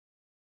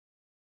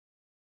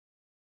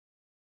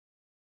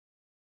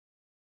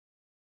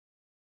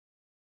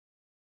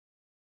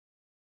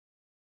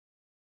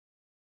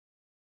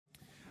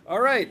All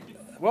right,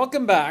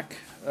 welcome back.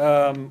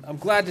 I'm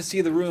glad to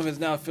see the room is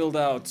now filled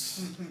out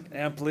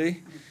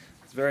amply.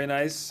 It's very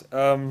nice.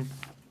 And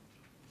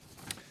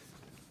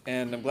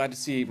I'm glad to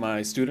see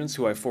my students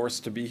who I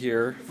forced to be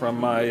here from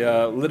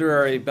my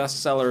literary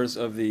bestsellers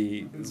of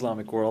the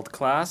Islamic world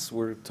class.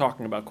 We're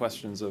talking about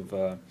questions of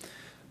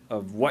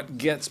what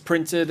gets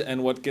printed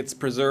and what gets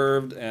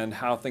preserved and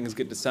how things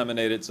get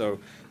disseminated. So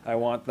I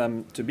want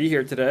them to be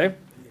here today,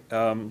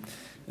 and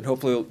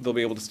hopefully they'll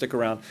be able to stick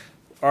around.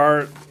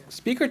 Our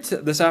speaker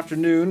this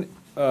afternoon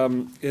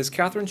is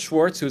Kathryn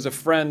Schwartz, who's a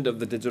friend of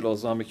the Digital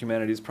Islamic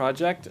Humanities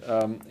Project,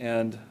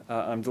 and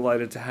I'm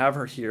delighted to have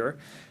her here.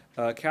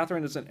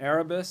 Kathryn is an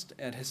Arabist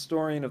and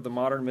historian of the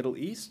modern Middle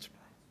East.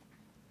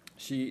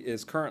 She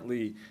is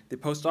currently the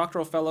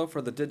postdoctoral fellow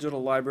for the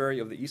Digital Library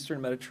of the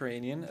Eastern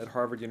Mediterranean at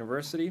Harvard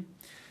University.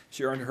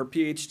 She earned her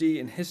PhD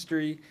in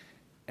history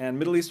and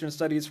Middle Eastern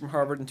studies from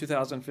Harvard in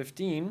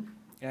 2015,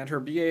 and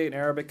her BA in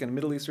Arabic and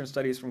Middle Eastern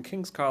studies from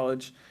King's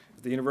College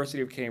at the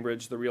University of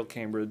Cambridge, the real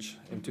Cambridge,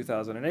 in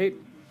 2008.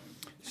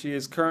 She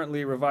is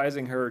currently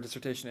revising her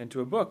dissertation into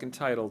a book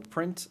entitled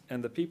Print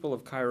and the People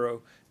of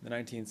Cairo in the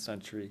 19th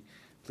Century.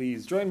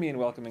 Please join me in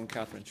welcoming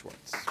Kathryn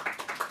Schwartz.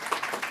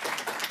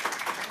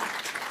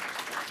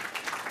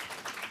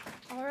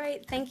 All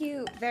right, thank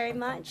you very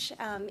much,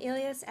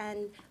 Ellis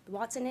and the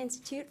Watson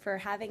Institute for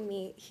having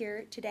me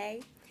here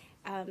today.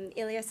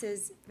 Ellis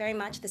is very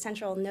much the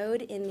central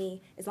node in the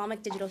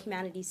Islamic digital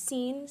humanities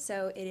scene,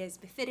 so it is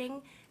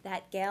befitting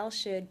that Gale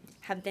should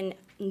have been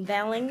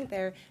unveiling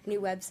their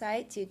new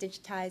website to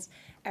digitize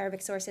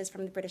Arabic sources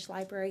from the British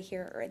Library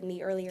here in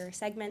the earlier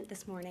segment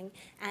this morning.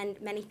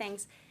 And many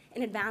thanks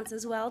in advance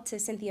as well to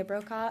Cynthia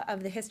Brokaw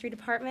of the History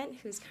Department,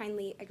 who's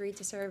kindly agreed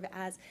to serve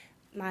as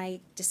my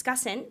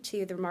discussant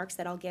to the remarks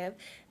that I'll give.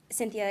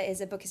 Cynthia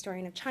is a book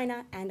historian of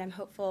China, and I'm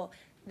hopeful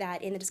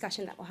that in the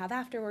discussion that we'll have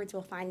afterwards,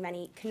 we'll find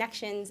many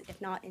connections, if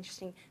not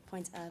interesting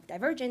points of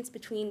divergence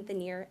between the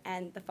Near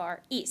and the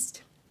Far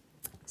East.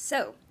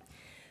 So,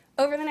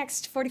 over the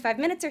next 45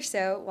 minutes or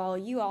so, while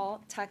you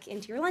all tuck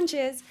into your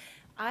lunches,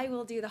 I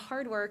will do the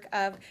hard work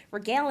of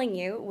regaling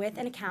you with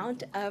an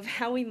account of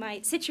how we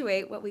might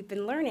situate what we've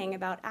been learning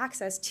about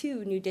access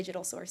to new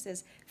digital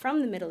sources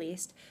from the Middle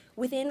East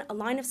within a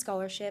line of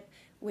scholarship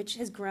which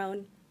has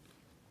grown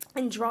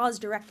and draws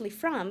directly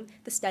from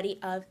the study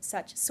of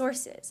such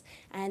sources.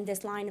 And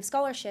this line of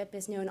scholarship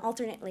is known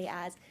alternately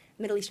as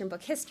Middle Eastern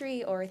book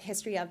history or the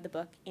history of the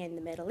book in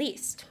the Middle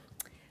East.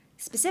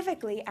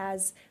 Specifically,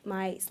 as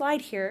my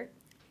slide here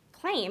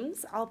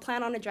claims, I'll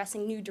plan on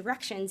addressing new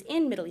directions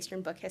in Middle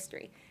Eastern book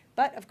history.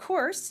 But of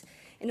course,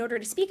 in order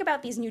to speak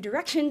about these new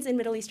directions in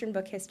Middle Eastern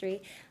book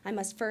history, I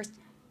must first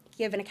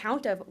give an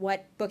account of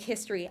what book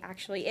history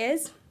actually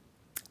is,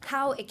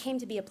 how it came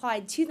to be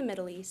applied to the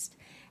Middle East,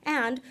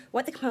 and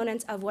what the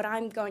components of what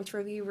I'm going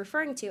to be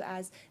referring to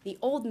as the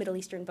old Middle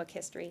Eastern book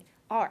history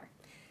are.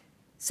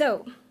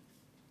 So,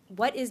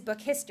 what is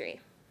book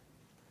history?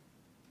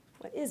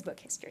 What is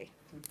book history?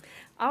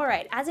 All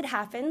right, as it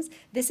happens,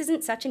 this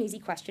isn't such an easy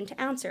question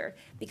to answer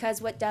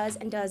because what does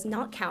and does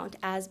not count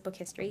as book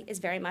history is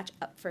very much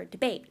up for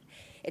debate.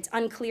 It's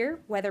unclear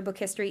whether book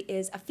history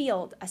is a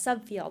field, a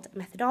subfield, a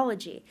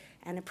methodology,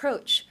 an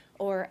approach,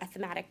 or a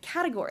thematic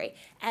category.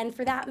 And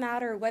for that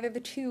matter, whether the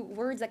two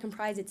words that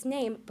comprise its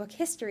name, book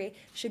history,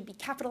 should be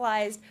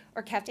capitalized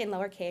or kept in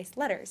lowercase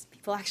letters.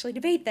 People actually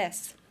debate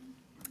this.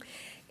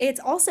 It's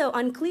also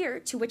unclear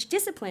to which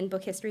discipline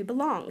book history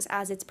belongs,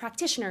 as its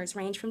practitioners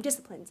range from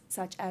disciplines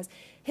such as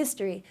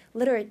history,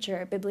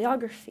 literature,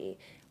 bibliography,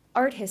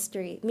 art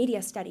history,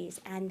 media studies,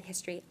 and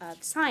history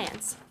of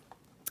science.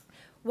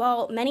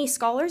 While many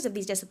scholars of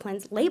these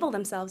disciplines label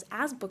themselves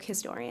as book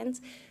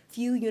historians,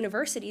 few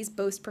universities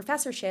boast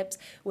professorships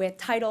with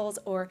titles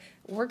or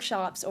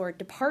workshops or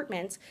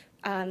departments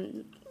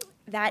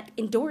that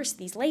endorse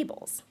these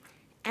labels.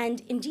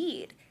 And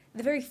indeed,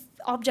 the very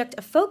object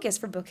of focus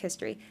for book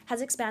history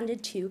has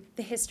expanded to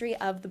the history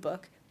of the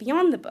book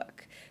beyond the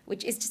book,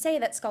 which is to say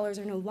that scholars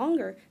are no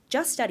longer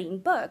just studying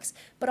books,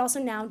 but also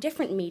now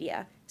different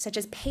media, such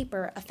as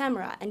paper,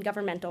 ephemera, and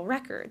governmental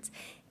records,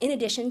 in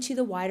addition to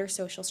the wider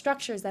social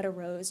structures that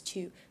arose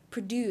to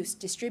produce,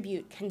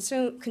 distribute,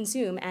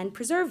 consume, and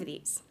preserve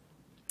these.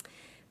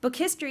 Book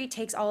history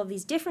takes all of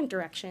these different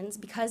directions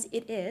because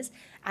it is,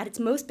 at its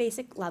most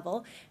basic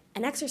level,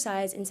 an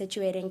exercise in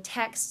situating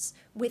texts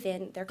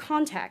within their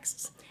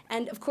contexts.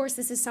 And of course,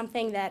 this is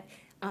something that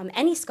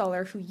any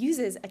scholar who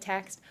uses a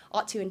text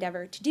ought to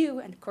endeavor to do,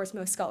 and of course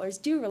most scholars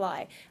do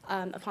rely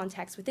upon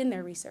text within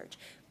their research.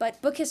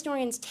 But book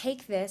historians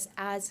take this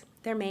as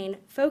their main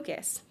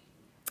focus,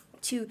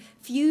 to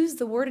fuse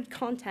the worded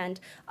content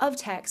of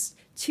text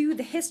to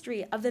the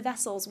history of the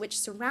vessels which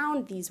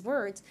surround these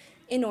words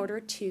in order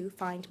to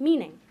find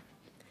meaning.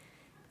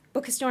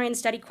 Book historians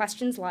study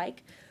questions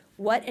like,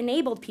 what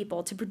enabled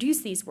people to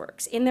produce these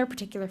works in their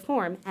particular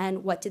form,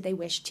 and what did they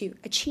wish to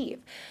achieve?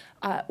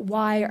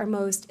 Why are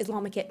most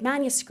Islamicate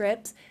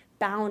manuscripts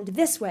bound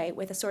this way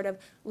with a sort of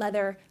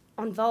leather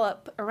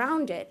envelope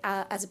around it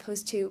as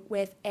opposed to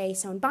with a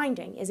sewn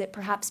binding? Is it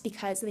perhaps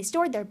because they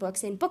stored their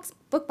books in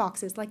book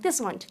boxes like this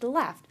one to the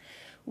left?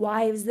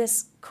 Why was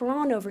this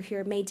Quran over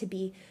here made to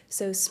be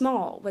so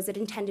small? Was it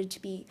intended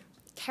to be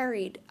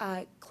carried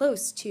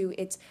close to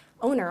its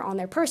owner on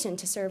their person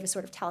to serve a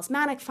sort of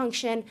talismanic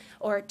function,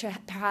 or to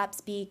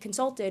perhaps be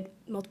consulted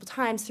multiple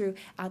times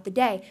throughout the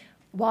day?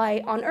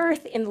 Why on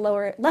earth, in the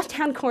lower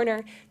left-hand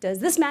corner, does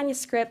this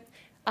manuscript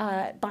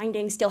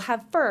binding still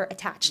have fur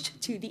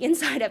attached to the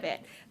inside of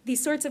it?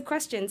 These sorts of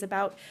questions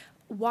about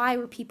why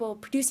were people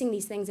producing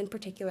these things in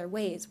particular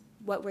ways?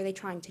 What were they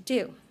trying to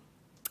do?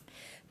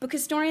 Book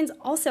historians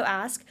also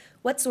ask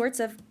what sorts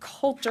of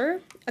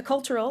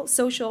cultural,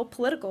 social,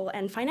 political,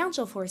 and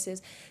financial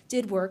forces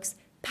did works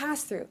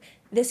pass through.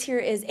 This here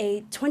is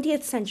a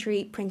 20th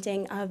century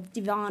printing of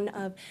Divan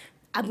of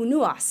Abu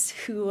Nuwas,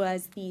 who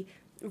was the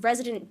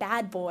resident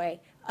bad boy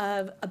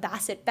of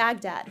Abbasid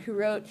Baghdad, who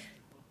wrote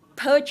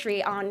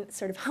poetry on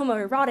sort of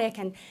homoerotic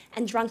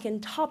and drunken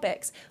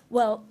topics.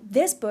 Well,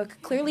 this book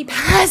clearly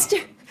passed.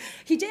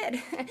 He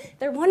did.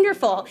 They're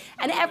wonderful.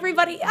 And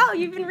everybody, oh,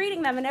 you've been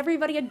reading them, and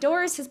everybody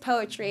adores his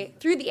poetry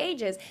through the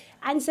ages.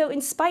 And so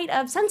in spite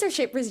of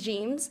censorship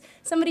regimes,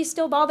 somebody's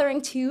still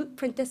bothering to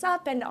print this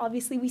up, and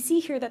obviously we see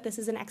here that this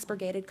is an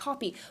expurgated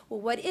copy.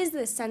 Well, what is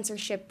this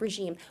censorship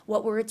regime?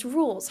 What were its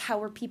rules? How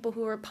were people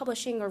who were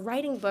publishing or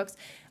writing books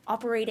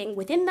operating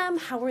within them?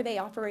 How were they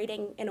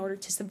operating in order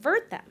to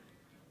subvert them?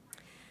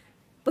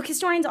 Book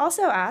historians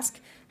also ask,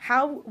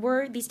 how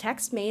were these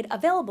texts made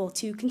available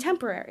to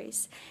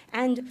contemporaries?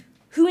 And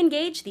who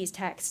engaged these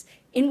texts?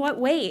 In what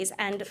ways?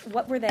 And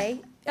what were they?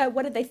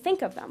 What did they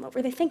think of them? What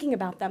were they thinking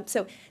about them?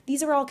 So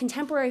these are all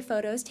contemporary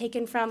photos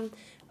taken from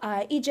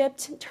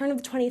Egypt, turn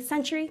of the 20th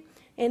century.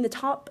 In the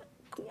top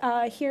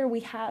here we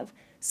have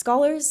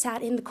scholars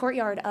sat in the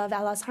courtyard of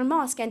Al-Azhar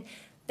Mosque, and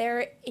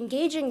they're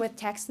engaging with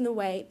texts in the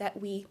way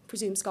that we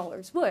presume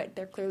scholars would.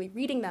 They're clearly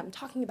reading them,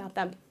 talking about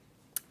them.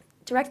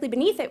 Directly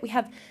beneath it, we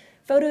have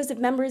photos of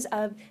members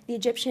of the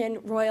Egyptian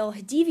royal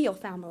Khedivial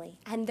family,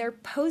 and they're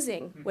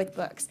posing with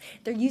books.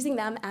 They're using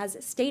them as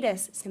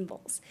status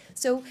symbols.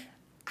 So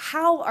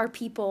how are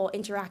people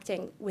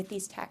interacting with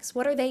these texts?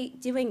 What are they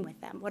doing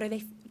with them? What are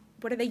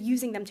they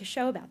using them to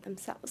show about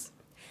themselves?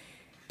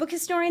 Book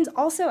historians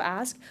also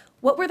ask,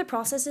 what were the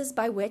processes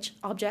by which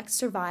objects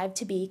survived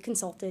to be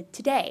consulted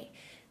today?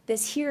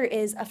 This here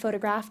is a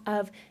photograph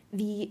of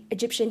the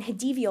Egyptian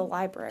Khedivial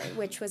Library,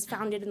 which was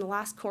founded in the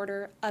last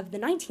quarter of the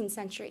 19th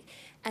century.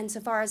 And so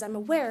far as I'm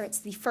aware, it's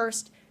the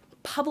first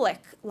public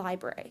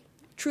library,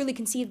 truly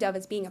conceived of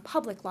as being a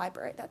public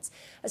library that's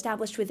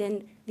established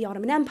within the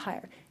Ottoman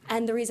Empire.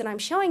 And the reason I'm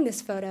showing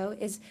this photo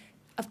is,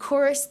 of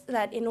course,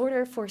 that in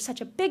order for such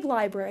a big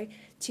library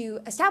to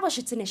establish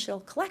its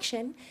initial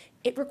collection,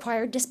 it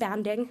required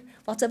disbanding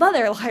lots of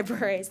other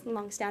libraries and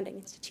long-standing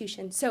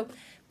institutions. So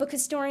book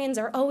historians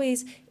are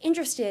always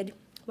interested,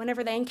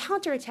 whenever they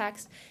encounter a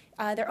text,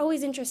 they're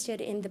always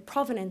interested in the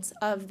provenance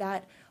of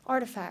that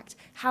artifact.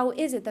 How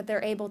is it that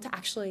they're able to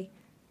actually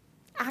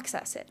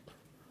access it?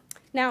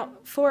 Now,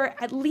 for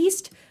at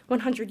least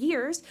 100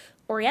 years,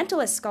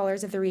 Orientalist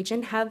scholars of the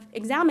region have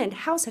examined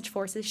how such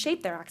forces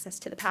shape their access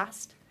to the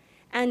past.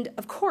 And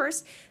of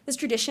course, this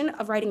tradition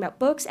of writing about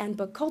books and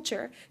book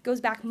culture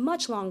goes back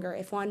much longer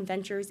if one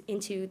ventures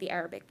into the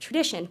Arabic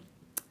tradition.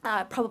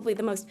 Probably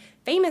the most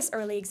famous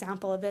early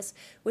example of this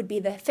would be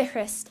the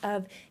Fihrist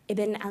of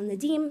Ibn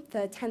al-Nadim,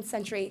 the 10th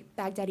century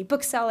Baghdadi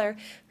bookseller,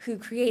 who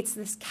creates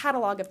this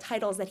catalog of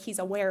titles that he's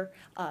aware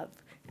of,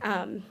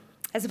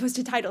 as opposed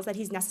to titles that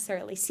he's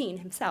necessarily seen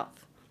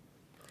himself.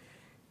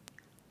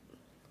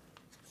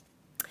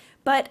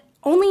 But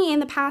only in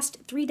the past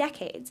 3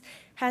 decades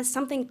has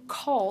something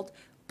called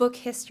book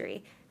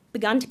history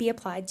begun to be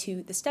applied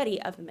to the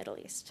study of the Middle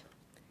East.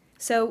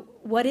 So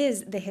what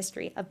is the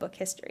history of book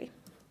history?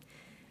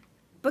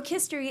 Book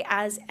history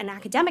as an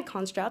academic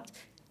construct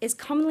is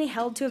commonly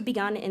held to have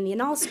begun in the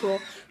Annales School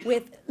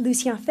with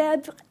Lucien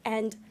Febvre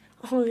and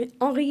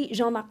Henri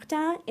Jean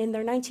Martin in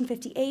their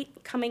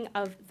 1958 Coming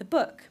of the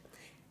Book.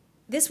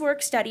 This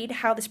work studied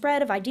how the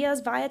spread of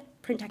ideas via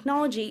print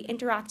technology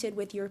interacted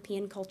with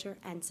European culture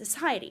and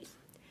society.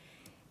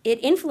 It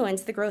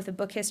influenced the growth of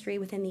book history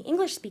within the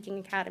English-speaking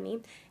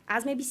academy,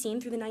 as may be seen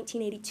through the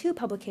 1982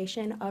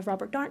 publication of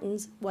Robert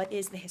Darnton's What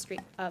is the History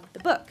of the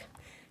Book?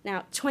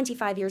 Now,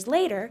 25 years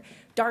later,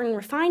 Darnton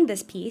refined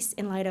this piece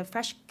in light of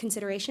fresh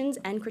considerations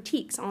and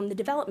critiques on the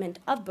development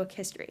of book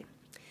history.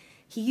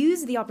 He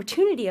used the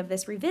opportunity of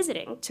this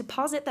revisiting to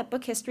posit that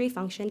book history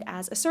functioned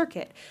as a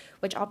circuit,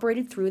 which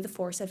operated through the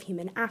force of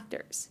human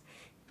actors.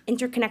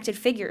 Interconnected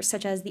figures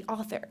such as the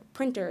author,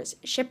 printers,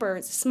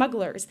 shippers,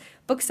 smugglers,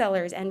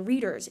 booksellers, and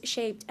readers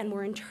shaped and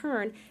were in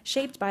turn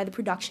shaped by the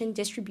production,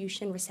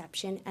 distribution,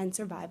 reception, and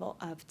survival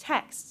of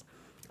texts.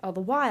 All the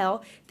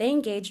while, they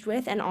engaged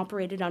with and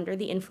operated under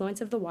the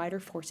influence of the wider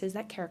forces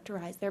that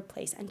characterize their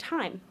place and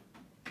time.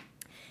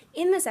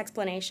 In this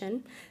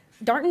explanation,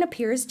 Darton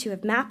appears to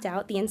have mapped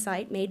out the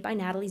insight made by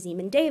Natalie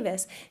Zeman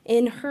Davis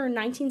in her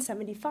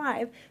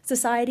 1975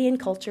 Society and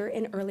Culture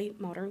in Early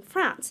Modern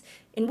France,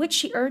 in which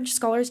she urged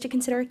scholars to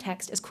consider a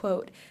text as,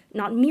 quote,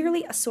 not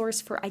merely a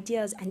source for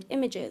ideas and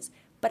images,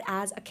 but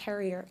as a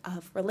carrier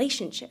of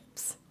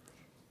relationships.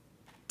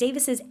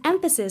 Davis's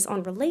emphasis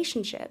on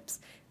relationships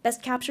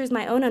best captures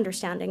my own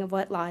understanding of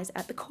what lies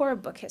at the core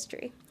of book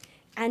history.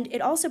 And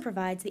it also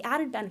provides the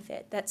added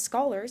benefit that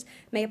scholars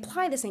may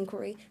apply this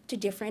inquiry to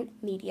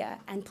different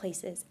media and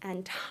places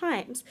and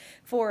times.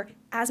 For,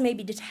 as may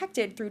be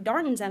detected through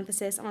Darton's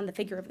emphasis on the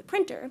figure of the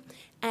printer,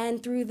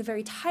 and through the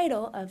very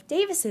title of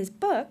Davis's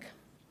book,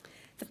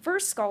 the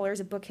first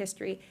scholars of book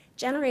history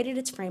generated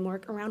its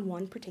framework around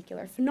one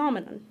particular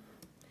phenomenon: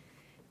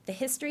 the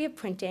history of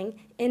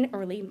printing in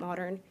early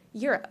modern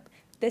Europe.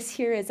 This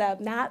here is a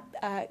map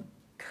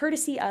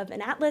courtesy of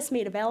an atlas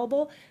made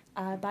available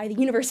by the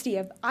University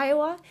of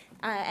Iowa,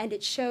 and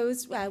it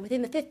shows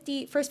within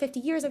the first 50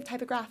 years of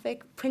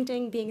typographic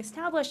printing being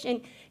established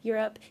in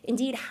Europe,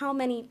 indeed how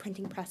many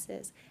printing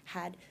presses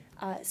had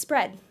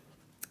spread.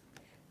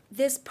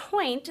 This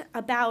point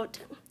about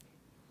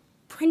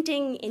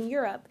printing in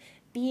Europe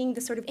being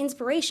the sort of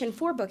inspiration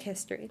for book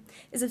history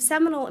is of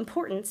seminal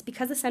importance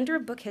because the center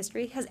of book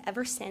history has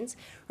ever since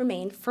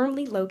remained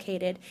firmly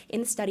located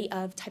in the study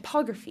of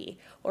typography,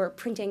 or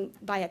printing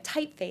via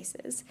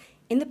typefaces,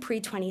 in the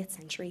pre-20th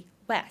century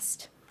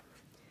West.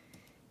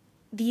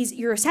 These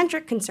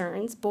Eurocentric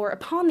concerns bore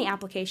upon the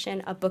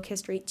application of book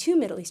history to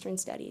Middle Eastern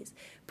studies,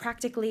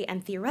 practically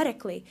and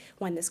theoretically,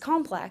 when this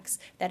complex,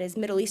 that is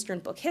Middle Eastern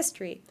book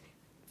history,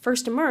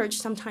 first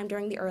emerged sometime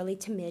during the early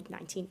to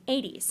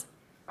mid-1980s.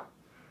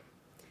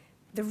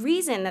 The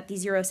reason that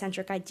these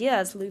Eurocentric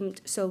ideas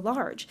loomed so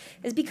large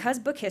is because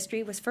book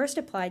history was first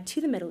applied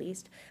to the Middle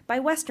East by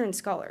Western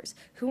scholars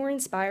who were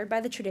inspired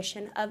by the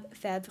tradition of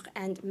Febvre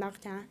and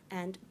Martin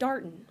and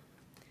Darton.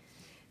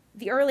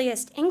 The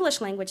earliest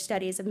English language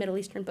studies of Middle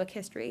Eastern book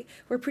history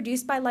were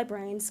produced by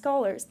librarian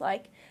scholars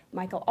like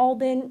Michael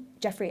Albin,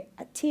 George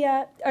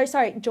Attia,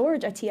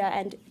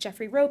 and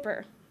Geoffrey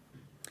Roper,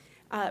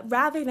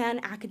 rather than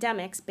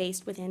academics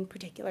based within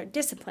particular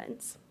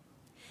disciplines.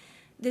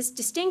 This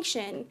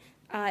distinction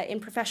in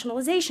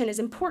professionalization is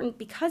important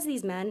because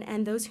these men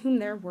and those whom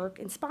their work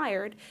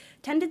inspired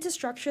tended to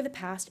structure the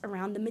past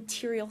around the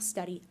material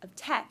study of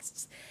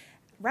texts,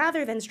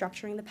 rather than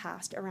structuring the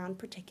past around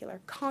particular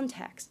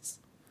contexts.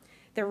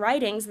 Their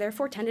writings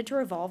therefore tended to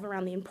revolve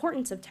around the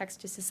importance of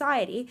text to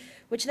society,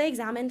 which they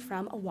examined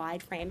from a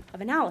wide frame of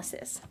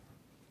analysis.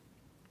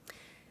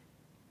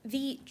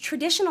 The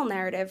traditional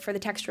narrative for the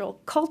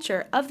textual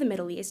culture of the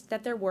Middle East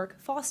that their work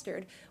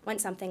fostered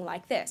went something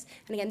like this.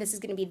 And again, this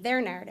is going to be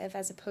their narrative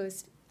as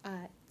opposed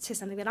to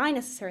something that I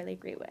necessarily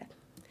agree with.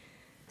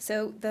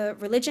 So the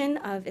religion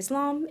of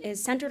Islam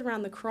is centered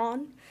around the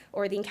Quran,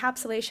 or the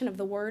encapsulation of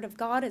the word of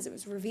God as it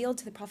was revealed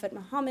to the Prophet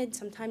Muhammad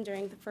sometime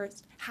during the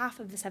first half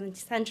of the 7th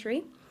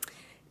century.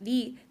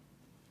 The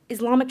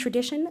Islamic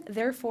tradition,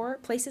 therefore,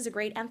 places a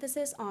great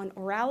emphasis on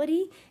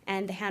orality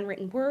and the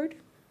handwritten word.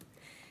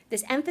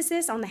 This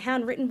emphasis on the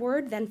handwritten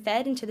word then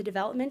fed into the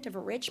development of a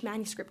rich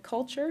manuscript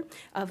culture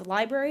of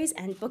libraries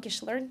and bookish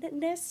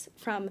learnedness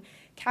from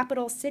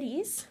capital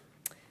cities,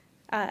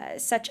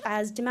 such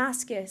as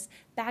Damascus,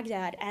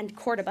 Baghdad, and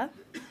Cordoba.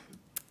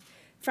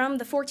 From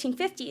the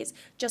 1450s,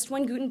 just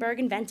when Gutenberg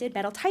invented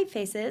metal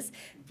typefaces,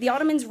 the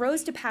Ottomans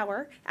rose to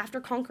power after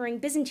conquering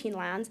Byzantine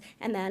lands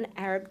and then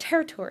Arab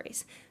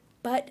territories.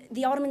 But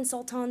the Ottoman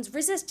sultans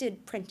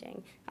resisted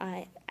printing,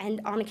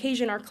 and on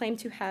occasion are claimed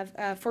to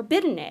have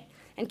forbidden it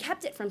and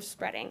kept it from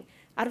spreading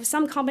out of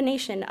some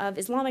combination of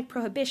Islamic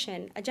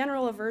prohibition, a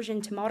general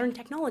aversion to modern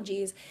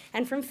technologies,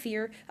 and from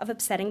fear of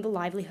upsetting the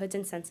livelihoods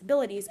and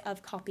sensibilities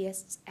of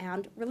copyists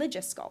and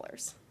religious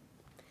scholars.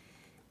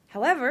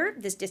 However,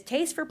 this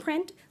distaste for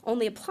print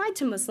only applied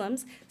to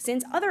Muslims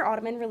since other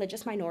Ottoman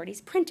religious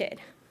minorities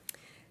printed.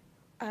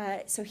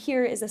 So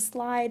here is a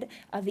slide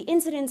of the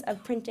incidence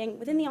of printing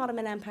within the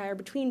Ottoman Empire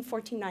between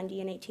 1490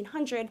 and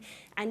 1800,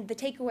 and the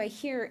takeaway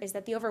here is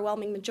that the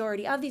overwhelming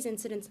majority of these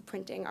incidents of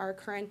printing are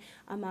occurring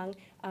among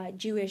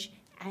Jewish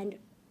and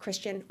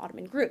Christian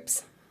Ottoman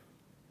groups.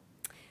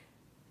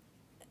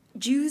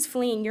 Jews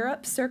fleeing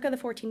Europe circa the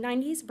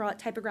 1490s brought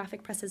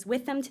typographic presses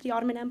with them to the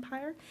Ottoman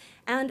Empire,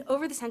 and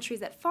over the centuries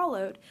that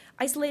followed,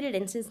 isolated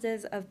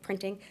instances of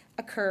printing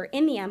occur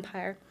in the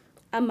empire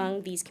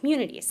among these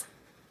communities.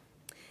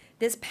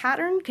 This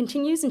pattern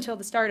continues until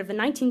the start of the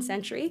 19th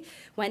century,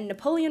 when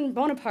Napoleon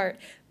Bonaparte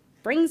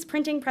brings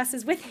printing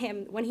presses with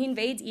him when he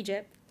invades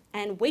Egypt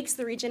and wakes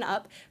the region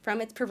up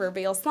from its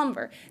proverbial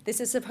slumber. This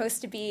is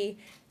supposed to be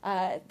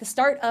the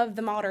start of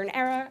the modern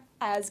era,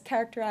 as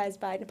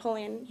characterized by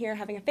Napoleon here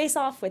having a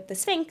face-off with the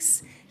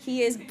Sphinx.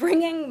 He is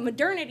bringing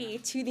modernity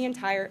to the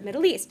entire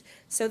Middle East,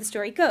 so the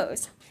story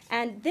goes.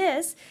 And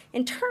this,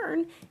 in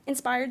turn,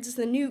 inspires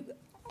the new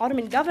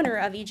Ottoman governor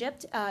of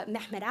Egypt,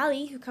 Mehmed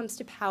Ali, who comes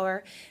to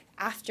power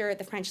after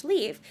the French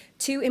leave,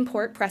 to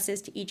import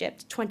presses to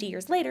Egypt 20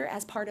 years later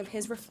as part of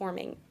his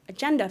reforming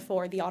agenda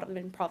for the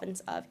Ottoman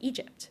province of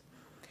Egypt.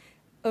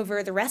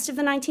 Over the rest of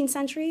the 19th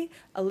century,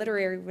 a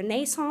literary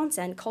renaissance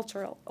and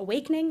cultural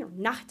awakening, or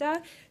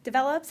Nahda,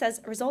 develops as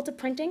a result of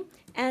printing,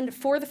 and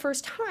for the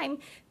first time,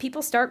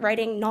 people start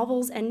writing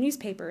novels and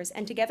newspapers,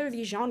 and together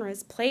these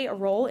genres play a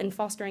role in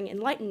fostering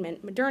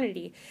Enlightenment,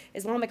 modernity,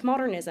 Islamic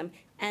modernism,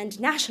 and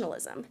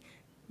nationalism.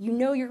 You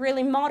know you're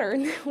really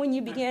modern when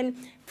you begin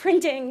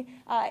printing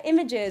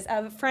images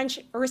of French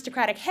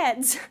aristocratic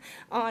heads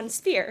on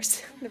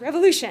spears, the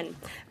revolution.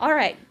 All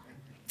right,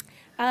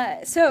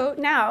 so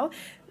now,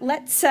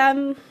 let's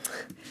move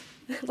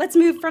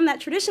from that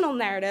traditional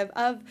narrative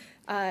of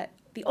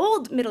the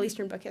old Middle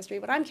Eastern book history,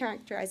 what I'm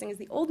characterizing as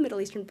the old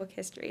Middle Eastern book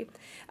history,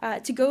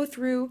 to go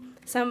through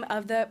some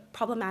of the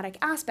problematic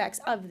aspects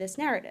of this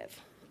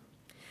narrative.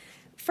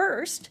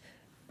 First,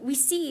 we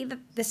see that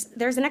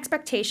there's an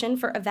expectation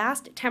for a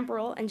vast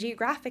temporal and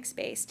geographic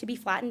space to be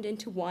flattened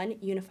into one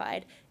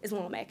unified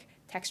Islamic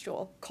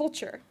textual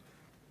culture.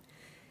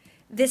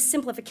 This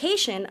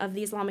simplification of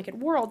the Islamic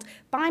world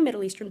by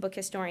Middle Eastern book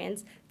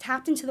historians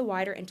tapped into the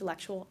wider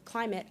intellectual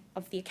climate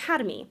of the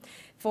academy.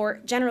 For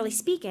generally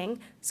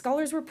speaking,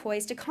 scholars were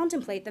poised to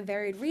contemplate the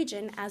varied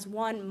region as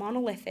one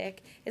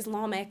monolithic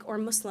Islamic or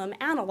Muslim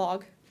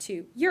analog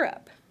to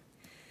Europe.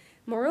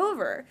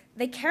 Moreover,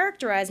 they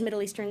characterized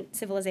Middle Eastern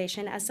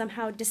civilization as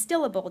somehow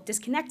distillable,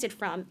 disconnected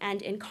from,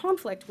 and in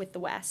conflict with the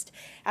West,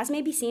 as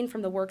may be seen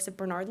from the works of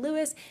Bernard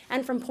Lewis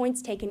and from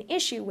points taken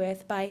issue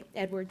with by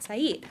Edward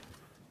Said.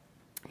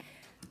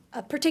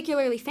 A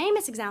particularly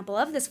famous example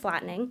of this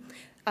flattening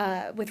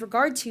with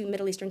regard to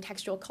Middle Eastern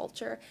textual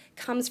culture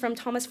comes from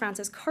Thomas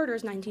Francis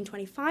Carter's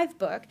 1925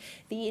 book,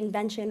 The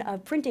Invention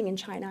of Printing in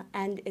China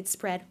and Its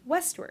Spread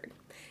Westward.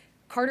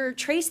 Carter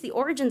traced the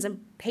origins of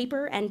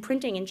paper and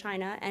printing in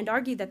China and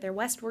argued that their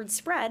westward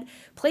spread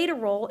played a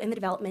role in the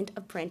development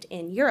of print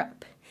in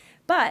Europe.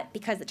 But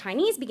because the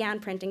Chinese began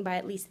printing by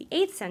at least the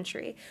 8th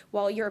century,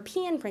 while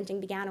European printing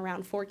began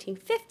around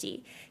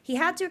 1450, he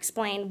had to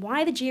explain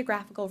why the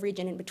geographical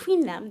region in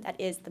between them, that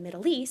is the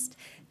Middle East,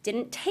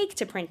 didn't take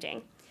to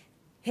printing.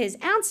 His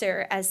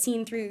answer, as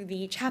seen through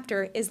the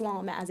chapter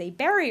Islam as a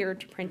Barrier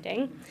to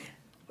Printing,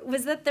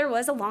 was that there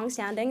was a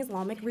long-standing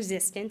Islamic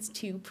resistance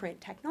to print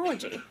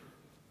technology.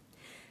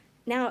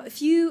 Now, a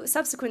few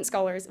subsequent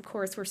scholars, of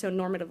course, were so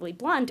normatively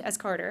blunt as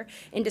Carter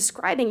in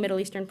describing Middle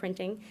Eastern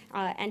printing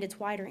and its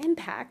wider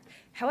impact.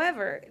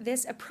 However,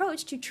 this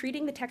approach to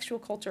treating the textual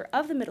culture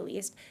of the Middle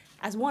East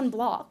as one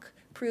block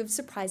proved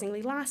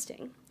surprisingly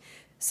lasting.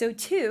 So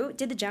too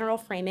did the general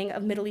framing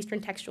of Middle Eastern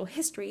textual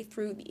history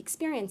through the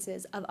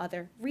experiences of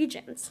other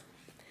regions.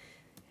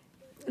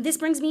 This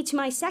brings me to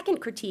my second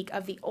critique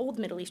of the old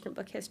Middle Eastern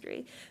book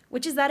history,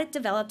 which is that it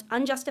developed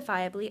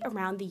unjustifiably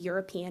around the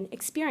European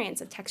experience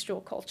of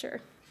textual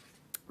culture.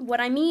 What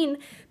I mean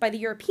by the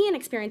European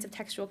experience of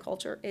textual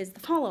culture is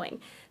the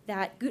following: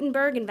 that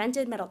Gutenberg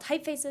invented metal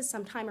typefaces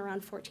sometime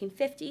around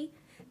 1450,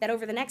 that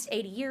over the next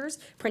 80 years,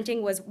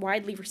 printing was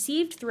widely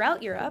received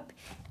throughout Europe,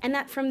 and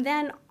that from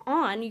then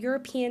on,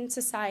 European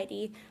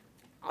society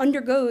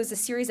undergoes a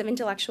series of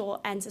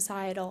intellectual and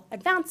societal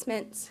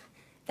advancements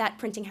that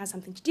printing has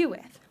something to do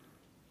with.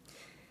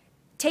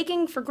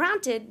 Taking for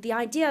granted the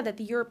idea that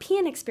the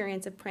European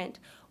experience of print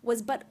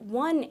was but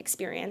one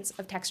experience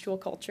of textual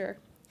culture,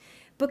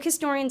 book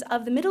historians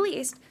of the Middle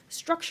East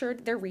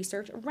structured their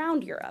research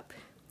around Europe.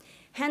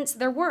 Hence,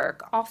 their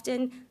work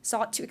often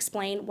sought to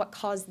explain what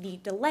caused the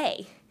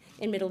delay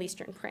in Middle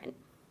Eastern print.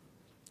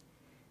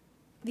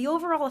 The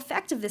overall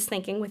effect of this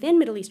thinking within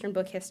Middle Eastern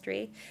book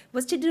history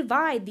was to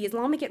divide the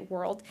Islamic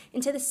world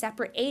into the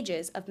separate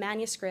ages of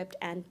manuscript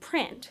and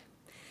print.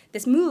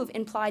 This move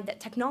implied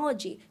that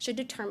technology should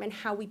determine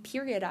how we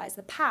periodize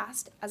the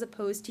past as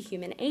opposed to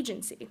human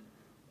agency.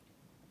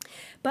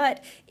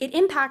 But it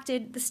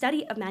impacted the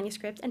study of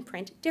manuscript and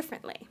print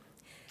differently.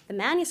 The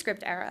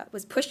manuscript era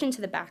was pushed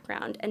into the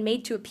background and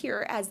made to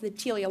appear as the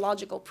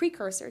teleological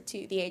precursor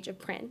to the age of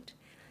print.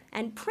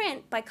 And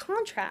print, by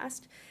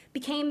contrast,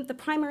 became the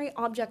primary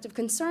object of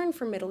concern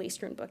for Middle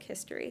Eastern book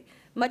history,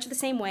 much the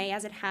same way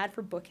as it had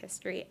for book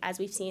history, as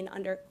we've seen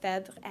under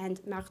Febvre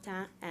and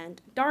Martin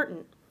and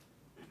Darton.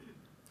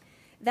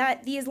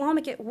 That the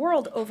Islamic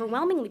world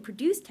overwhelmingly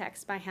produced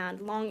text by hand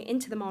long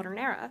into the modern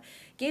era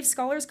gave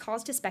scholars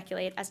cause to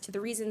speculate as to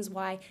the reasons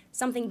why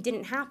something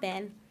didn't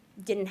happen.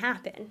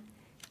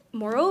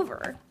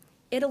 Moreover,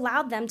 it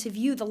allowed them to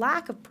view the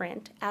lack of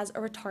print as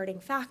a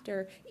retarding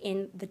factor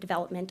in the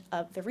development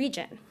of the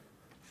region.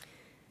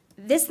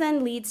 This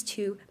then leads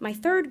to my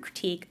third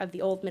critique of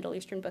the old Middle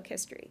Eastern book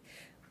history,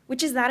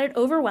 which is that it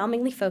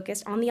overwhelmingly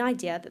focused on the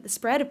idea that the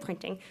spread of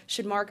printing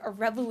should mark a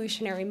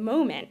revolutionary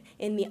moment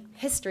in the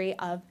history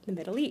of the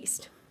Middle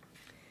East.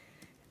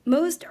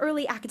 Most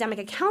early academic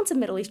accounts of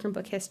Middle Eastern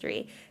book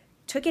history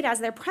took it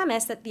as their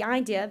premise that the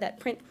idea that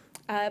print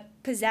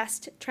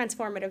possessed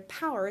transformative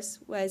powers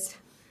was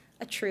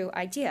a true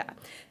idea.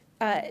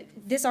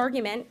 This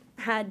argument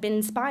had been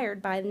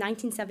inspired by the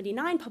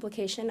 1979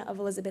 publication of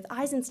Elizabeth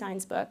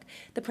Eisenstein's book,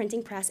 The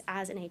Printing Press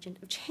as an Agent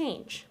of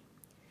Change.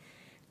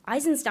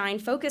 Eisenstein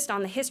focused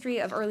on the history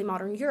of early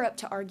modern Europe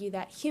to argue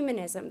that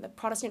humanism, the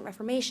Protestant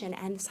Reformation,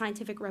 and the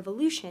scientific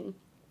revolution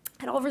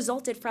had all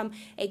resulted from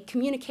a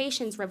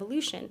communications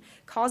revolution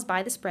caused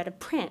by the spread of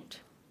print.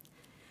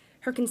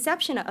 Her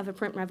conception of a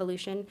print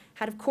revolution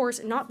had, of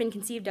course, not been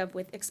conceived of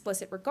with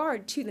explicit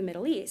regard to the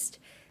Middle East.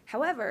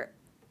 However,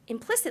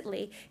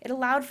 implicitly, it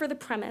allowed for the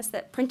premise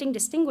that printing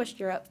distinguished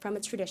Europe from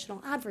its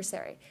traditional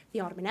adversary, the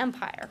Ottoman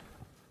Empire.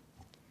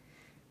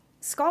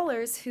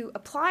 Scholars who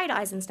applied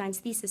Eisenstein's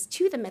thesis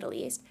to the Middle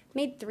East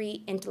made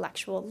 3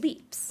 intellectual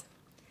leaps.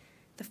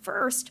 The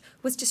first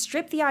was to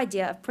strip the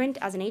idea of print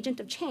as an agent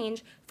of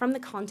change from the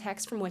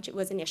context from which it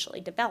was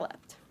initially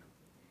developed.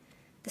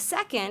 The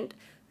second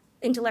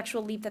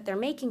intellectual leap that they're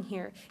making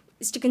here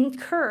is to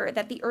concur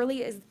that the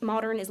early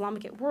modern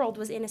Islamic world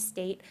was in a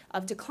state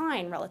of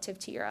decline relative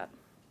to Europe.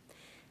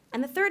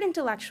 And the third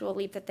intellectual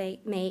leap that they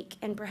make,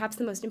 and perhaps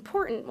the most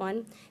important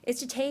one, is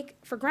to take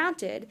for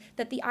granted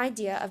that the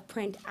idea of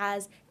print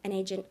as an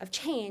agent of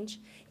change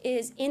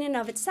is in and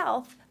of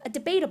itself a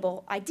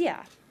debatable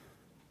idea.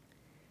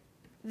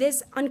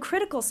 This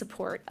uncritical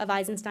support of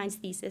Eisenstein's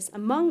thesis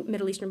among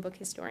Middle Eastern book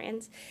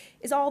historians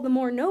is all the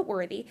more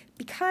noteworthy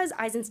because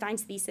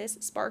Eisenstein's thesis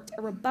sparked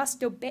a robust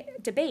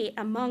debate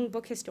among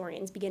book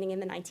historians beginning in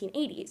the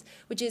 1980s,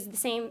 which is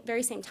the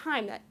very same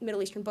time that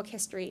Middle Eastern book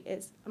history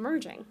is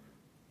emerging.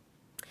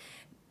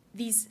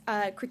 These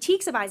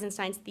critiques of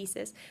Eisenstein's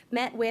thesis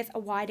met with a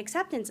wide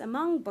acceptance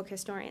among book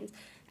historians,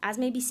 as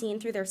may be seen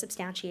through their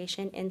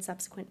substantiation in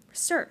subsequent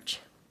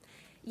research.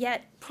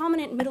 Yet,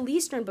 prominent Middle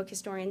Eastern book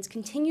historians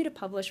continue to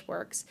publish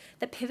works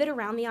that pivot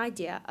around the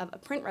idea of a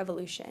print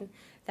revolution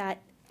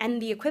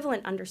and the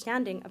equivalent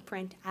understanding of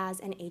print as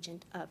an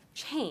agent of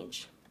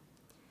change.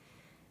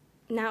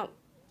 Now,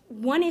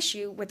 one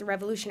issue with the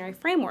revolutionary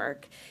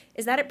framework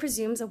is that it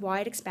presumes a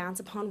wide expanse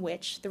upon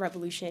which the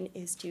revolution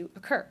is to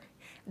occur.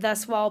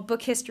 Thus, while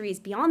book histories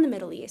beyond the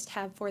Middle East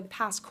have, for the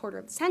past quarter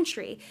of a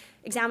century,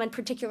 examined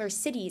particular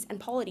cities and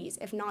polities,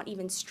 if not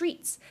even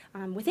streets,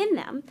 within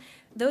them,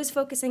 those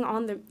focusing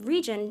on the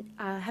region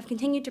have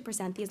continued to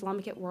present the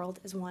Islamic world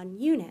as one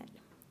unit.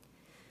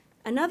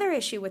 Another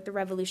issue with the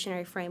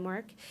revolutionary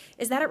framework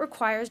is that it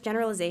requires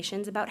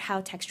generalizations about how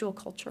textual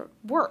culture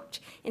worked,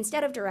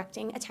 instead of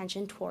directing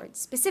attention towards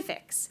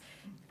specifics.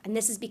 And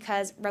this is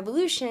because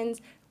revolutions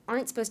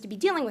aren't supposed to be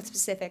dealing with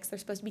specifics, they're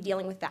supposed to be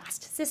dealing with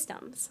vast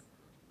systems.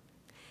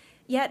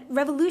 Yet,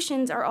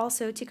 revolutions are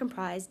also to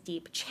comprise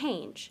deep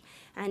change,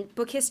 and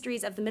book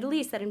histories of the Middle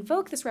East that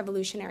invoke this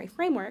revolutionary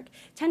framework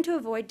tend to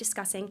avoid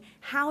discussing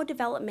how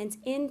developments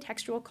in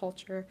textual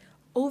culture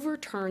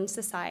overturn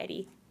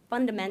society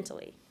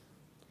fundamentally.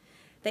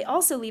 They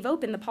also leave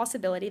open the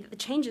possibility that the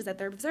changes that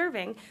they're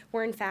observing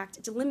were in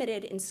fact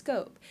delimited in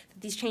scope,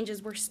 that these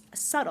changes were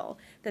subtle,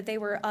 that they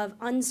were of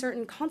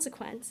uncertain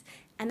consequence,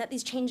 and that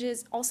these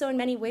changes also in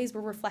many ways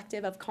were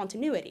reflective of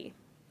continuity.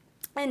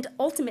 And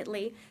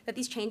ultimately, that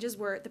these changes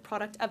were the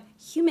product of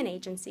human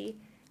agency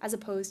as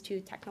opposed to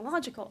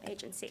technological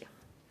agency.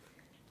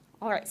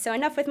 All right, so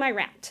enough with my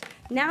rant.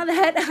 Now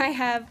that I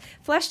have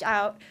fleshed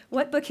out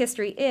what book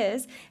history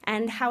is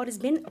and how it has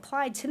been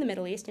applied to the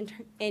Middle East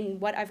in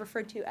what I've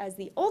referred to as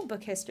the old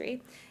book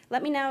history,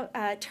 let me now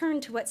turn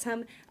to what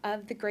some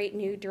of the great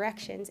new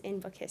directions in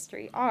book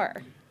history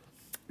are.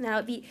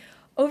 Now, the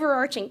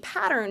overarching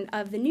pattern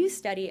of the new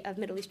study of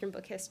Middle Eastern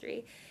book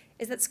history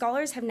is that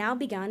scholars have now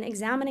begun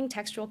examining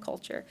textual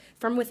culture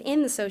from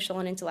within the social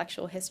and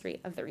intellectual history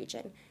of the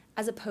region,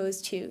 as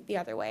opposed to the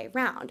other way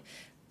around,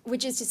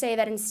 which is to say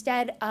that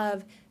instead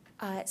of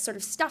sort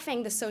of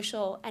stuffing the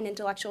social and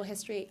intellectual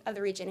history of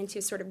the region into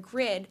a sort of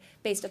grid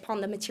based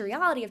upon the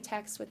materiality of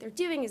texts, what they're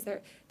doing is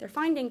they're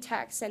finding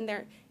texts and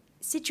they're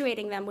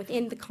situating them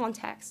within the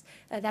context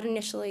that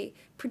initially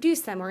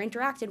produced them or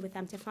interacted with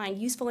them to find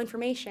useful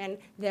information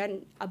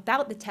then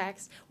about the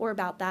text or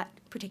about that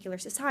particular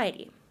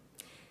society.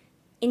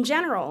 In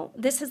general,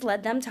 this has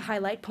led them to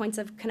highlight points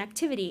of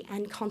connectivity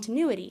and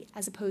continuity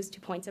as opposed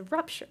to points of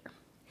rupture.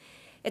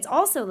 It's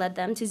also led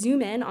them to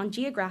zoom in on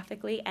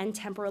geographically and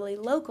temporally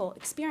local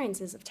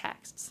experiences of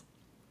texts.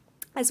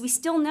 As we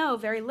still know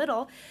very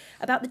little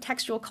about the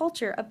textual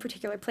culture of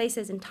particular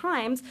places and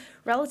times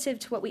relative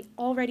to what we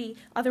already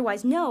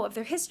otherwise know of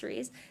their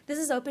histories, this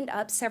has opened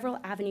up several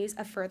avenues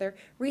of further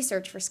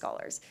research for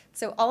scholars.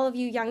 So all of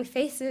you young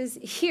faces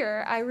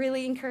here, I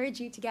really encourage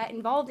you to get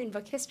involved in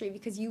book history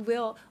because you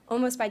will,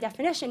 almost by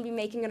definition, be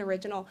making an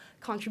original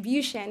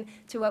contribution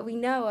to what we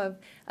know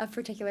of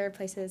particular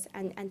places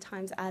and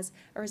times as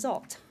a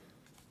result.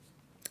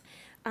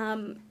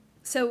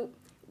 So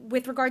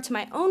with regard to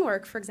my own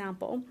work, for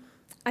example,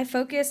 I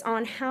focus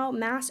on how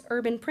mass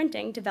urban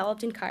printing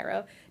developed in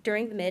Cairo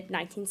during the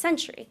mid-19th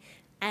century.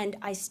 And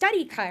I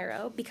studied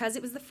Cairo because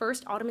it was the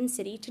first Ottoman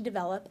city to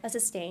develop a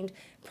sustained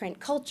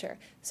print culture.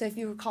 So if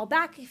you recall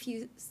back a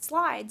few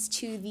slides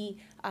to the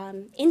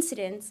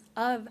incidence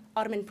of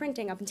Ottoman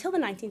printing up until the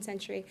 19th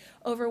century,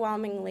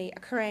 overwhelmingly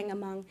occurring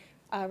among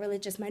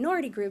religious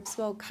minority groups,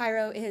 well,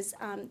 Cairo is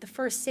the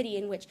first city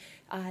in which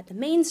the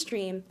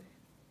mainstream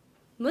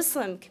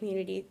Muslim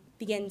community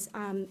begins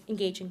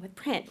engaging with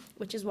print,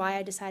 which is why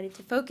I decided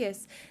to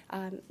focus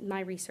my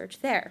research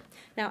there.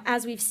 Now,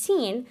 as we've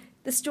seen,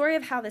 the story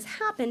of how this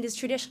happened is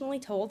traditionally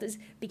told as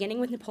beginning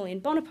with Napoleon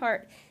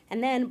Bonaparte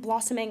and then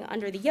blossoming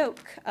under the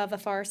yoke of a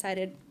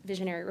far-sighted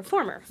visionary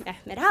reformer,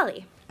 Mehmed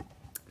Ali.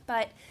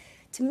 But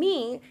to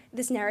me,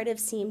 this narrative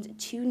seemed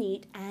too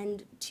neat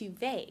and too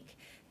vague.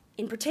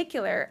 In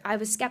particular, I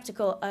was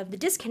skeptical of the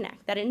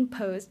disconnect that it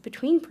imposed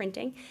between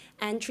printing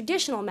and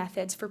traditional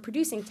methods for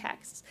producing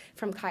texts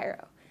from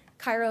Cairo.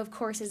 Cairo, of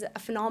course, is a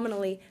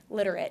phenomenally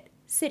literate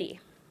city,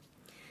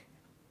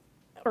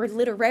 or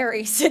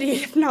literary city,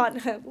 if not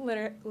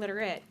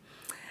literate.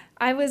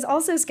 I was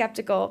also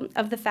skeptical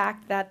of the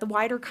fact that the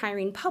wider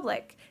Cairene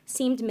public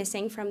seemed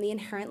missing from the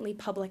inherently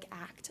public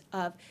act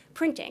of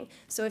printing.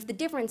 So if the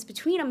difference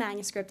between a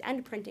manuscript and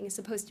a printing is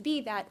supposed to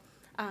be that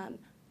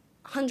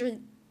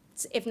hundreds,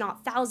 if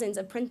not thousands,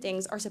 of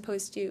printings are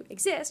supposed to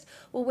exist,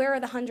 well, where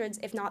are the hundreds,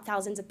 if not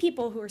thousands, of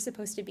people who are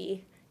supposed to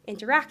be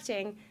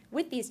interacting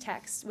with these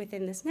texts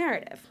within this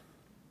narrative?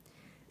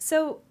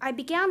 So I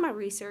began my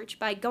research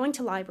by going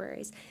to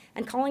libraries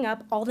and calling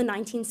up all the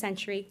 19th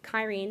century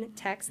Cairene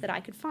texts that I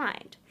could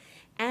find.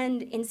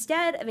 And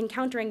instead of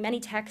encountering many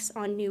texts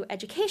on new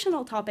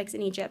educational topics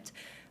in Egypt,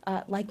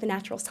 like the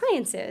natural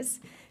sciences,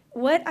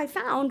 what I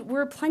found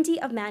were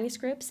plenty of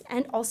manuscripts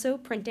and also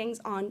printings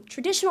on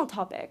traditional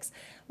topics,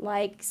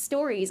 like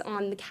stories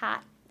on the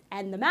cat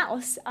and the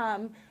mouse,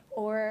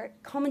 or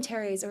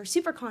commentaries or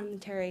super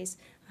commentaries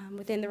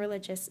within the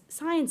religious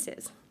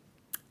sciences.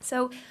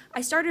 So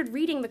I started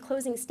reading the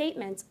closing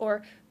statements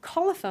or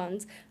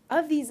colophons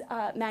of these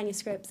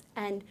manuscripts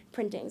and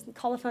printings. The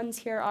colophons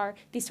here are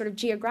these sort of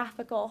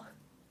geographical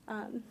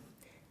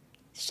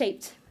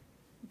shaped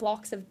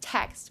blocks of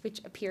text which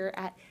appear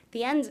at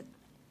the end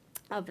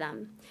of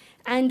them.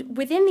 And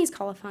within these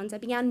colophons, I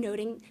began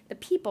noting the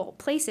people,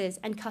 places,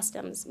 and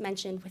customs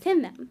mentioned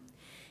within them.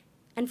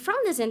 And from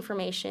this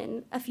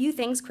information, a few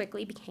things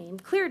quickly became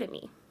clear to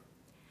me.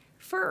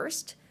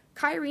 First,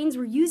 Cairenes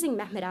were using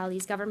Mehmed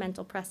Ali's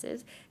governmental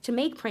presses to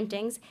make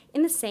printings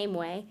in the same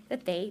way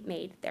that they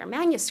made their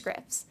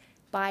manuscripts,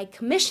 by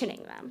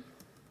commissioning them.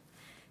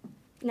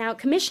 Now,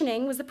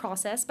 commissioning was the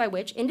process by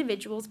which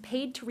individuals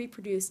paid to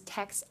reproduce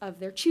texts of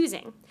their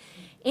choosing.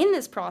 In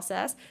this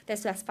process, they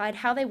specified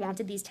how they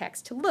wanted these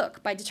texts to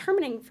look by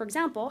determining, for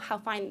example, how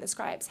fine the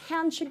scribe's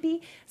hand should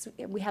be. So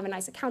we have a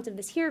nice account of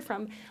this here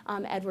from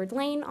Edward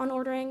Lane on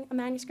ordering a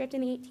manuscript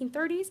in the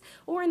 1830s,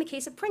 or in the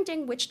case of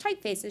printing, which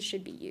typefaces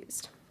should be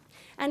used.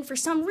 And for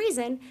some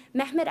reason,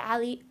 Mehmed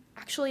Ali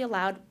actually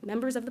allowed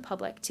members of the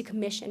public to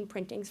commission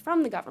printings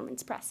from the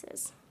government's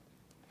presses.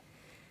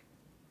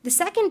 The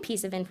second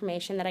piece of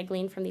information that I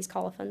gleaned from these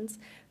colophons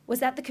was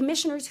that the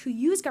commissioners who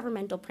used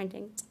governmental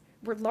printings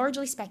were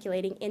largely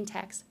speculating in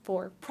text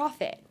for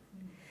profit.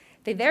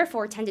 They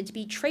therefore tended to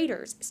be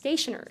traders,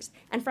 stationers,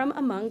 and from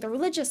among the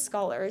religious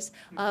scholars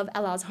of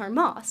Al-Azhar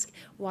Mosque.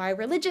 Why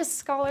religious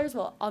scholars?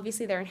 Well,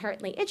 obviously they're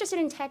inherently interested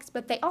in text,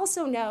 but they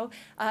also know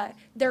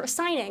they're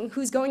assigning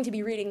who's going to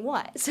be reading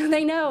what. So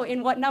they know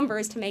in what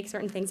numbers to make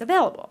certain things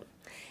available.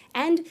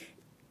 And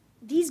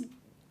these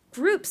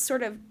groups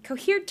sort of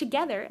cohered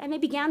together, and they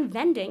began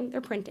vending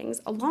their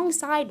printings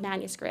alongside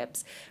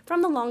manuscripts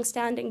from the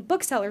long-standing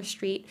bookseller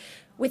street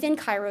within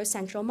Cairo's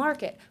central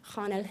market,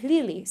 Khan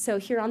el-Hilili. So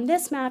here on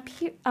this map,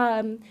 here,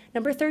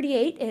 number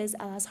 38 is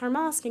Al-Azhar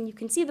Mosque, and you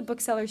can see the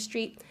bookseller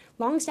street,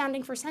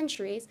 long-standing for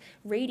centuries,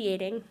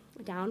 radiating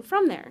down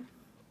from there.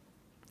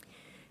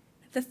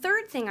 The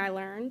third thing I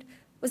learned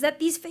was that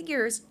these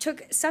figures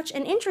took such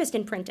an interest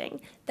in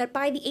printing that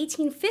by the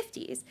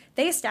 1850s,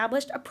 they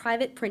established a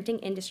private printing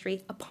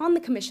industry upon the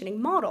commissioning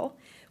model,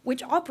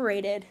 which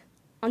operated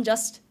on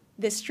just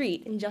this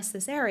street, in just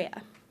this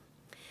area.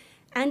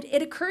 And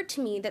it occurred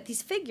to me that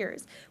these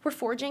figures were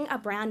forging a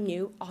brand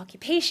new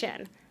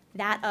occupation,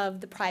 that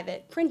of the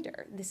private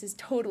printer. This is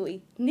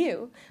totally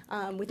new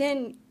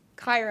within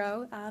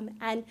Cairo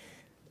and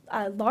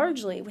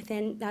largely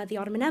within the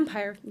Ottoman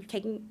Empire,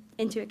 taking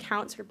into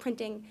account sort of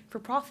printing for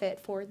profit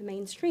for the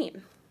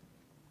mainstream.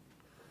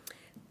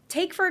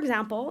 Take, for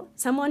example,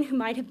 someone who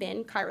might have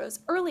been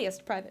Cairo's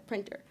earliest private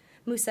printer,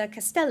 Musa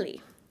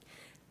Castelli.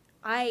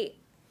 I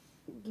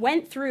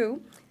went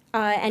through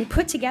and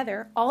put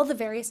together all the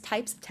various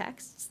types of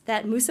texts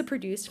that Musa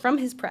produced from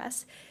his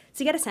press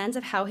to get a sense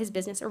of how his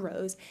business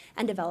arose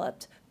and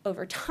developed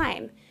over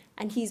time.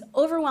 And he's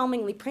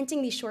overwhelmingly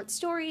printing these short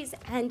stories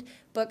and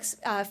books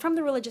from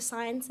the religious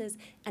sciences,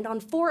 and on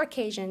 4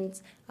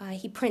 occasions,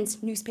 he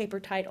prints newspaper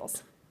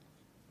titles.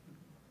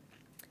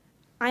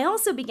 I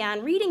also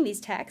began reading these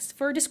texts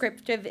for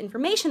descriptive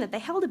information that they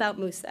held about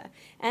Musa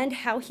and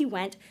how he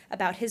went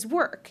about his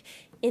work.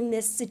 In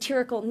this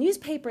satirical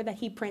newspaper that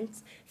he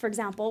prints, for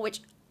example,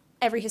 which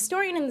every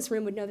historian in this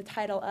room would know the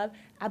title of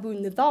Abu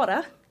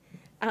Nadara,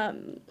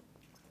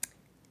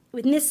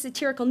 in this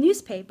satirical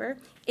newspaper,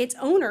 its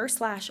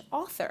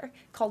owner/author,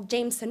 called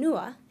James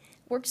Sanua,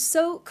 worked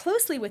so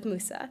closely with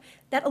Musa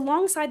that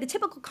alongside the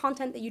typical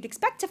content that you'd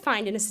expect to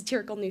find in a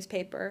satirical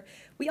newspaper,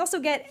 we also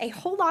get a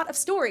whole lot of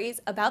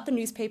stories about the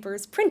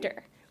newspaper's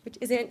printer, which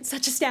isn't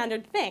such a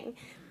standard thing.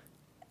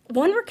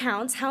 One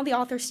recounts how the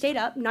author stayed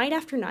up night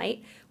after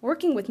night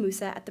working with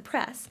Musa at the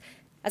press,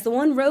 as the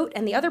one wrote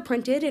and the other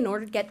printed in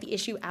order to get the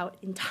issue out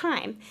in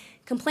time,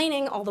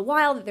 complaining all the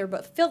while that they were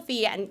both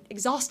filthy and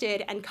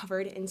exhausted and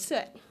covered in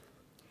soot.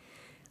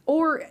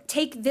 Or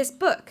take this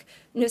book,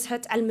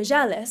 Nuzhat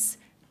al-Majalis,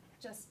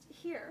 just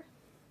here,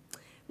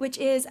 which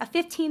is a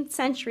 15th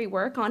century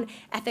work on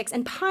ethics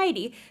and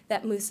piety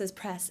that Musa's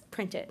press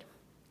printed.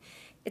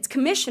 Its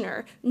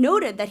commissioner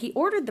noted that he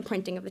ordered the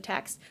printing of the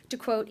text to,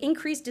 quote,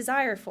 increase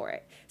desire for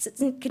it,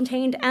 since it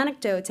contained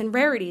anecdotes and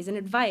rarities and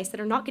advice that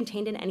are not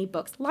contained in any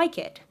books like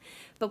it.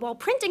 But while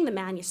printing the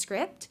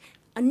manuscript,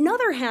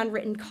 another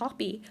handwritten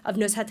copy of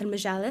Nuzhat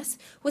al-Majalis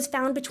was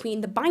found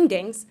between the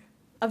bindings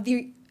of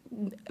the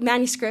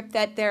manuscript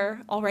that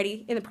they're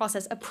already in the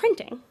process of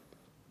printing.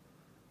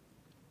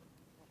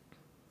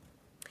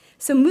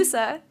 So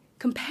Musa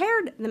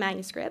compared the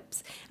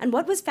manuscripts, and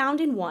what was found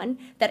in one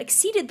that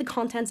exceeded the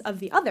contents of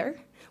the other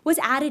was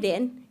added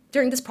in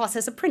during this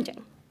process of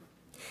printing.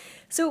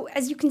 So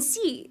as you can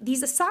see,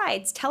 these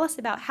asides tell us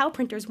about how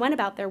printers went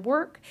about their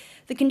work,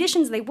 the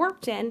conditions they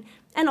worked in,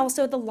 and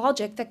also the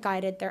logic that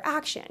guided their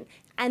actions.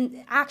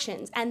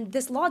 And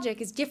this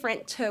logic is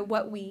different to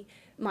what we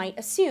might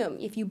assume.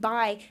 If you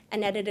buy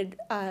an edited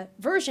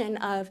version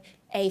of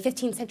a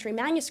 15th century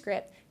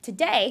manuscript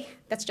today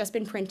that's just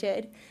been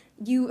printed,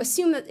 you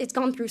assume that it's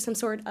gone through some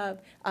sort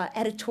of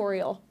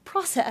editorial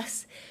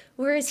process.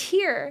 Whereas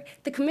here,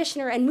 the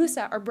commissioner and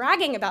Musa are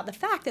bragging about the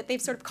fact that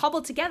they've sort of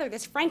cobbled together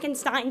this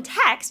Frankenstein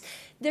text.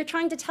 They're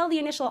trying to tell the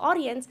initial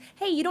audience,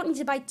 hey, you don't need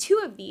to buy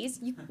 2 of these.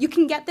 You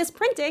can get this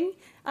printing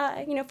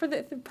for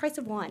the price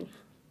of 1.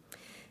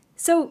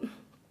 So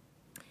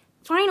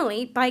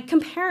finally, by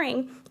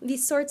comparing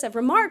these sorts of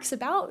remarks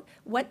about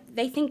what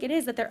they think it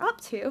is that they're up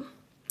to,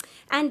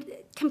 and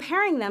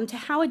comparing them to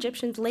how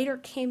Egyptians later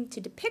came to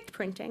depict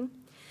printing,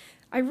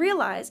 I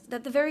realized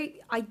that the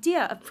very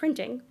idea of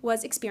printing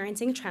was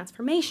experiencing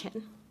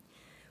transformation.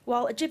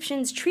 While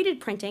Egyptians treated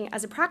printing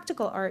as a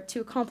practical art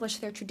to accomplish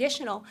their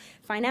traditional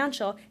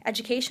financial,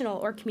 educational,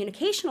 or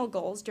communicational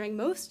goals during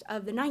most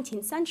of the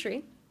 19th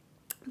century,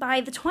 by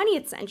the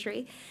 20th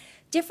century,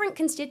 different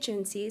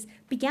constituencies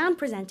began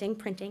presenting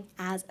printing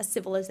as a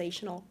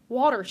civilizational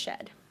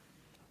watershed.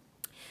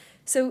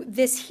 So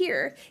this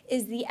here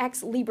is the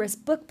ex libris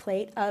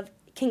bookplate of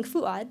King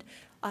Fuad,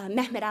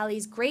 Mehmed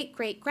Ali's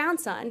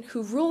great-great-grandson,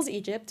 who rules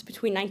Egypt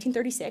between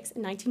 1936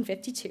 and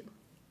 1952.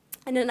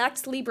 And an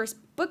ex libris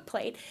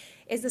bookplate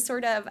is the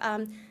sort of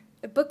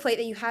bookplate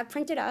that you have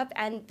printed up,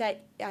 and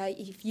that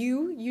if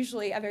you,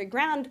 usually a very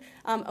grand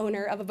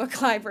owner of a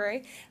book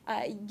library,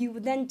 you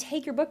would then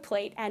take your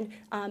bookplate and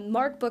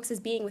mark books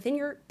as being within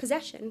your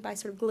possession by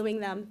sort of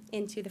gluing them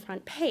into the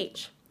front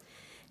page.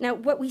 Now,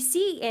 what we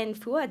see in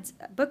Fuad's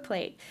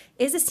bookplate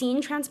is a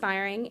scene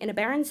transpiring in a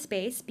barren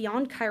space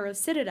beyond Cairo's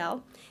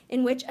citadel,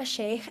 in which a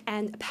sheikh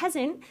and a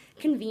peasant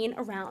convene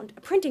around a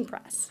printing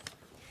press.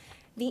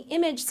 The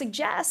image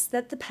suggests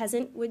that the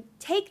peasant would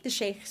take the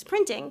sheikh's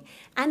printing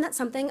and that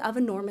something of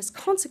enormous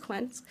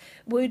consequence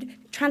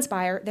would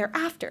transpire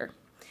thereafter.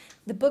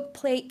 The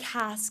bookplate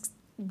casts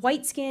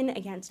white skin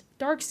against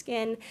dark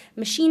skin,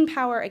 machine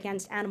power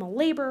against animal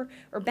labor,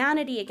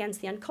 urbanity against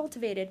the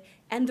uncultivated,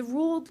 and the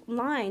ruled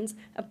lines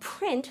of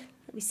print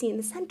that we see in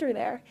the center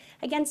there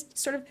against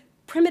sort of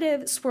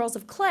primitive swirls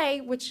of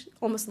clay, which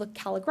almost look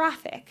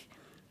calligraphic.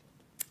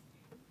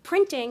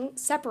 Printing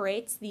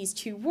separates these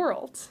two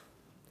worlds.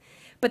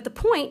 But the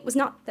point was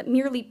not that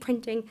merely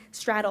printing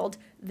straddled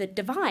the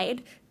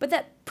divide, but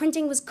that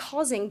printing was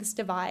causing this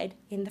divide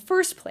in the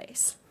first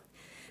place.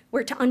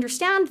 We're to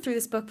understand through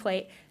this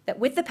bookplate that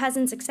with the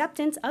peasant's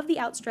acceptance of the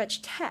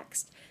outstretched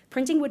text,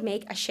 printing would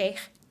make a sheikh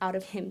out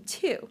of him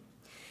too.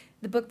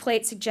 The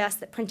bookplate suggests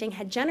that printing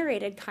had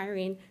generated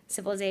Cairene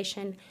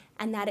civilization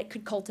and that it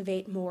could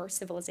cultivate more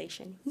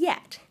civilization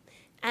yet.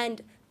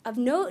 And of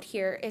note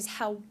here is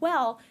how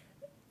well,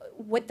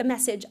 what the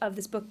message of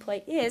this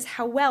bookplate is,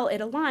 how well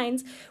it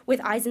aligns with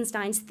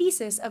Eisenstein's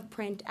thesis of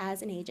print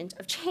as an agent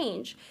of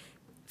change.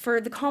 For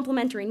the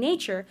complementary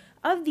nature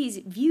of these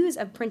views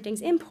of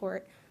printing's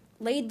import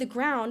laid the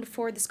ground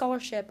for the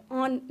scholarship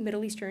on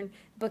Middle Eastern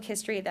book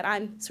history that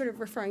I'm sort of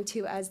referring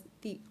to as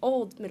the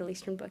old Middle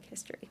Eastern book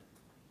history.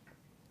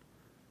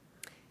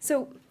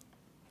 So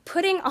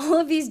putting all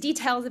of these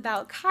details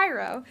about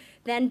Cairo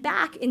then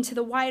back into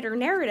the wider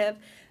narrative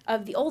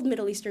of the old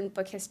Middle Eastern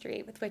book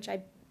history with which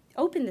I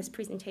opened this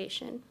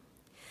presentation,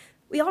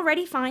 we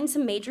already find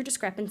some major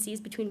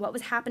discrepancies between what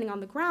was happening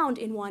on the ground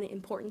in one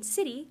important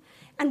city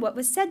and what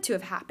was said to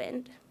have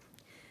happened.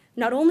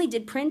 Not only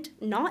did print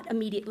not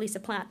immediately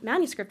supplant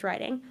manuscript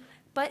writing,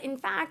 but in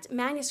fact,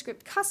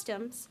 manuscript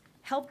customs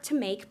helped to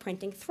make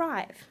printing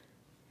thrive.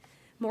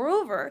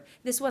 Moreover,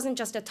 this wasn't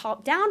just a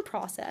top-down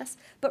process,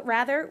 but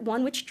rather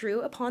one which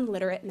drew upon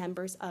literate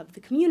members of the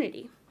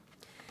community.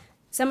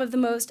 Some of the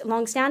most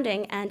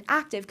long-standing and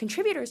active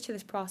contributors to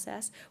this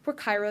process were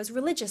Cairo's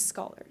religious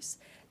scholars.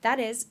 That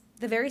is,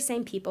 the very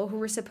same people who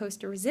were supposed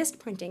to resist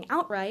printing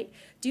outright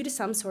due to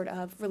some sort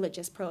of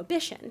religious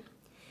prohibition.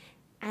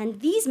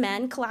 And these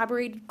men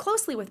collaborated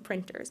closely with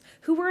printers,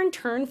 who were in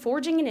turn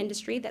forging an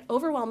industry that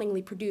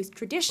overwhelmingly produced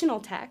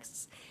traditional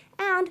texts,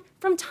 and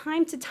from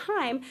time to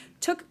time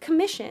took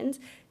commissions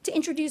to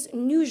introduce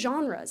new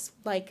genres,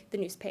 like the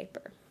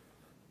newspaper.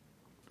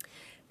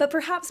 But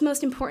perhaps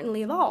most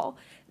importantly of all,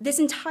 this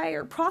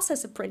entire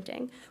process of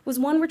printing was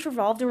one which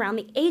revolved around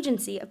the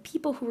agency of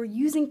people who were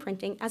using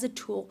printing as a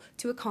tool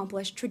to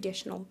accomplish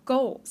traditional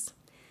goals.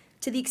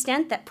 To the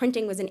extent that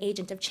printing was an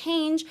agent of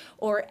change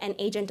or an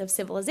agent of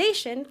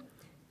civilization,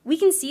 we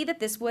can see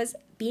that this was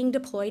being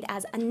deployed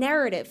as a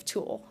narrative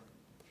tool.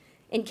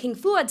 In King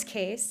Fuad's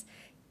case,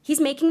 he's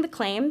making the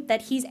claim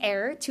that he's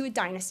heir to a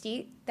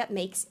dynasty that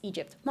makes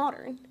Egypt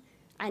modern.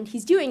 And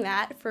he's doing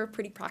that for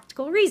pretty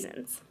practical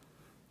reasons.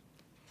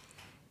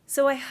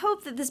 So I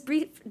hope that this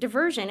brief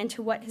diversion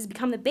into what has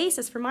become the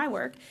basis for my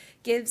work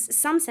gives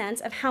some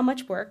sense of how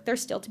much work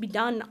there's still to be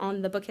done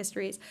on the book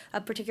histories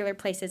of particular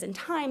places and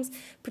times,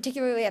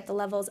 particularly at the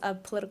levels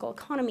of political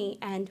economy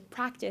and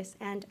practice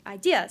and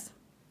ideas.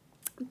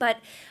 But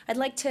I'd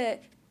like to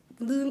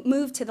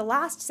move to the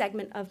last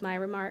segment of my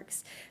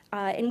remarks,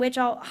 in which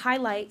I'll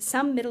highlight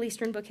some Middle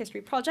Eastern book history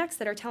projects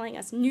that are telling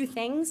us new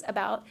things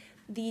about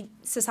the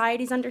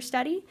societies under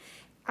study,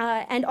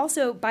 and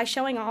also by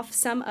showing off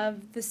some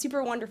of the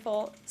super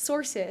wonderful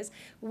sources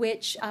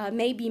which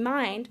may be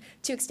mined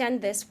to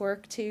extend this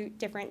work to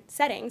different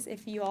settings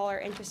if you all are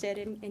interested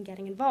in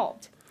getting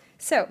involved.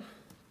 So,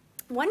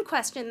 one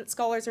question that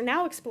scholars are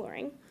now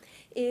exploring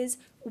is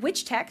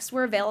which texts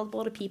were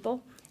available to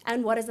people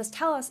and what does this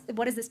tell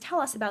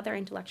us about their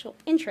intellectual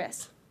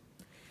interests?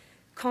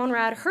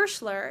 Konrad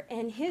Hirschler,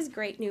 in his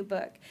great new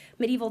book,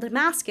 Medieval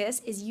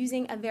Damascus, is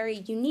using a very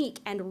unique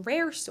and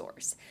rare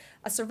source,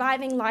 a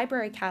surviving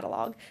library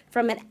catalog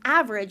from an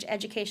average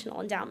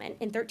educational endowment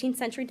in 13th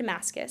century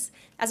Damascus,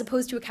 as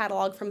opposed to a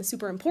catalog from a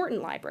super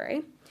important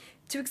library,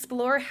 to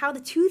explore how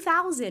the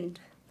 2,000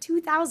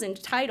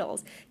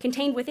 titles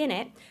contained within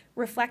it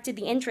reflected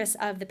the interests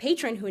of the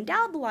patron who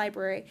endowed the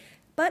library,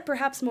 but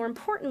perhaps more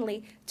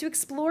importantly, to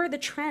explore the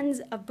trends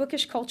of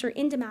bookish culture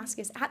in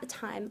Damascus at the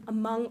time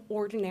among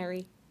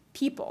ordinary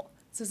people.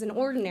 This was an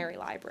ordinary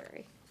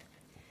library.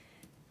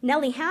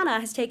 Nellie Hanna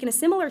has taken a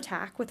similar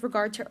tack with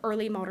regard to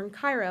early modern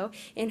Cairo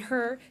in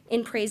her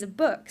In Praise of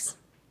Books.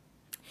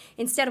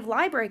 Instead of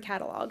library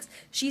catalogs,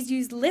 she's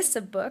used lists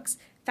of books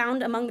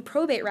found among the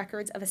probate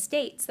records of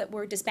estates that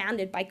were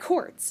disbanded by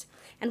courts.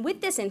 And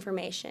with this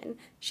information,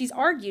 she's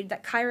argued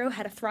that Cairo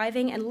had a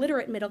thriving and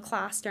literate middle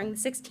class during the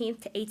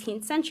 16th to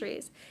 18th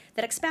centuries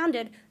that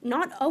expanded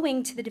not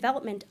owing to the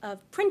development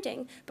of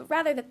printing, but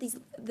rather that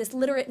this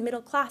literate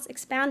middle class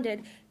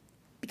expanded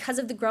because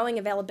of the growing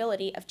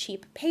availability of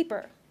cheap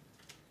paper.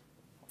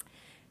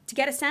 To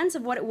get a sense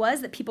of what it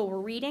was that people were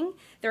reading,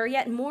 there are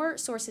yet more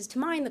sources to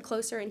mine the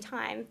closer in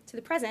time to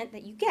the present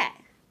that you get.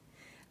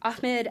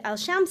 Ahmed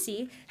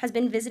al-Shamsi has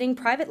been visiting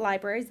private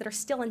libraries that are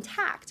still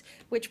intact,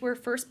 which were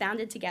first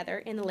bounded together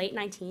in the late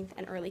 19th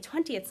and early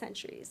 20th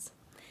centuries.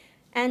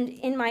 And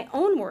in my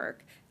own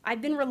work,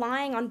 I've been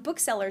relying on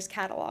booksellers'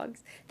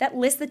 catalogs that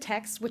list the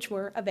texts which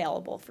were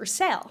available for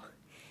sale.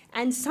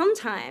 And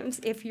sometimes,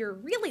 if you're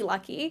really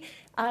lucky,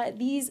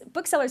 these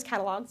booksellers'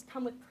 catalogs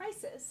come with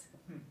prices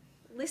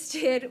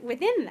listed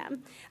within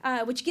them,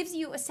 which gives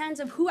you a sense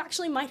of who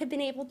actually might have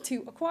been able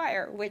to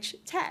acquire which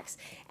text.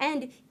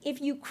 And if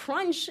you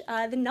crunch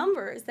the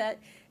numbers that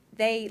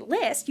they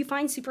list, you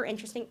find super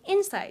interesting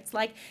insights,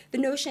 like the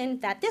notion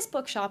that this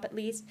bookshop, at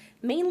least,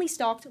 mainly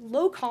stocked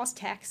low-cost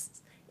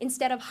texts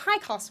instead of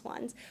high-cost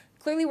ones,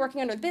 clearly working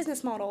under the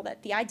business model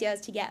that the idea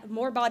is to get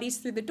more bodies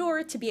through the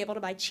door to be able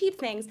to buy cheap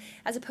things,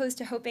 as opposed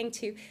to hoping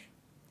to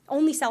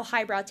only sell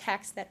highbrow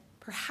texts that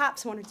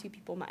perhaps one or two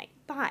people might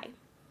buy.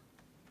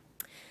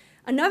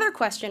 Another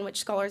question which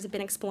scholars have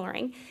been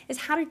exploring is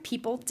how did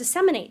people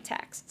disseminate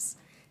texts?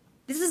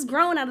 This has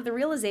grown out of the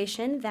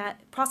realization that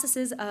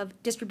processes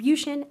of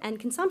distribution and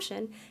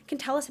consumption can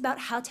tell us about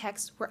how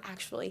texts were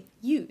actually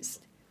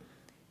used.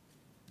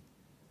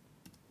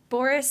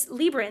 Boris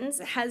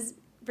Liebrens has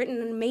written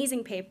an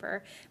amazing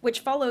paper which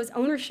follows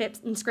ownership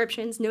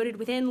inscriptions noted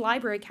within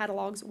library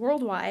catalogs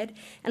worldwide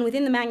and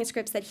within the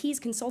manuscripts that he's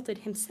consulted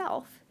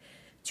himself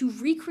to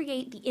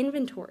recreate the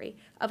inventory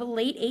of a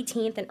late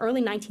 18th and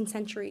early 19th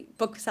century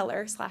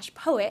bookseller /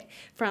 poet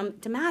from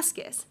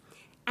Damascus.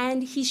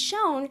 And he's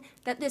shown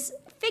that this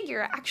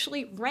figure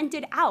actually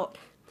rented out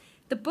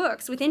the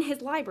books within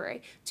his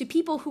library to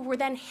people who were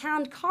then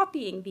hand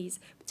copying these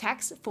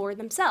texts for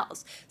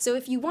themselves. So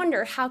if you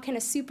wonder how can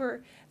a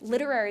super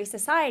literary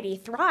society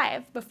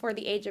thrive before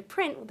the age of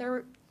print,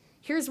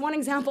 here's one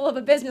example of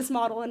a business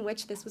model in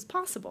which this was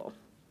possible.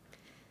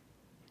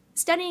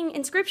 Studying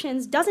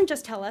inscriptions doesn't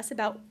just tell us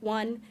about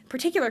one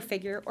particular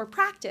figure or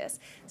practice.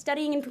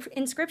 Studying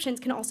inscriptions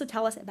can also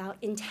tell us about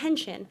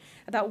intention,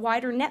 about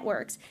wider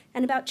networks,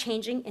 and about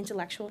changing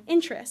intellectual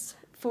interests.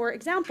 For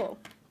example,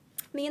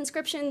 the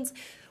inscriptions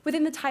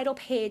within the title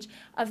page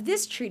of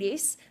this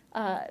treatise,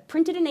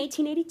 printed in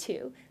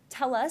 1882,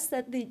 tell us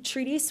that the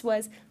treatise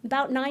was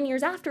about 9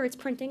 years after its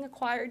printing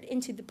acquired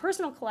into the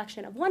personal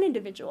collection of one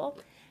individual,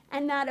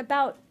 and that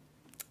about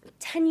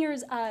 10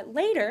 years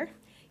later,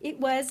 it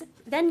was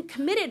then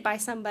committed by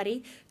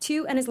somebody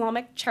to an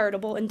Islamic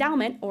charitable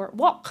endowment, or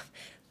waqf,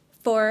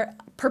 for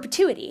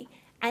perpetuity.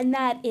 And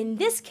that in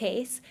this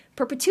case,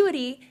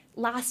 perpetuity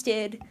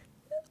lasted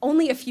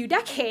only a few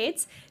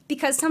decades,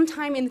 because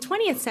sometime in the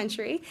 20th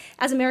century,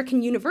 as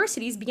American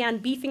universities began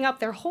beefing up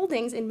their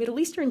holdings in Middle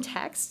Eastern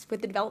texts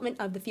with the development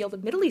of the field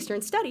of Middle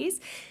Eastern studies,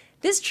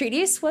 this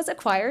treatise was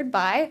acquired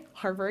by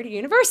Harvard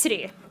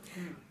University.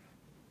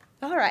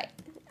 All right.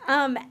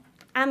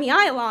 Ami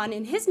Ayalon,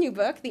 in his new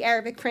book, The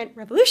Arabic Print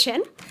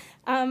Revolution,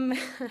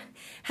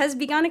 has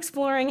begun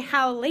exploring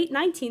how late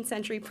 19th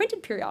century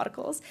printed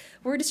periodicals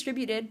were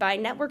distributed by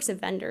networks of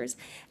vendors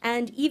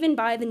and even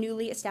by the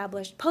newly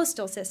established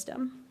postal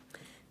system.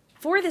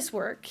 For this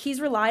work, he's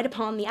relied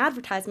upon the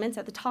advertisements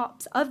at the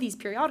tops of these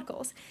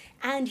periodicals,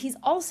 and he's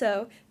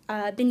also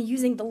been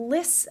using the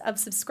lists of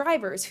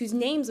subscribers whose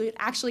names would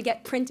actually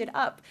get printed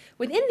up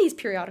within these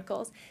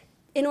periodicals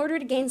in order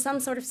to gain some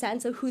sort of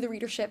sense of who the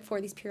readership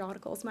for these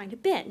periodicals might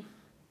have been.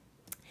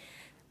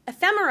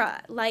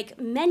 Ephemera like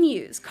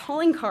menus,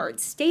 calling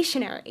cards,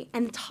 stationery,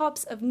 and the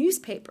tops of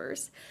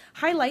newspapers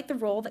highlight the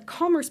role that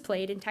commerce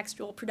played in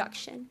textual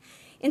production,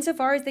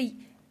 insofar as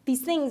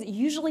these things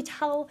usually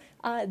tell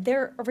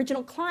their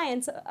original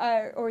clients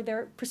or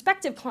their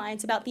prospective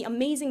clients about the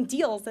amazing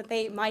deals that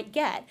they might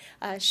get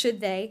should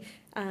they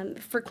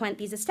frequent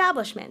these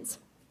establishments.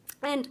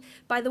 And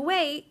by the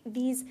way,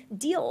 these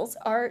deals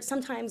are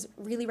sometimes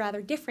really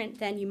rather different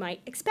than you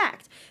might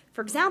expect.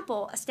 For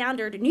example, a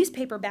standard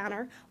newspaper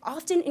banner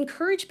often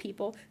encouraged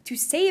people to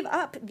save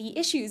up the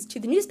issues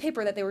to the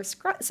newspaper that they were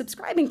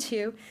subscribing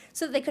to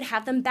so that they could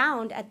have them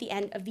bound at the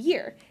end of the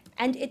year.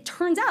 And it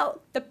turns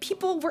out that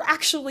people were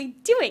actually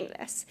doing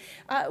this,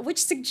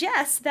 which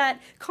suggests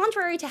that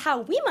contrary to how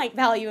we might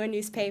value a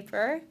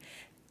newspaper,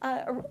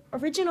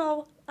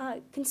 original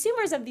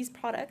consumers of these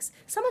products,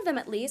 some of them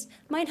at least,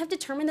 might have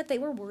determined that they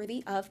were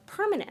worthy of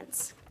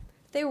permanence.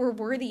 They were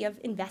worthy of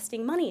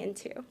investing money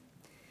into.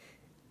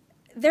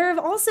 There have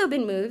also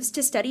been moves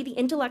to study the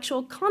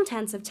intellectual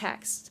contents of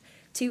texts,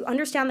 to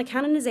understand the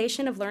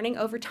canonization of learning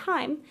over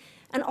time,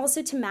 and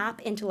also to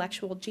map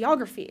intellectual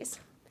geographies.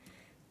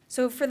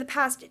 So for the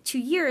past 2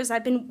 years,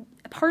 I've been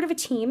a part of a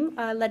team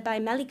led by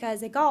Malika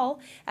Zegal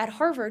at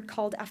Harvard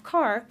called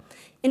Afkar,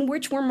 in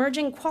which we're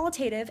merging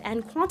qualitative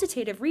and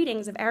quantitative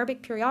readings of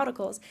Arabic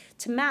periodicals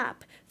to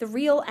map the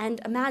real and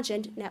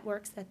imagined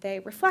networks that they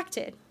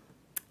reflected.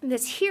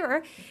 This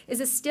here is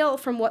a still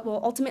from what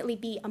will ultimately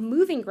be a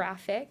moving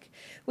graphic,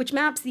 which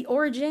maps the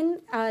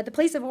origin, the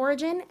place of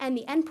origin and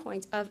the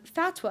endpoint of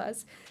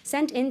fatwas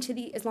sent into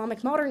the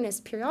Islamic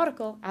modernist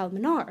periodical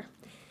Al-Manar.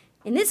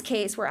 In this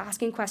case, we're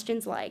asking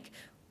questions like,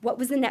 what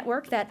was the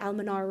network that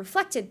Al-Manar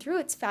reflected through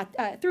its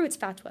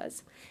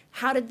fatwas?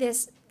 How did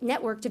this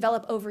network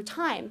develop over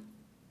time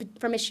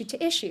from issue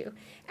to issue?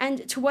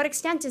 And to what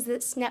extent is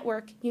this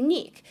network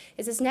unique?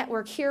 Is this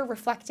network here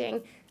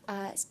reflecting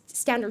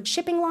standard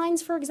shipping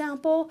lines, for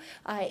example?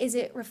 Is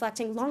it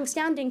reflecting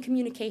long-standing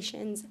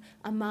communications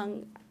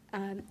among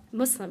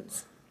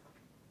Muslims?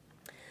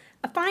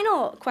 A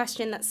final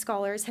question that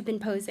scholars have been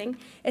posing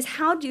is,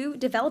 how do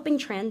developing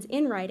trends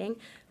in writing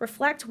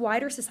reflect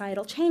wider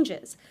societal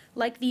changes,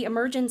 like the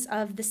emergence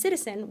of the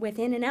citizen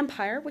within an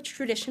empire which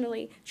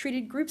traditionally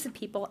treated groups of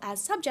people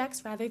as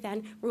subjects rather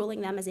than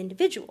ruling them as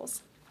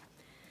individuals?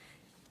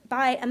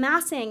 By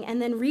amassing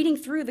and then reading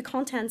through the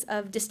contents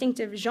of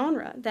distinctive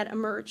genre that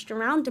emerged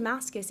around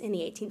Damascus in the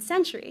 18th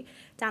century,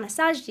 Dana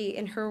Sajdi,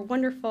 in her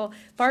wonderful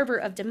Barber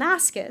of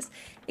Damascus,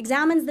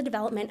 examines the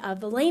development of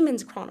the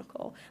layman's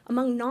chronicle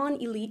among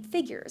non-elite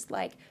figures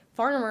like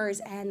farmers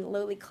and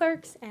lowly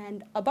clerks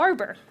and a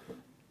barber.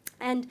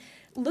 And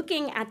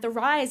looking at the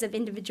rise of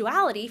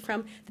individuality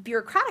from the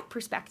bureaucratic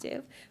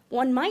perspective,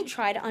 one might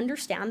try to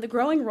understand the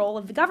growing role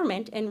of the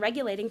government in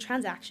regulating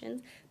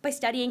transactions by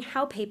studying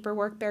how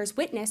paperwork bears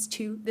witness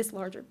to this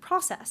larger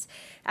process,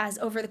 as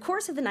over the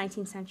course of the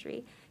 19th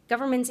century,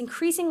 governments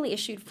increasingly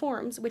issued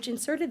forms which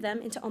inserted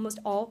them into almost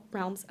all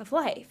realms of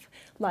life,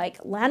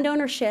 like land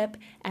ownership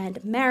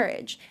and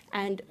marriage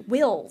and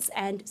wills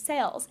and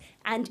sales.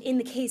 And in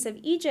the case of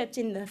Egypt,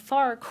 in the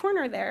far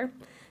corner there,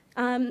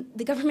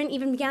 the government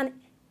even began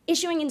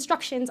issuing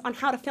instructions on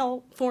how to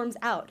fill forms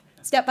out,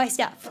 step by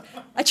step,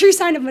 a true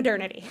sign of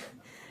modernity.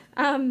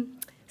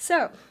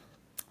 So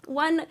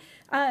one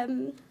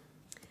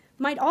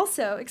might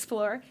also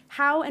explore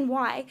how and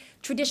why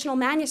traditional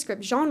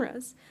manuscript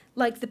genres,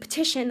 like the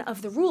petition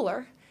of the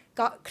ruler,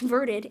 got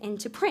converted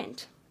into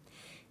print.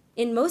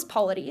 In most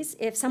polities,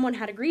 if someone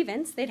had a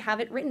grievance, they'd have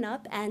it written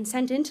up and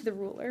sent in to the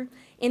ruler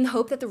in the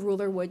hope that the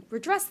ruler would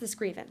redress this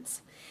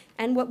grievance.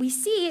 And what we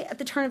see at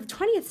the turn of the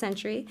 20th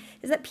century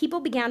is that people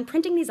began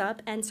printing these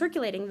up and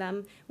circulating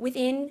them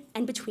within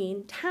and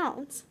between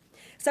towns,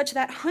 such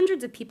that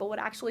hundreds of people would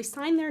actually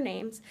sign their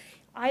names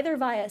either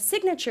via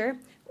signature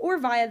or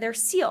via their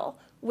seal,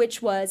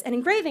 which was an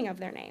engraving of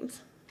their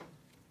names.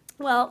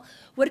 Well,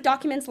 what do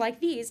documents like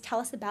these tell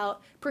us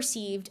about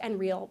perceived and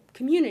real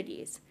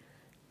communities?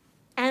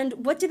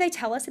 And what do they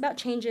tell us about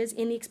changes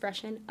in the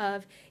expression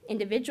of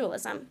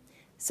individualism?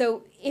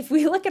 So if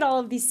we look at all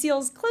of these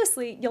seals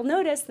closely, you'll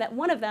notice that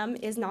one of them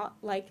is not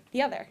like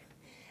the other.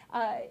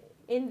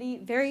 In the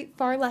very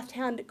far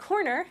left-hand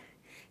corner,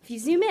 if you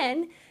zoom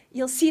in,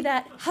 you'll see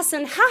that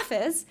Hassan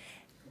Hafiz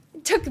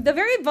took the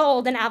very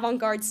bold and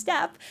avant-garde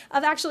step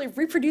of actually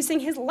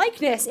reproducing his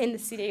likeness in the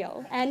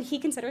seal, and he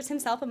considers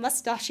himself a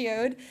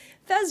mustachioed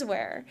fez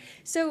wearer.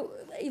 So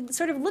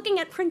sort of looking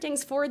at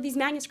printings for these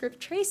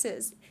manuscript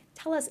traces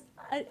tell us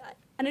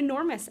an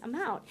enormous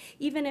amount,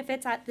 even if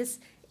it's at this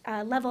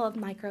level of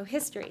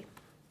microhistory.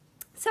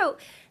 So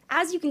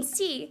as you can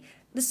see,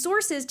 the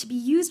sources to be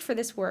used for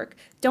this work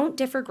don't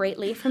differ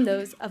greatly from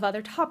those of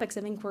other topics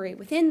of inquiry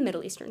within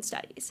Middle Eastern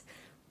studies.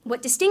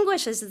 What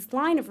distinguishes this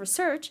line of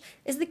research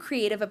is the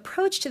creative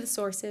approach to the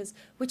sources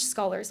which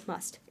scholars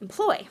must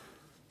employ.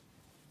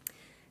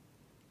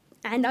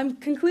 And I'm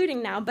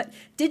concluding now, but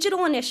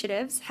digital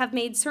initiatives have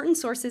made certain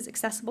sources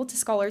accessible to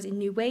scholars in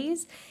new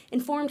ways,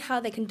 informed how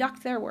they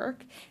conduct their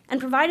work, and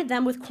provided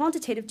them with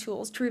quantitative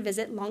tools to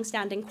revisit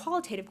long-standing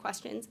qualitative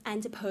questions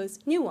and to pose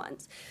new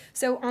ones.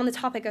 So on the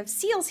topic of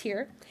seals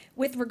here,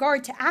 with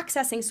regard to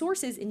accessing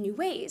sources in new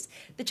ways,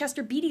 the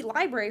Chester Beatty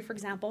Library, for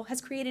example,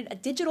 has created a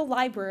digital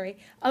library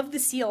of the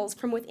seals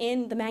from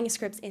within the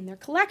manuscripts in their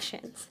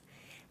collections.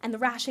 And the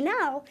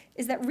rationale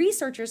is that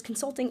researchers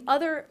consulting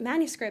other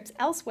manuscripts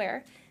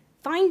elsewhere,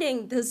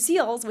 finding those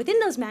seals within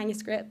those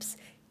manuscripts,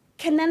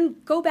 can then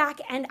go back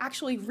and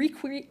actually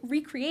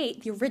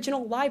recreate the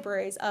original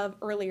libraries of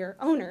earlier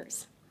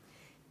owners.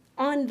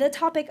 On the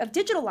topic of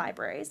digital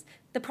libraries,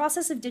 the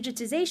process of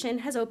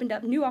digitization has opened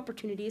up new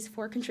opportunities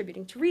for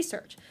contributing to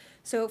research.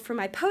 So for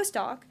my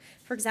postdoc,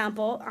 for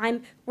example,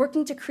 I'm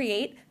working to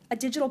create a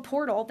digital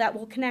portal that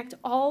will connect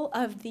all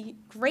of the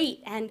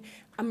great and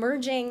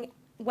emerging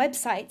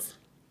websites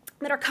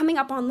that are coming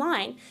up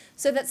online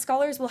so that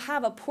scholars will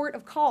have a port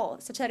of call,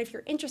 such that if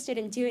you're interested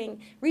in doing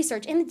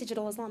research in the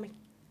digital Islamic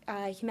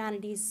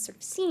humanities sort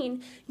of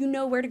scene, you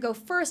know where to go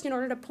first in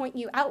order to point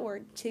you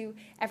outward to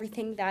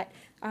everything that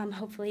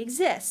hopefully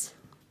exists.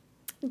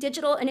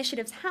 Digital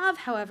initiatives have,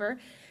 however,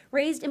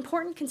 raised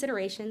important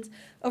considerations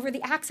over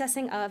the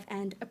accessing of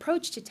and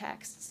approach to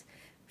texts.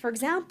 For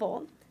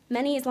example,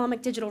 many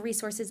Islamic digital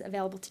resources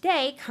available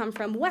today come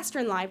from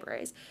Western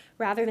libraries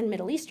rather than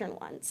Middle Eastern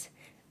ones.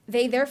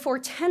 They therefore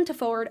tend to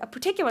forward a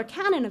particular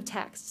canon of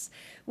texts,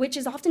 which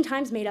is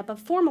oftentimes made up of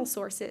formal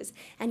sources,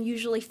 and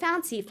usually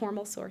fancy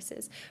formal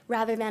sources,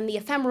 rather than the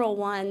ephemeral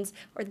ones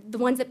or the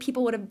ones that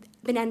people would have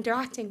been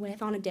interacting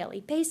with on a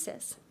daily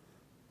basis.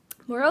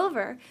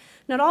 Moreover,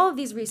 not all of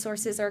these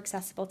resources are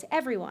accessible to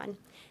everyone.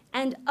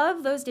 And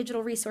of those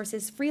digital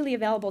resources freely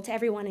available to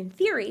everyone in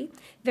theory,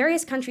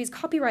 various countries'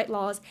 copyright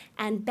laws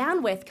and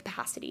bandwidth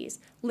capacities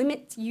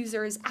limit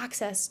users'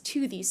 access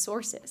to these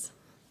sources.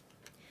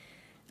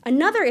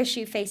 Another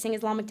issue facing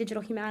Islamic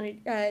digital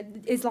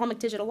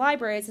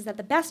libraries is that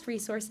the best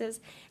resources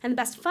and the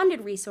best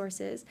funded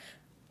resources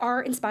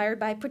are inspired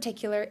by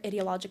particular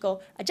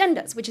ideological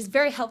agendas, which is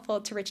very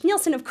helpful to Rich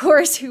Nielsen, of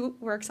course, who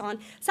works on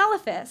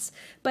Salafists.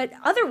 But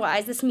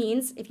otherwise, this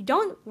means if you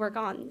don't work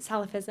on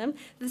Salafism,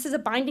 this is a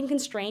binding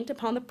constraint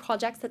upon the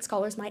projects that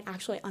scholars might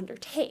actually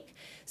undertake.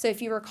 So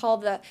if you recall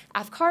the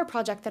Afkar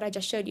project that I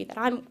just showed you that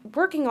I'm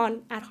working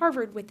on at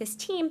Harvard with this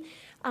team,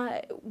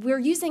 we're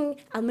using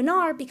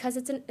Al-Manar because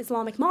it's an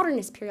Islamic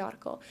modernist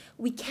periodical.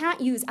 We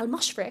can't use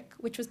Al-Mashriq,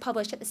 which was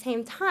published at the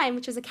same time,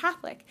 which is a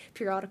Catholic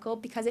periodical,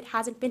 because it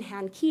hasn't been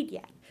hand-keyed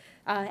yet.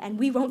 And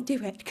we won't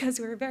do it because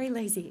we're very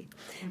lazy.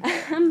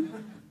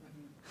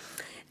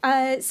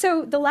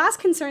 So the last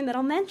concern that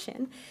I'll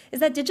mention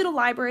is that digital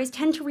libraries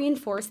tend to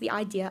reinforce the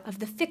idea of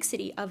the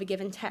fixity of a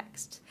given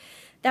text.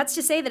 That's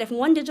to say that if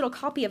one digital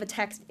copy of a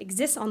text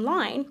exists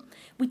online,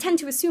 we tend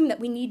to assume that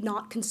we need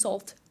not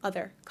consult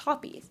other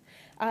copies.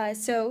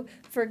 So,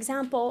 for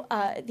example,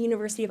 the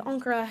University of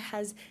Ankara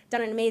has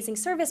done an amazing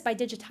service by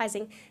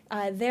digitizing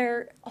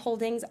their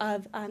holdings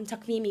of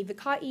Takvimi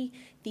Vikai,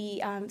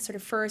 the sort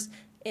of first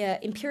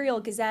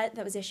imperial gazette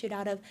that was issued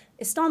out of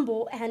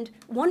Istanbul, and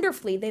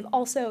wonderfully, they've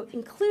also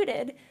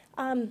included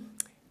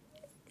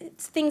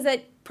things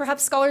that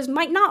perhaps scholars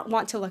might not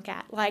want to look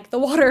at, like the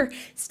water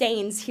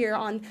stains here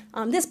on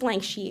this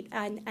blank sheet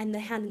and the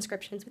hand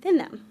inscriptions within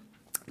them.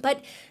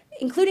 But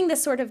including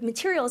this sort of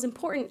material is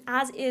important,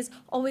 as is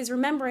always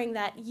remembering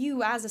that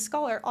you, as a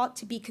scholar, ought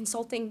to be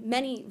consulting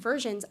many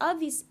versions of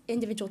these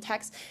individual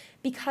texts,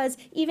 because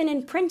even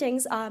in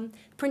printings,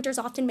 printers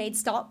often made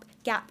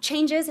stop-gap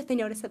changes if they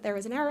noticed that there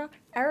was an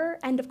error.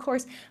 And of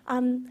course,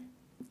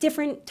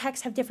 different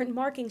texts have different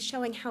markings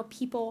showing how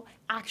people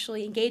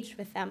actually engaged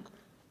with them.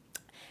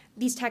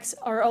 These texts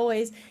are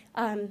always,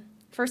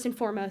 first and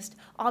foremost,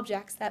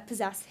 objects that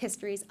possess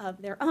histories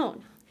of their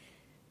own.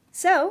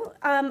 So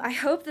I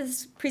hope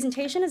this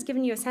presentation has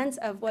given you a sense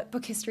of what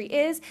book history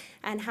is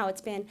and how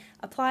it's been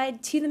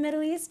applied to the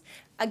Middle East.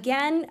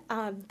 Again,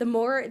 the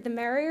more the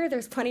merrier.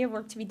 There's plenty of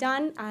work to be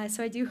done.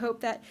 So I do hope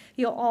that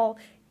you'll all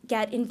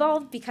get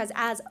involved, because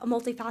as a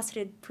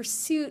multifaceted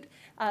pursuit,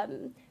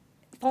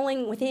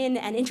 falling within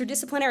an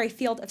interdisciplinary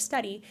field of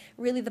study,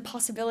 really the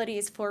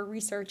possibilities for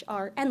research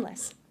are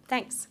endless.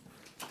 Thanks.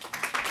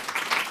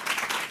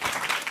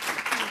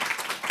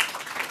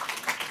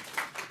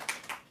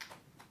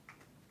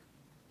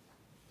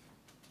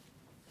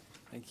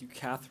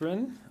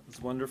 Kathryn. It's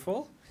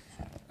wonderful.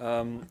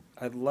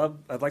 I'd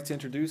like to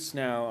introduce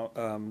now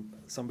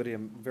somebody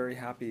I'm very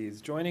happy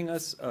is joining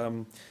us.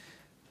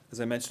 As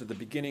I mentioned at the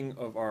beginning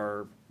of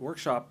our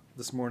workshop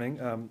this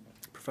morning,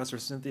 Professor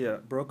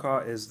Cynthia Brokaw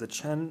is the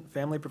Chen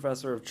Family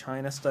Professor of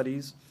China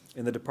Studies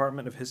in the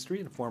Department of History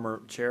and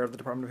former chair of the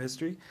Department of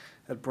History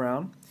at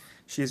Brown.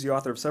 She is the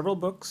author of several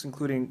books,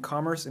 including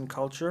Commerce and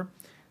Culture,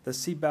 The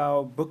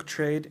Sibao Book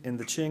Trade in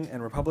the Qing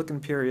and Republican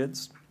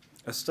Periods,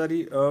 a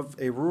study of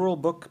a rural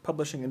book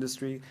publishing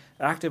industry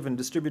active in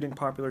distributing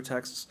popular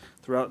texts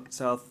throughout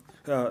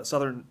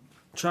southern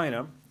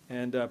China.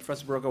 And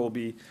Professor Brokaw will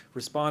be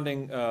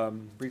responding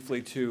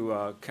briefly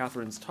to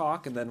Kathryn's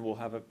talk, and then we'll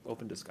have an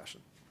open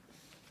discussion.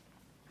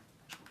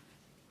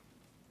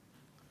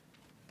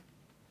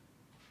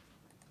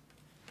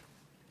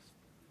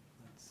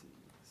 Let's see.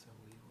 So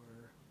we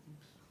were,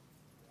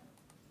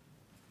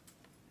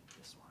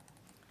 this one.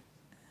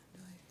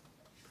 And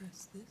I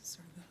press this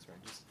or the... That's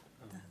right, just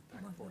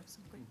back and forth.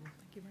 Thank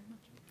you very much.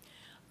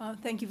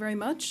 Thank you very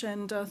much,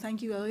 and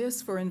thank you,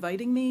 Ellis, for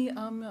inviting me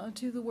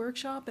to the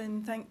workshop,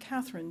 and thank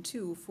Kathryn,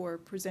 too, for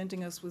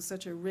presenting us with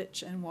such a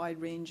rich and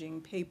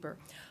wide-ranging paper.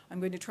 I'm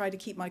going to try to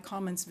keep my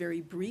comments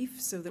very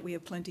brief so that we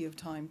have plenty of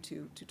time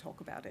to talk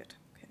about it.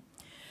 Okay.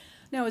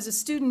 Now, as a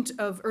student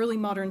of early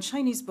modern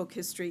Chinese book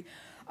history,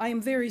 I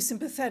am very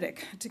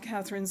sympathetic to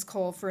Kathryn's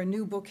call for a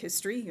new book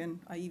history, and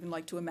I even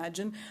like to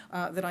imagine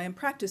that I am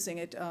practicing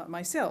it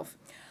myself.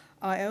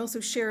 I also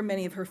share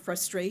many of her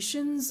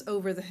frustrations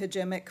over the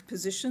hegemonic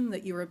position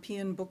that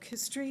European book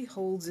history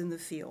holds in the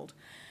field.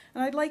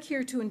 And I'd like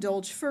here to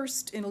indulge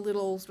first in a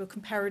little sort of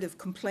comparative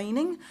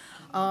complaining,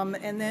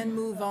 and then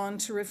move on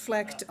to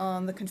reflect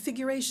on the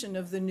configuration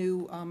of the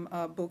new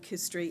book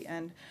history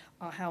and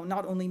how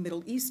not only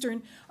Middle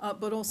Eastern,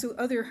 but also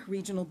other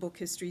regional book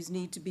histories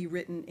need to be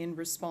written in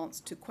response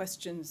to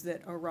questions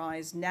that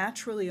arise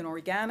naturally and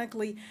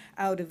organically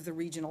out of the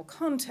regional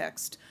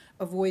context,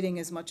 avoiding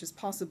as much as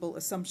possible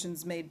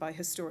assumptions made by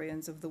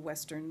historians of the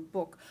Western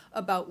book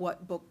about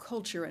what book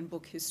culture and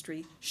book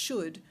history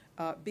should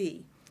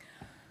be.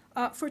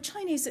 For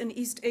Chinese and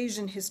East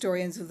Asian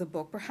historians of the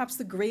book, perhaps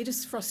the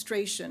greatest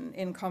frustration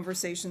in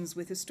conversations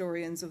with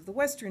historians of the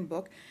Western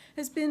book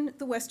has been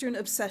the Western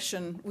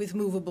obsession with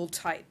movable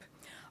type.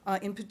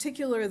 In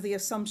particular, the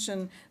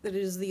assumption that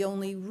it is the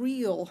only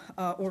real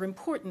or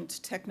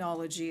important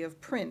technology of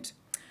print.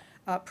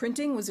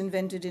 Printing was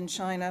invented in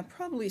China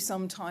probably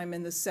sometime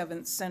in the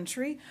 7th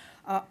century,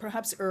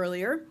 perhaps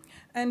earlier.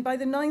 And by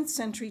the 9th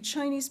century,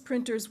 Chinese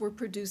printers were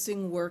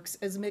producing works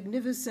as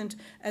magnificent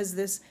as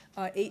this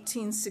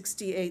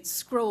 1868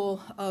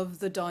 scroll of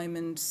the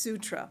Diamond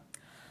Sutra.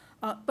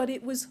 But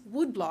it was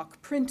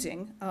woodblock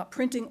printing,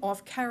 printing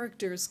off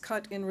characters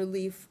cut in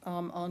relief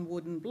on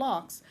wooden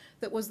blocks,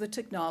 that was the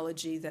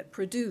technology that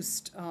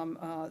produced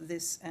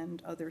this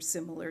and other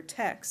similar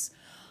texts.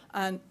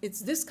 And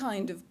it's this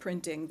kind of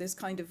printing, this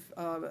kind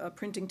of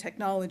printing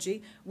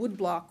technology,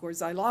 woodblock or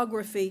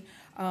xylography,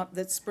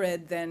 that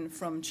spread then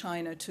from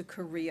China to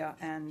Korea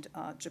and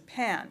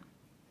Japan.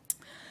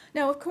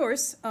 Now, of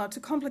course, to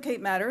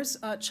complicate matters,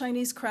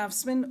 Chinese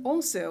craftsmen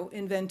also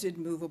invented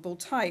movable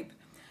type.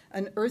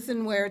 An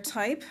earthenware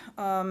type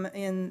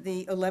in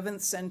the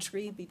 11th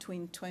century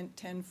between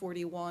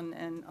 1041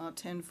 and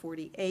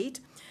 1048,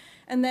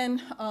 and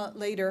then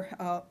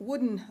later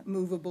wooden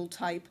movable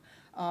type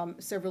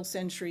several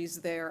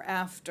centuries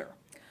thereafter.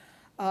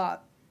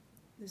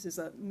 This is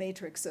a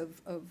matrix of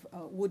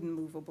wooden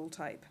movable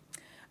type.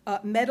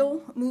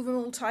 Metal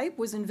movable type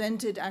was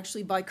invented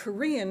actually by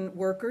Korean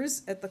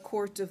workers at the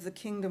court of the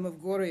Kingdom of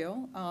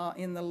Goryeo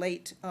in the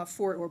late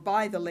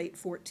by the late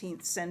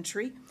 14th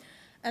century.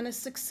 And a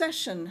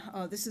succession,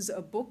 this is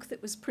a book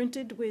that was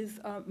printed with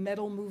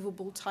metal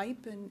movable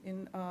type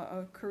in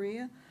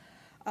Korea.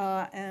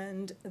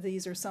 And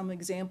these are some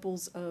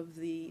examples of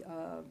the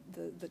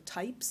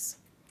types.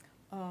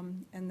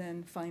 And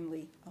then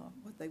finally,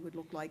 what they would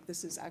look like.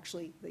 This is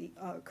actually the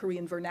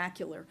Korean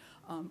vernacular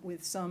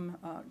with some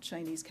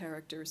Chinese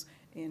characters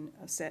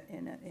set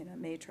in a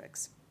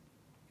matrix.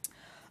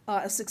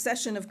 A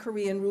succession of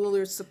Korean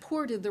rulers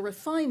supported the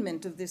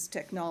refinement of this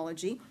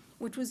technology,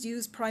 which was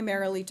used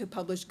primarily to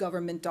publish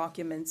government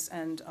documents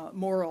and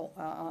moral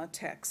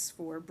texts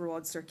for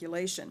broad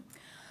circulation.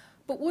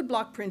 But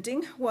woodblock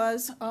printing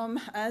was,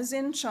 as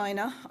in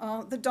China,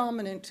 the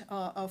dominant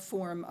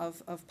form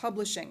of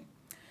publishing.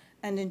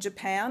 And in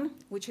Japan,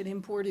 which had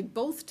imported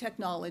both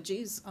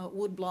technologies,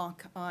 woodblock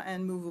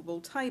and movable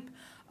type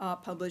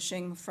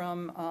publishing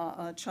from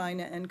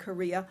China and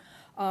Korea,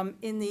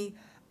 in the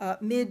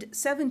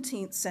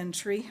mid-17th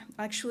century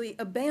actually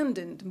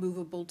abandoned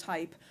movable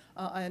type,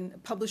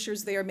 and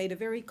publishers there made a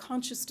very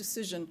conscious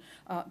decision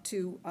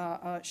to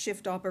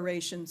shift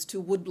operations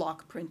to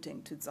woodblock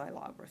printing, to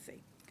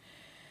xylography.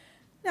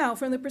 Now,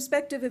 from the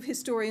perspective of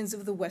historians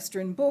of the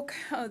Western book,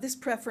 this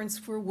preference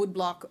for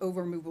woodblock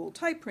over movable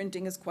type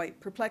printing is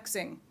quite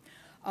perplexing.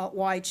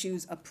 Why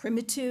choose a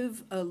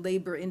primitive,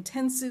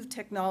 labor-intensive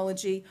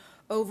technology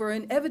over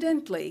an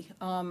evidently,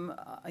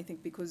 I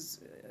think because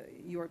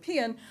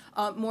European,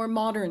 more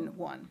modern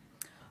one?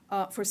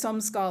 For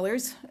some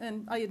scholars,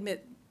 and I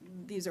admit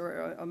these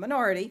are a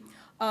minority,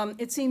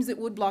 it seems that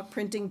woodblock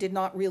printing did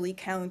not really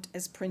count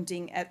as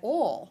printing at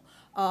all,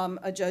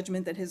 a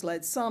judgment that has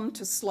led some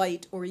to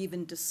slight or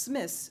even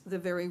dismiss the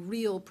very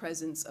real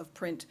presence of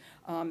print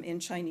in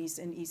Chinese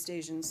and East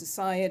Asian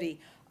society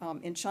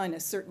in China,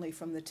 certainly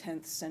from the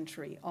 10th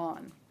century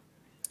on.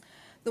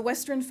 The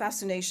Western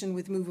fascination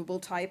with movable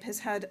type has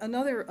had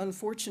another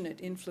unfortunate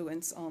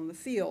influence on the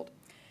field.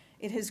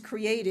 It has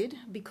created,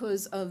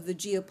 because of the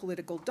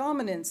geopolitical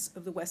dominance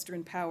of the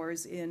Western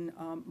powers in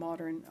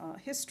modern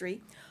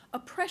history, a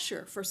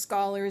pressure for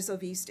scholars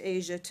of East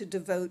Asia to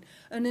devote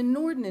an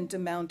inordinate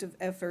amount of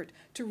effort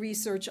to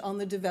research on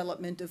the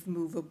development of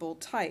movable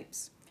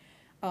types.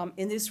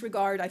 In this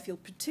regard, I feel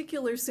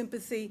particular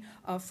sympathy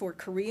for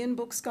Korean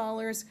book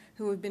scholars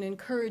who have been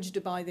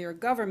encouraged by their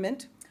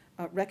government,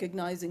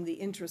 recognizing the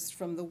interest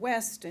from the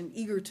West and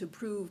eager to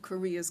prove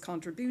Korea's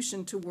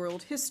contribution to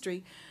world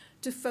history,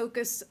 to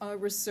focus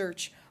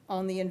research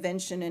on the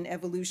invention and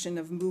evolution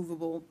of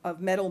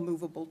metal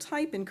movable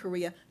type in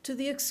Korea, to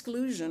the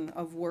exclusion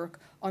of work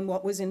on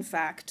what was in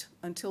fact,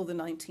 until the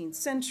 19th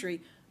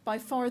century, by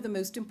far the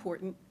most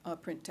important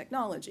print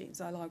technology,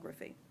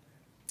 xylography.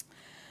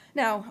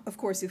 Now, of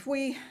course, if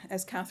we,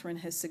 as Kathryn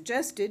has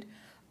suggested,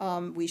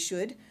 we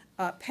should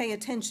pay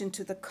attention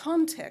to the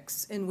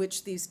contexts in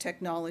which these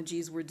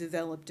technologies were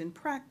developed and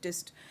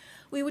practiced,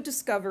 we would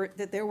discover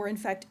that there were, in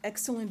fact,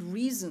 excellent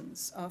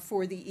reasons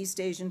for the East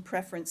Asian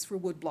preference for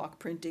woodblock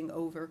printing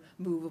over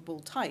movable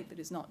type. It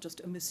is not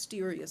just a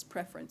mysterious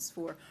preference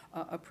for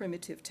a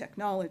primitive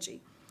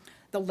technology.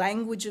 The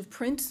language of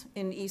print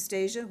in East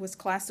Asia was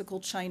classical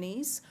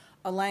Chinese,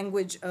 a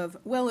language of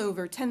well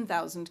over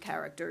 10,000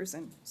 characters,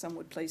 and some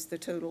would place the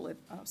total at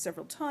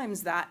several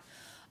times that.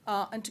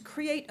 And to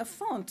create a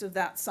font of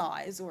that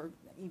size, or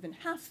even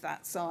half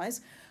that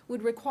size,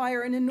 would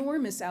require an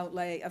enormous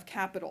outlay of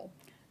capital.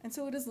 And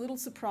so it is little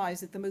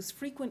surprise that the most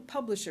frequent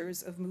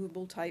publishers of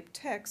movable type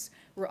texts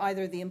were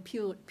either the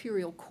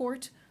imperial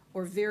court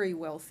or very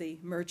wealthy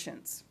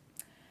merchants.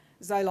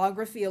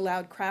 Xylography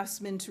allowed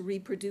craftsmen to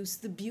reproduce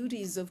the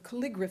beauties of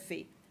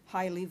calligraphy,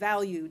 highly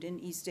valued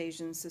in East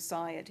Asian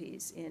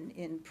societies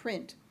in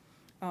print.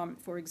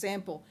 For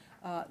example,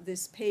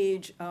 this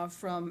page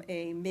from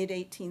a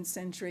mid-18th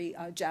century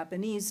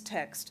Japanese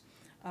text,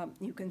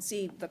 you can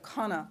see the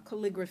kana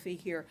calligraphy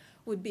here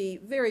would be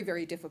very,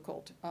 very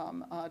difficult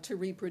to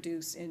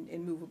reproduce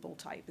in movable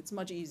type. It's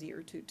much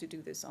easier to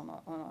do this on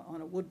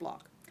a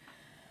woodblock.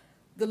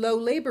 The low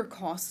labor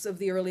costs of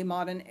the early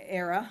modern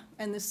era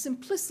and the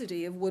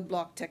simplicity of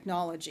woodblock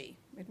technology,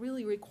 it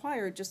really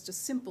required just a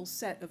simple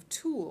set of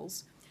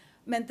tools,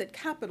 meant that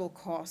capital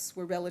costs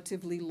were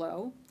relatively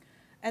low,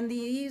 and the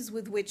ease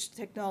with which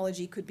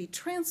technology could be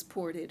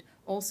transported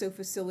also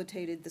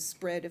facilitated the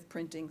spread of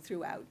printing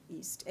throughout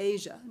East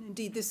Asia. And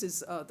indeed, this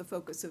is the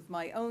focus of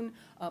my own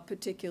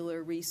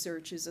particular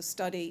research, is a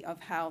study of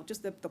how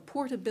just the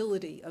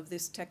portability of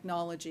this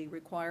technology,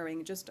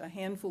 requiring just a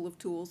handful of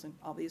tools and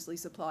obviously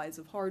supplies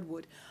of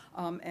hardwood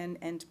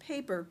and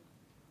paper,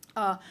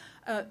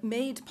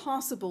 made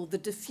possible the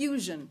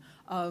diffusion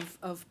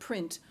of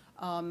print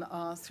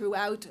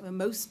throughout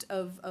most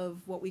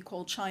of what we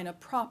call China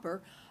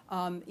proper,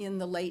 in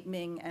the late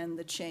Ming and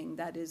the Qing,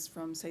 that is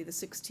from, say, the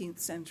 16th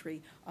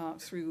century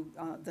through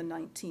the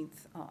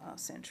 19th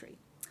century.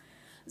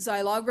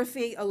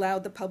 Xylography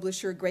allowed the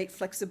publisher great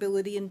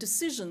flexibility in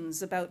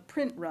decisions about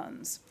print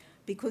runs.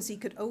 Because he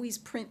could always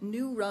print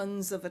new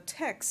runs of a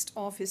text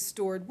off his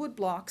stored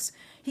woodblocks,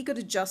 he could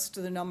adjust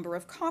the number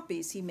of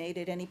copies he made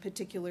at any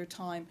particular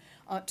time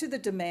to the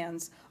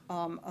demands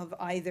of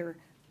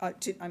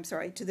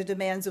to the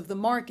demands of the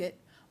market,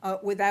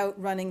 without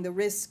running the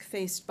risk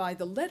faced by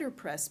the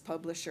letterpress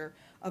publisher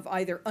of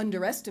either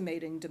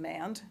underestimating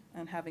demand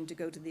and having to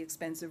go to the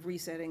expense of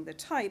resetting the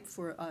type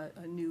for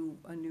a new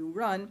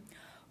run,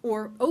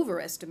 or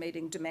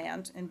overestimating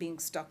demand and being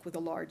stuck with a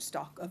large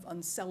stock of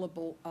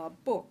unsellable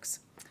books.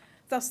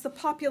 Thus, the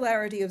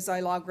popularity of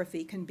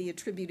xylography can be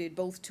attributed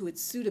both to its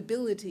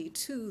suitability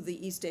to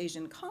the East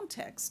Asian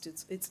context,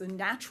 it's a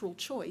natural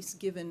choice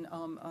given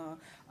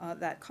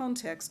that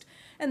context,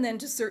 and then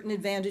to certain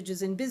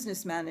advantages in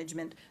business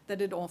management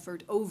that it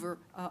offered over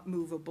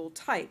movable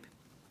type.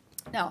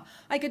 Now,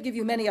 I could give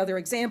you many other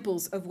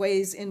examples of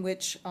ways in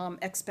which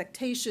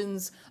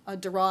expectations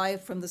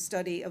derived from the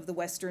study of the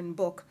Western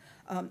book,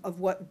 of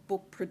what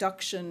book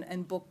production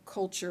and book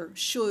culture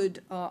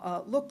should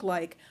look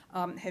like,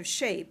 have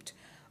shaped,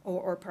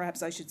 or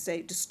perhaps I should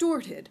say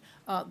distorted,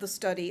 the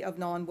study of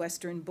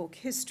non-Western book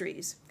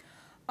histories.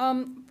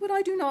 But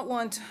I do not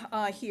want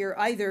here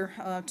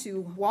either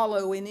to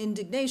wallow in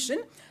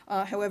indignation,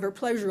 however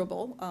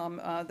pleasurable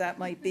that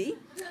might be,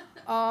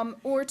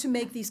 or to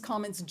make these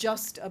comments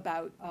just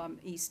about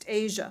East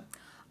Asia.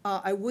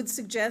 I would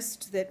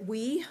suggest that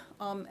we,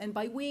 and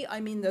by we I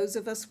mean those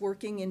of us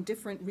working in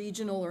different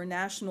regional or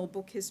national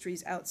book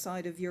histories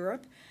outside of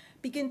Europe,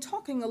 begin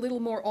talking a little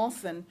more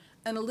often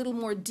and a little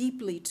more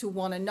deeply to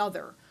one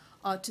another,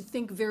 to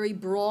think very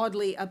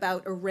broadly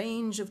about a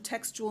range of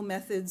textual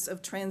methods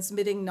of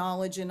transmitting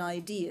knowledge and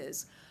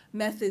ideas,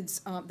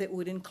 methods that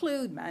would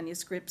include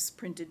manuscripts,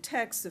 printed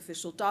texts,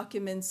 official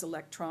documents,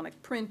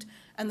 electronic print,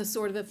 and the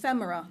sort of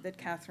ephemera that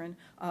Kathryn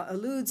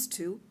alludes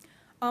to,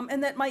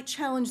 and that might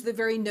challenge the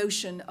very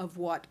notion of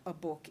what a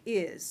book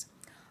is.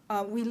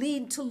 We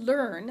need to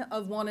learn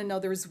of one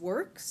another's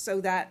work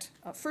so that,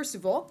 first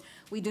of all,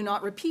 we do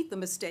not repeat the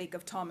mistake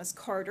of Thomas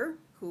Carter,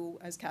 who,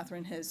 as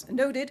Kathryn has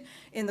noted,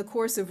 in the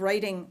course of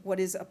writing what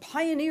is a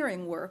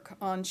pioneering work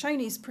on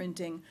Chinese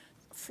printing,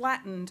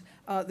 flattened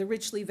the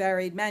richly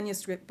varied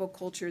manuscript book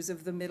cultures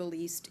of the Middle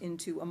East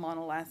into a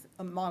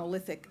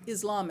monolithic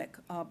Islamic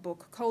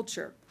book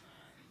culture.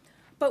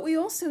 But we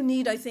also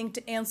need, I think,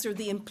 to answer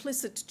the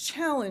implicit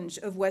challenge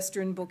of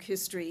Western book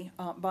history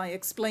by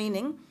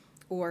explaining,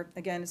 or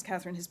again, as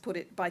Kathryn has put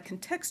it, by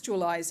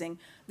contextualizing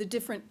the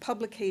different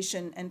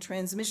publication and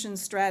transmission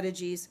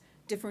strategies,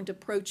 different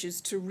approaches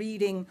to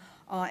reading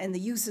and the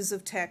uses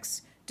of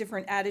texts,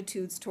 different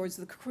attitudes towards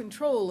the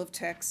control of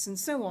texts, and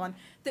so on,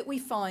 that we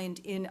find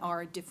in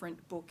our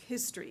different book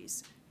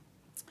histories.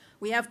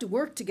 We have to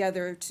work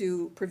together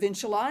to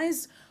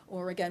provincialize,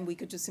 or again, we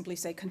could just simply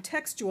say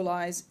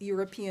contextualize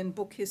European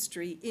book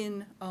history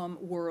in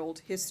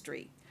world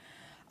history.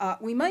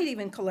 We might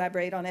even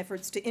collaborate on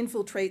efforts to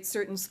infiltrate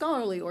certain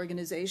scholarly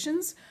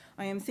organizations.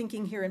 I am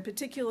thinking here in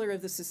particular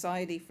of the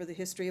Society for the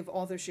History of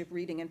Authorship,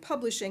 Reading, and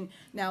Publishing,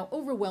 now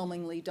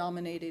overwhelmingly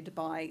dominated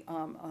by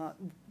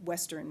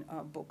Western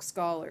book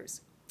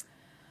scholars.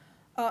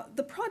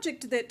 The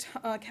project that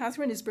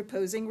Kathryn is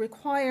proposing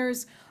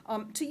requires,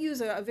 to use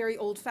a very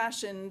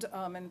old-fashioned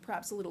and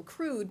perhaps a little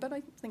crude, but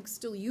I think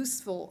still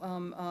useful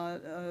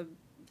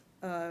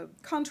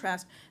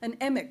contrast, an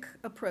emic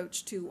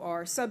approach to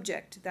our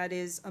subject. That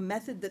is, a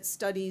method that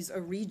studies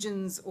a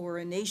region's or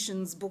a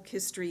nation's book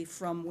history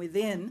from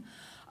within,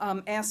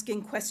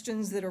 asking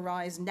questions that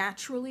arise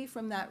naturally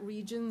from that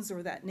region's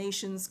or that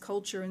nation's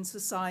culture and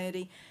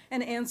society,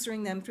 and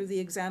answering them through the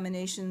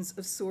examinations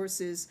of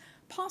sources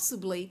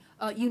possibly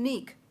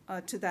unique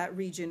to that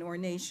region or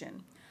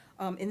nation.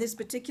 In this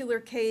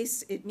particular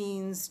case, it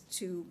means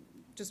to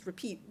just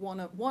repeat one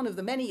of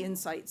the many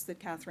insights that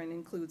Kathryn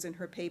includes in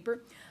her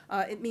paper.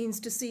 It means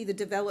to see the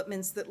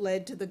developments that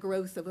led to the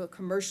growth of a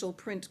commercial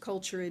print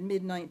culture in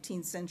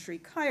mid-19th century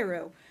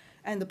Cairo,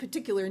 and the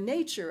particular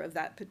nature of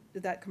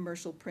that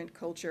commercial print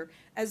culture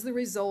as the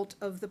result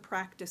of the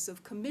practice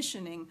of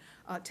commissioning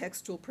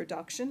textual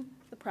production,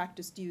 the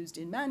practice used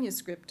in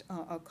manuscript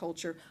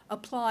culture,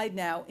 applied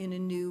now in a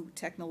new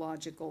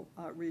technological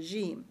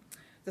regime.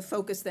 The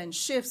focus then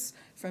shifts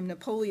from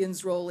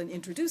Napoleon's role in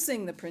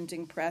introducing the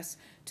printing press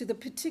to the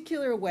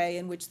particular way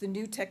in which the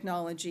new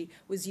technology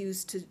was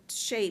used to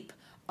shape,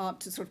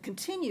 to sort of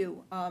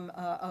continue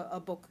a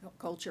book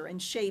culture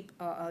and shape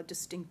a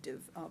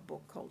distinctive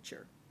book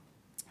culture.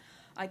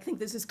 I think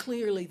this is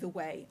clearly the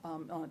way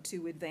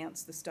to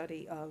advance the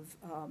study of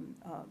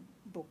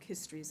book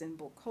histories and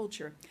book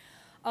culture.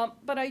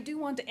 But I do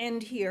want to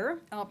end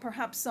here,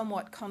 perhaps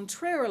somewhat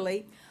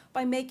contrarily,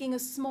 by making a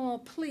small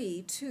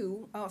plea,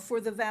 too, for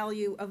the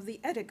value of the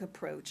etic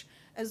approach,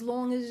 as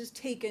long as it is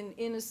taken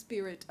in a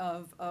spirit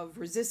of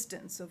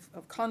resistance, of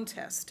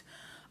contest.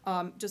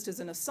 Just as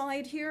an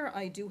aside here,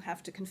 I do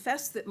have to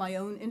confess that my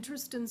own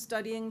interest in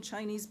studying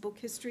Chinese book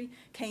history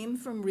came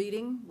from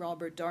reading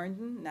Robert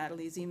Darnton,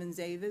 Natalie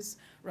Zeman-Zavis,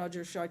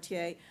 Roger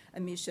Chartier,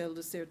 and Michel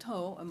de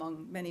Certeau,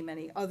 among many,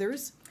 many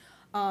others.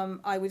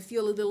 I would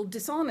feel a little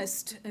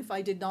dishonest if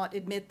I did not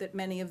admit that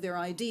many of their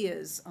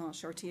ideas,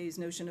 Chartier's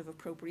notion of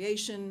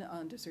appropriation,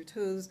 de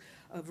Certeau's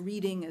of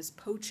reading as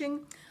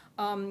poaching,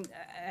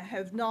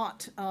 have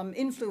not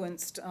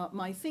influenced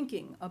my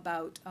thinking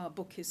about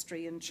book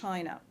history in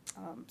China.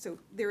 So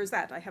there is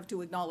that. I have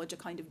to acknowledge a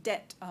kind of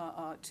debt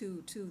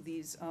to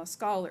these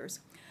scholars.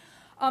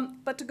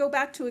 But to go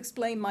back to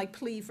explain my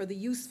plea for the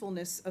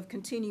usefulness of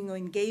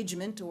continuing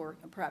engagement, or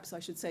perhaps I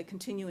should say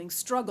continuing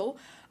struggle,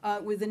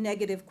 with the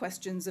negative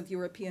questions of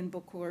European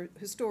book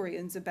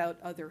historians about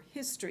other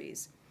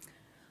histories.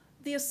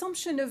 The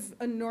assumption of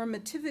a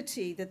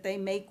normativity that they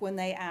make when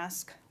they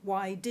ask,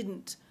 why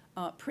didn't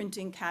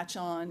printing catch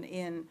on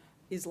in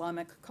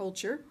Islamic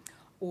culture,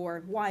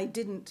 or why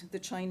didn't the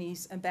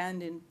Chinese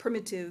abandon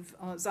primitive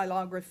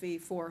xylography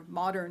for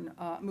modern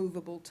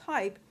movable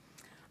type,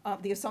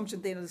 the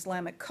assumption that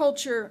Islamic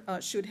culture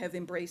should have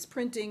embraced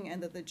printing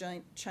and that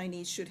the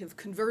Chinese should have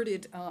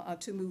converted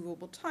to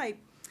movable type,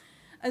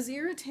 as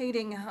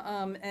irritating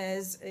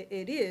as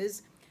it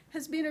is,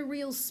 has been a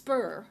real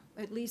spur,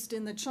 at least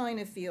in the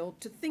China field,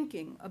 to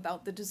thinking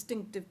about the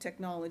distinctive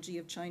technology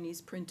of Chinese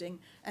printing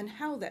and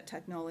how that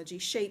technology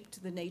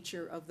shaped the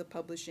nature of the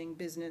publishing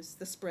business,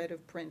 the spread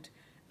of print,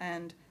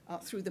 and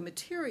through the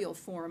material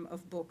form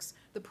of books,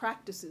 the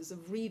practices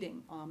of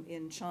reading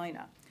in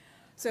China.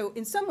 So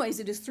in some ways,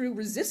 it is through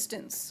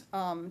resistance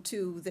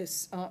to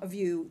this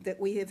view that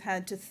we have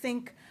had to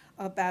think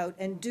about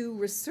and do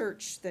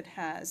research that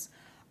has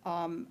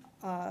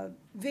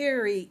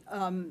very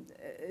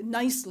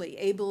nicely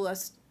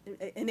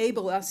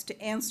enable us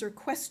to answer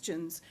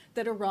questions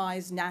that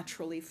arise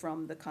naturally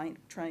from the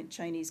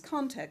Chinese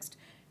context.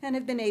 and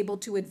have been able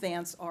to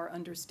advance our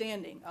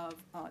understanding of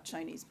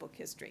Chinese book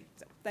history.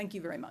 So thank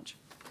you very much.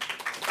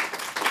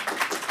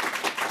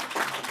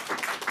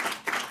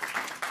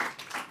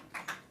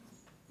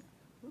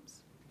 Oops.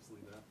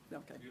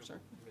 Okay, sure.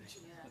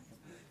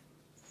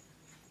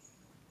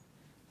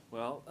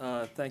 Well,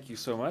 thank you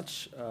so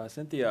much,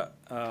 Cynthia.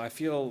 I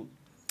feel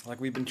like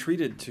we've been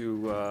treated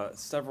to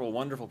several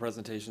wonderful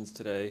presentations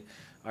today.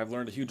 I've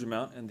learned a huge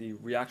amount, and the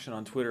reaction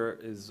on Twitter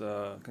is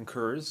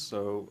concurs.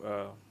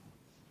 So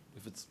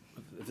if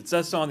it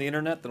says so on the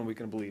internet, then we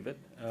can believe it.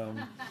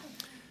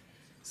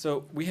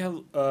 So we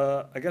have,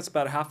 I guess,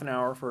 about half an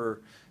hour for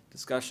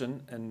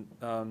discussion,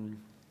 and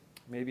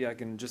maybe I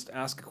can just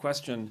ask a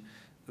question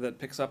that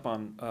picks up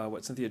on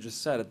what Cynthia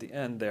just said at the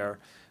end there.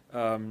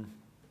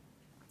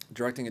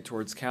 Directing it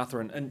towards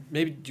Kathryn. And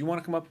maybe, do you want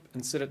to come up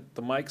and sit at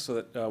the mic so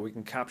that we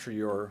can capture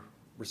your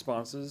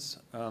responses,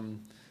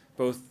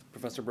 both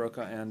Professor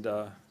Brokaw and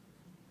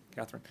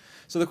Kathryn?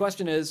 So the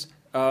question is,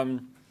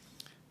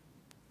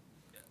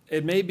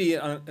 it may be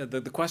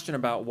the question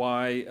about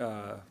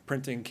why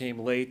printing came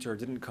late or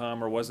didn't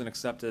come or wasn't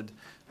accepted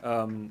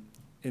in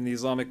the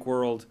Islamic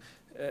world.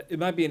 It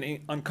might be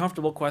an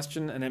uncomfortable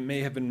question, and it may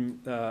have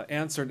been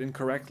answered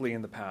incorrectly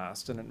in the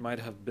past, and it might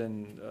have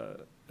been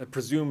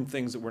presumed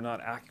things that were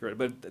not accurate,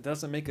 but it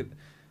doesn't make it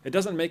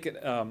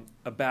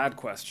a bad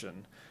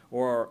question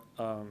or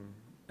an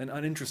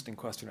uninteresting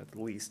question at the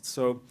least.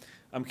 So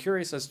I'm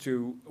curious as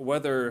to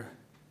whether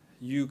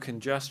you can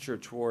gesture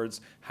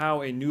towards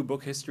how a new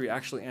book history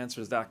actually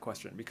answers that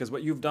question, because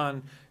what you've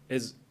done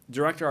is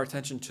direct our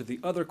attention to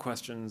the other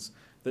questions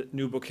that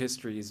new book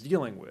history is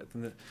dealing with,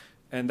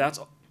 and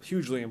that's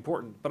hugely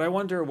important. But I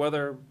wonder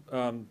whether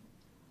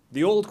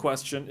the old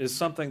question is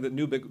something that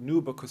new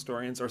book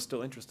historians are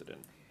still interested in.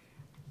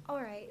 All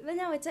right, but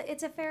no, it's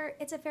a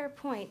fair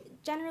point.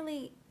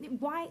 Generally,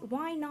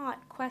 why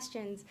not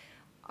questions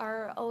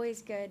are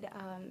always good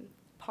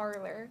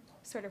parlor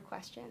sort of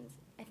questions.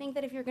 I think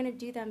that if you're going to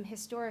do them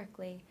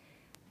historically,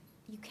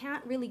 you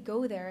can't really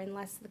go there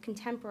unless the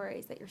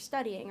contemporaries that you're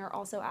studying are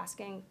also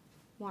asking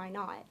why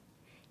not.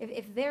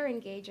 If they're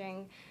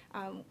engaging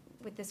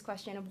with this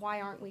question of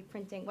why aren't we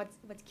printing, what's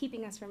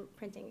keeping us from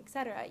printing, et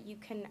cetera, you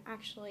can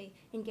actually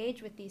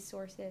engage with these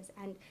sources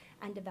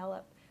and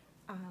develop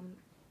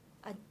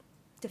a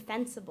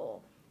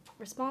defensible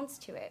response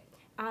to it.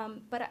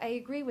 But I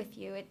agree with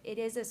you. It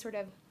is a sort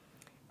of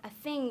a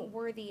thing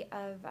worthy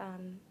of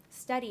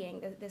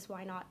studying, this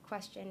why not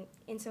question,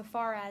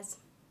 insofar as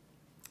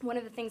one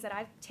of the things that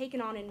I've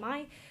taken on in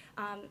my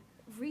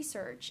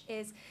research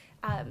is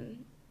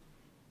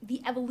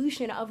the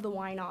evolution of the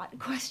why not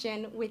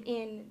question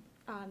within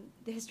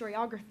the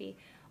historiography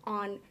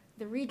on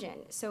the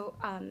region. So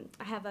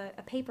I have a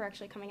paper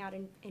actually coming out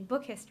in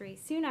book history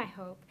soon, I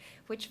hope,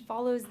 which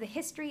follows the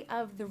history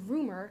of the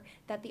rumor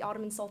that the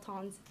Ottoman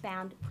sultans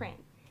banned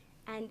print.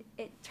 And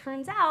it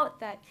turns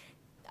out that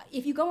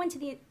if you go into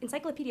the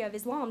Encyclopedia of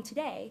Islam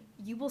today,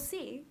 you will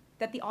see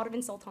that the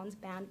Ottoman sultans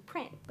banned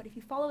print. But if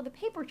you follow the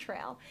paper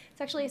trail,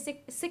 it's actually a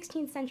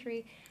 16th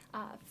century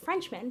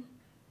Frenchman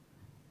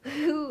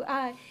who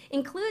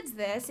includes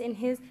this in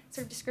his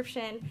sort of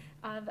description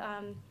of,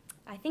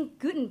 I think,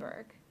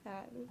 Gutenberg,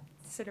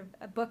 sort of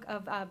a book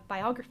of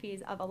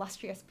biographies of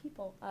illustrious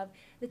people of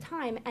the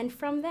time. And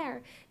from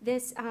there,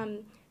 this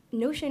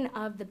notion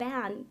of the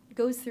ban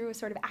goes through a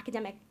sort of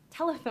academic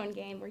telephone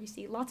game where you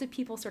see lots of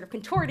people sort of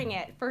contorting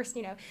it. First,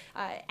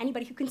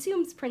 anybody who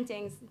consumes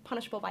printing is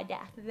punishable by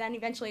death. Then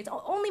eventually it's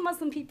only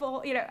Muslim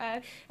people,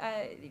 and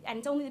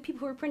it's only the people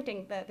who are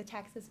printing the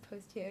text as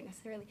opposed to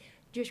necessarily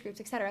Jewish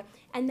groups, et cetera.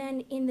 And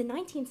then in the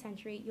 19th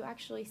century, you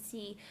actually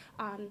see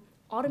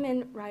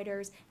Ottoman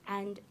writers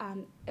and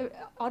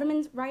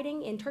Ottomans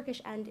writing in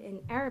Turkish and in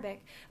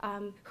Arabic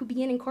who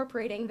begin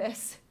incorporating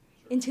this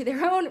into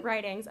their own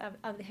writings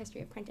of the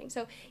history of printing.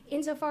 So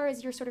insofar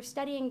as you're sort of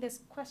studying this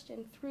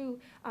question through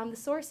the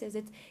sources,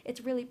 it's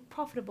really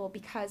profitable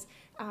because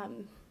I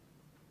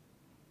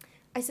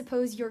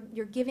suppose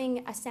you're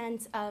giving a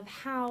sense of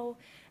how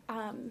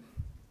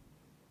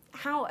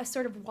a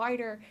sort of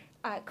wider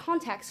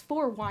context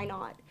for why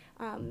not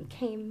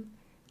came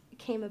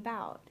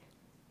about,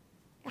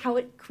 how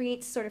it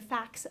creates sort of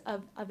facts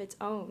of its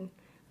own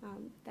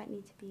that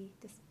need to be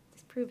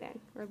disproven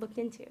or looked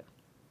into.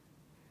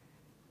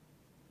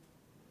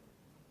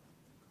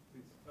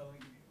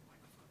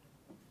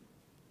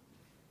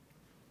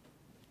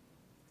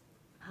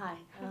 Hi,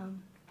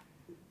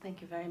 thank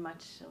you very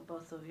much,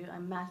 both of you.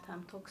 I'm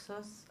Meltem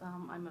Toksos.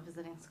 I'm a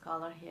visiting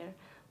scholar here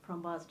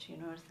from Boğaziçi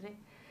University.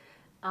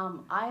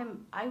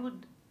 I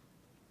would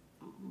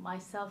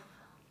myself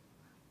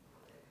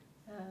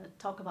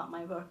talk about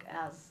my work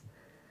as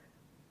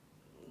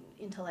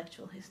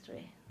intellectual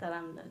history that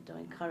I'm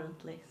doing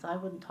currently. So I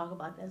wouldn't talk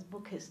about it as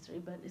book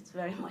history, but it's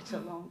very much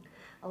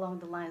along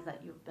the lines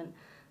that you've been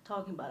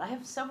talking about. I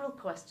have several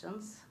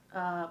questions,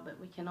 but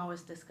we can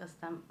always discuss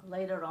them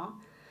later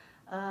on.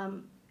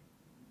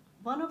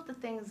 One of the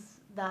things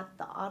that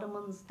the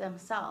Ottomans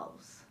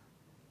themselves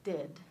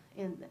did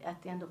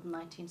at the end of the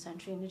 19th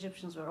century, and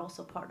Egyptians were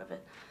also part of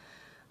it,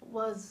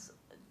 was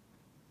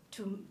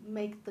to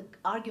make the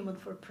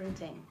argument for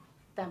printing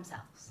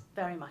themselves,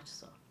 very much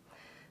so.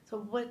 So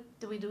what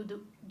do we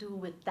do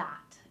with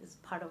that is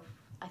part of,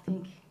 I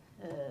think,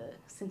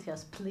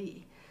 Cynthia's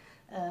plea.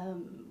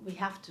 We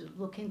have to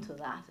look into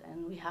that,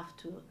 and we have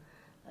to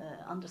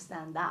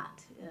understand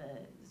that.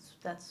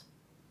 That's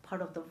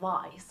part of the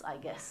vice, I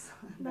guess,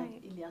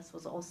 Right. that Elias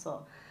was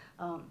also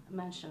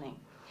mentioning.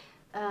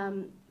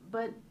 And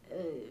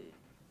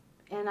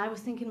I was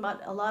thinking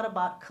a lot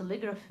about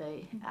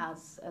calligraphy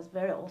as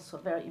also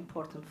very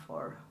important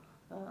for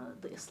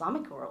the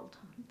Islamic world.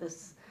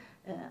 This,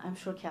 I'm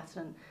sure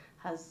Kathryn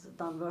has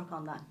done work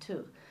on that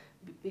too,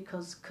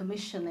 because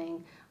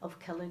commissioning of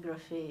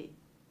calligraphy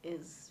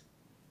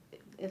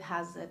it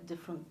has a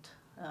different,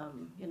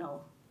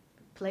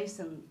 place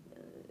in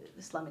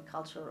Islamic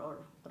culture, or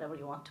whatever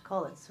you want to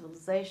call it,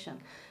 civilization.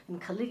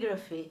 And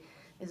calligraphy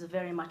is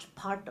very much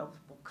part of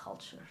book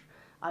culture,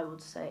 I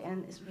would say,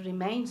 and it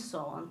remains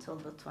so until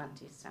the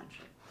 20th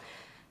century.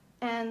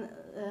 And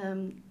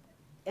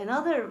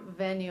another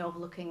venue of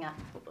looking at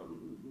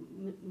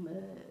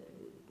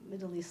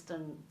Middle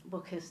Eastern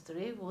book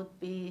history would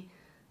be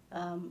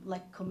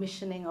like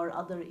commissioning or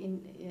other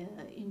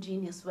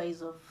ingenious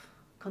ways of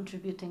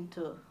contributing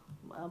to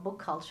book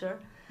culture.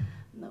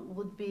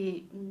 Would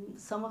be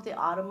some of the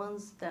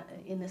Ottomans that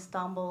in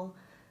Istanbul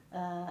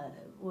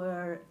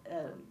were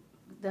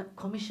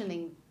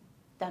commissioning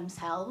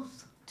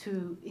themselves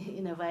to,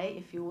 in a way,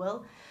 if you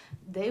will.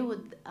 They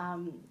would,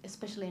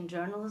 especially in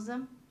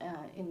journalism,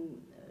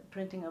 in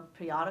printing of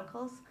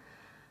periodicals,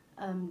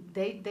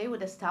 they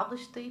would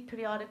establish the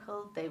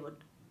periodical, they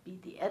would be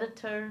the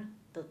editor,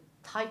 the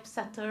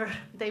typesetter,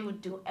 they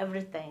would do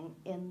everything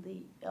in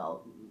the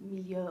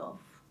milieu of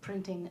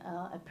printing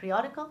a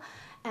periodical.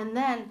 And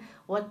then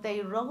what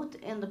they wrote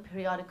in the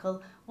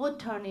periodical would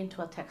turn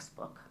into a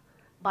textbook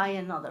by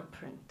another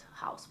print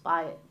house,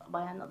 by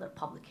another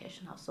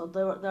publication house. So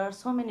there are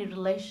so many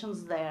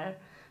relations there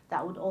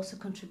that would also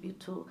contribute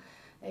to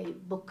a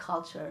book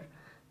culture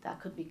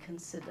that could be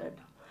considered.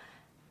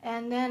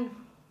 And then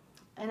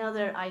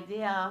another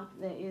idea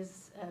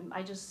is,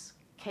 I just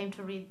came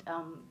to read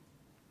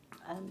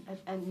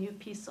a new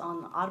piece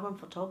on Ottoman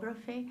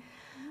photography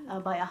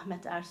by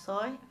Ahmet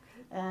Ersoy.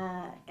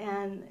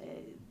 And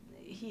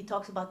he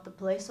talks about the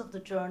place of the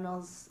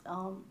journals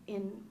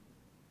in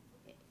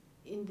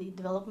the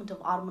development of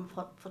Ottoman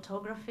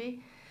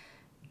photography.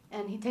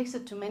 And he takes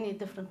it to many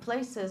different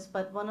places,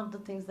 but one of the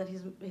things that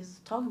he's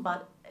talking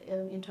about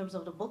in terms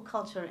of the book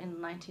culture in the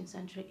 19th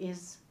century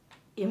is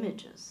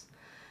images.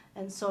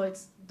 And so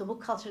the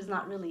book culture is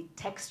not really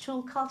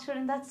textual culture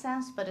in that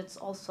sense, but it's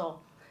also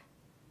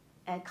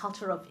a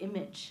culture of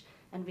image,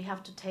 and we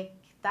have to take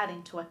that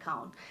into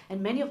account.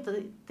 And many of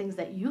the things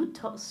that you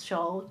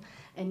showed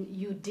and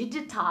you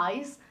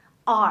digitize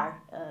are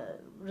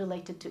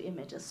related to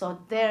images. So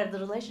the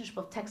relationship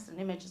of text and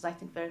image is, I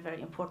think, very,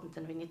 very important,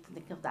 and we need to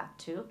think of that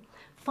too.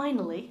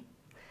 Finally,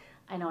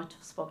 I know I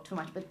spoke too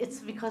much, but it's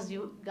because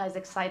you guys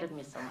excited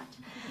me so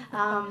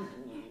much.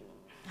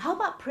 How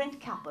about print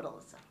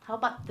capitalism? How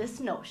about this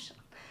notion?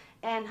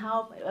 And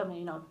how,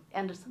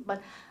 Anderson,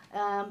 but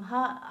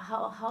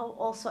how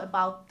also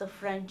about the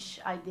French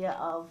idea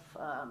of,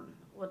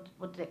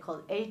 what do they call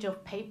it? Age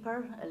of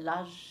paper,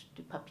 l'âge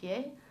du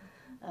papier.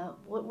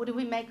 What do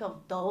we make of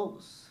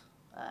those?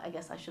 I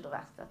guess I should have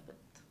asked that, but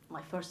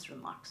my first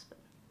remarks. But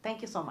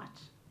thank you so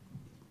much.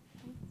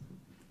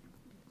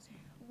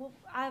 Well,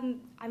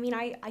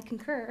 I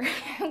concur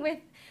with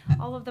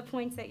all of the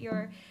points that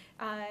you're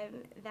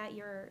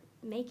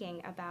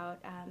making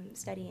about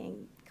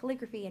studying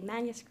calligraphy and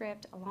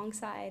manuscript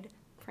alongside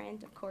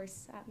print. Of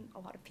course, a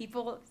lot of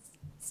people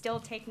still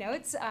take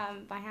notes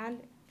by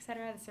hand,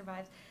 etc. That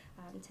survives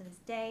to this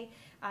day.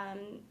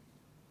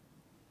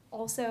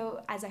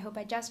 Also, as I hope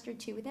I gestured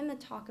to within the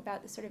talk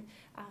about the sort of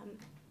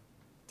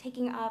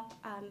taking up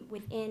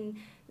within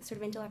the sort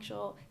of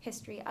intellectual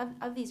history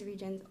of these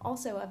regions,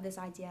 also of this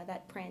idea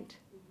that print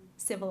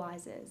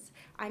civilizes.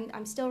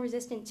 I'm still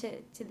resistant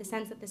to the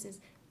sense that this is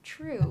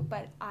true,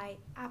 but I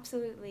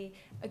absolutely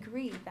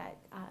agree that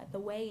the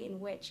way in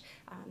which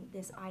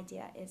this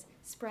idea is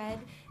spread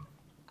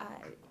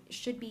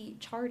should be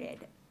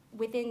charted.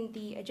 Within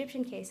the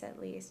Egyptian case, at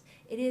least,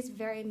 it is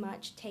very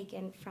much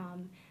taken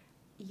from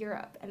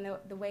Europe, and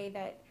the way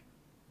that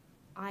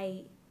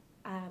I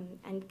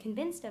am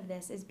convinced of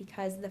this is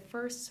because the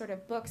first sort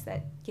of books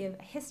that give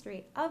a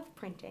history of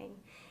printing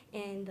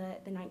in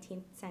the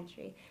 19th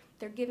century,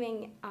 they're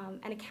giving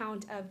an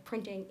account of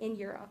printing in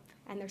Europe,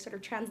 and they're sort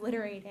of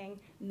transliterating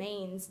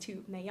mains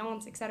to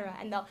mayence, etc.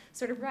 And they'll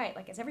sort of write,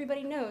 like, as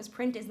everybody knows,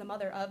 print is the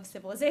mother of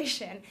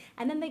civilization.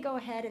 And then they go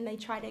ahead and they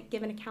try to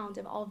give an account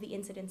of all of the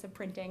incidents of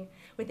printing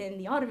within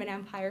the Ottoman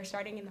Empire,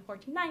 starting in the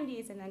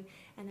 1490s and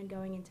then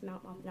going into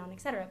Mount Lebanon,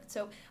 etc.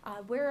 So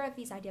where are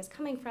these ideas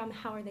coming from?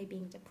 How are they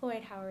being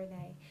deployed? How are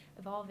they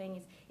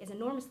evolving is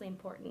enormously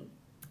important.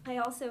 I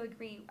also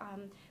agree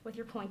with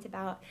your point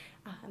about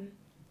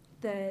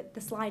the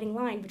sliding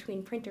line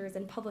between printers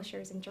and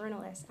publishers and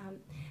journalists.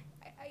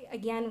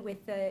 Again,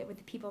 with the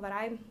people that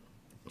I'm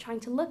trying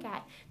to look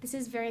at, this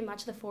is very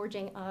much the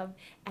forging of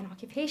an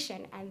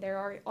occupation, and there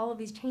are all of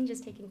these changes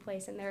taking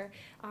place, and they're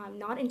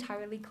not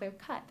entirely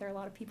clear-cut. There are a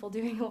lot of people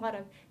doing a lot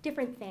of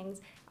different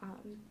things.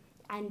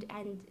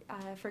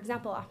 For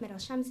example, Ahmed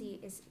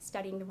al-Shamsi is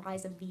studying the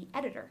rise of the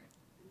editor,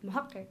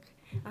 muhaqqiq,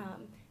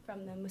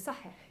 from the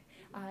musahih.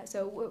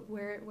 So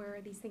where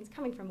are these things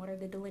coming from? What are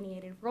the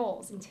delineated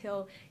roles?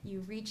 Until you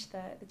reach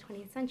the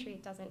 20th century,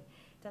 it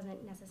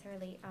doesn't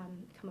necessarily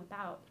come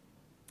about.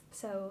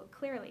 So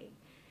clearly,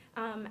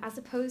 as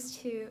opposed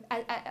to,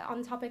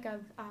 on the topic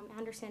of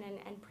Anderson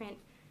and print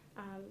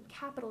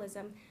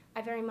capitalism,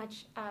 I very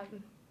much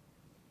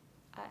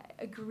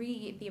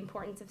agree the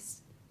importance of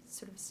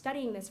sort of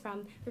studying this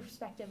from the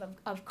perspective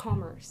of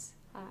commerce,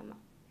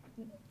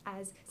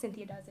 as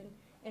Cynthia does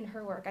in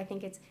her work. I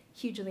think it's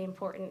hugely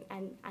important,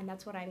 and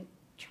that's what I'm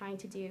trying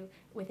to do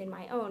within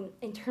my own.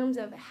 In terms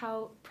of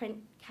how print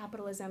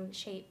capitalism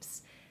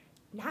shapes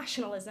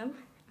nationalism,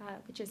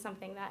 which is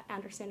something that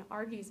Anderson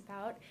argues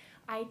about,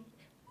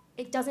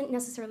 it doesn't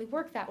necessarily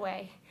work that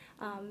way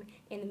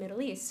in the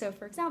Middle East. So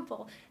for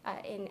example,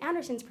 in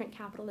Anderson's print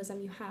capitalism,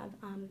 you have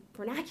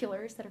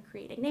vernaculars that are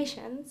creating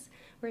nations,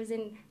 whereas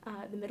in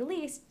the Middle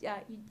East,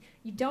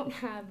 you don't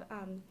have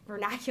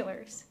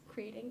vernaculars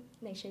creating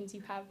nations.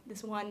 You have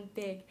this one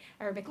big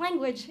Arabic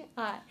language.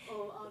 I'm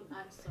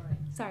sorry.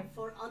 Sorry.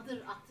 For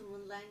other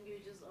Ottoman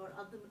languages or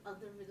other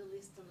Middle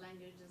Eastern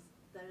languages,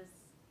 there is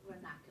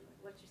vernacular.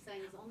 What you're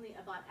saying is only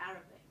about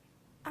Arabic.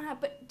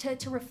 But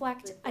to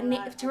reflect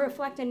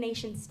a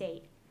nation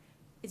state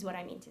is what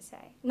I mean to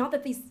say. Not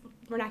that these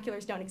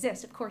vernaculars don't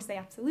exist. Of course, they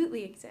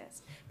absolutely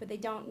exist, but they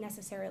don't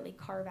necessarily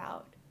carve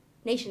out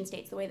nation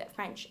states the way that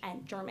French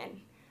and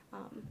German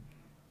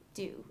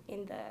do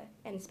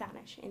in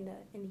Spanish in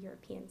the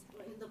European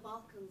setting. In the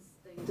Balkans,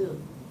 they do.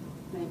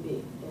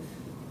 Maybe if.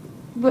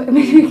 But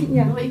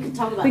yeah. We could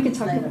talk about this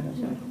later.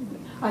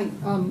 I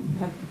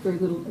have very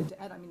little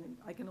to add. I mean,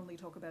 I can only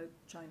talk about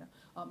China.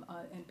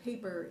 And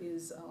paper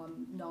is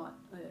not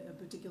a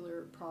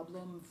particular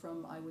problem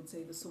from, I would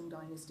say, the Song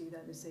Dynasty,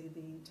 that is, say,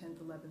 the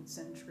 10th, 11th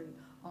century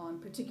on,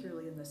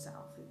 particularly in the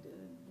south.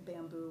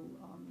 Bamboo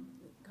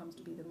comes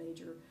to be the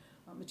major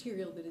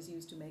material that is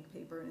used to make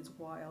paper, and it's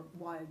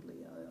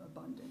widely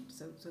abundant.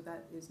 So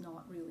that is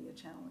not really a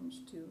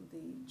challenge to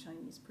the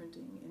Chinese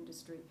printing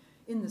industry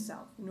in the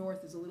south. The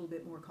north is a little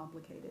bit more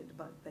complicated,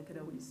 but they could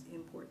always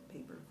import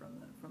paper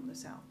from the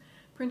south.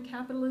 Print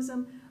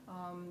capitalism,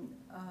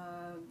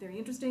 very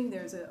interesting.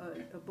 There's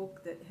a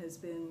book that has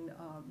been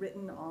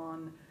written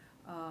on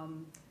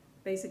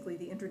basically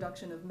the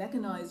introduction of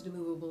mechanized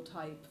movable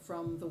type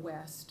from the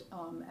West,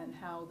 and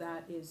how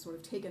that is sort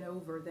of taken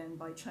over then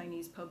by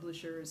Chinese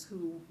publishers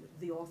who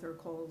the author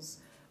calls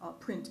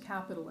print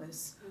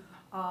capitalists.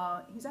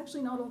 He's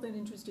actually not all that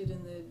interested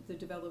in the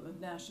development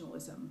of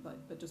nationalism,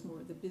 but just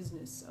more the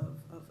business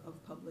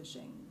of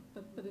publishing.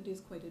 But it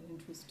is quite an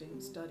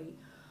interesting study.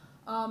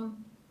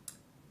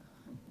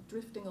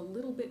 Drifting a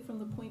little bit from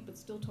the point, but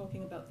still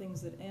talking about things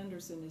that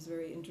Anderson is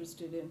very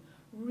interested in.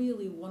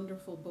 Really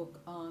wonderful book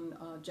on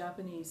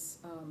Japanese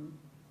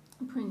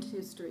print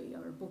history,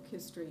 or book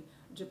history,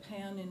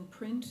 Japan in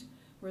Print,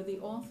 where the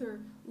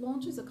author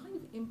launches a kind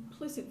of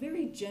implicit,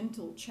 very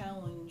gentle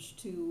challenge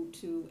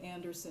to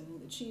Anderson,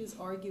 that she is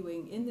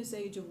arguing in this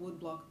age of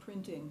woodblock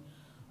printing,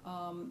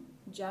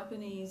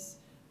 Japanese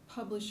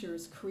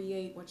publishers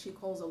create what she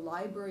calls a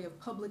library of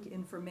public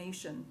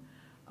information,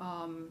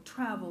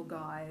 travel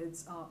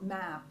guides,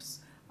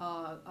 maps,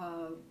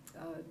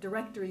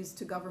 directories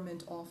to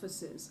government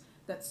offices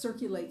that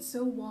circulate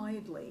so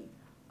widely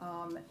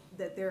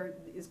that there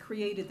is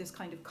created this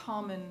kind of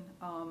common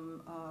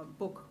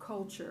book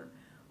culture.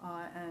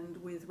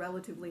 And with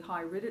relatively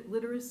high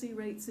literacy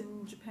rates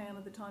in Japan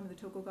at the time of the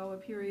Tokugawa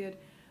period,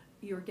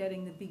 you're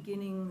getting the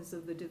beginnings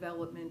of the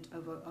development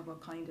of a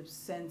kind of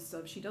sense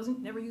of, she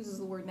never uses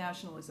the word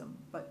nationalism,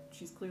 but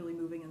she's clearly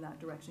moving in that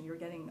direction. You're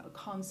getting a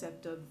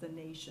concept of the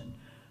nation,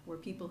 where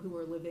people who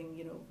are living,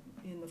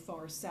 in the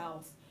far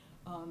south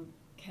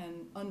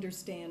can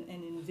understand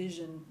and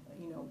envision,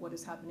 what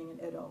is happening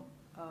in Edo,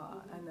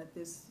 and that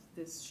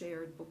this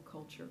shared book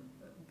culture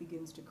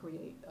begins to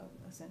create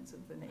a sense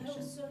of the nation. I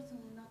was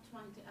certainly not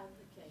trying to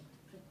advocate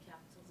print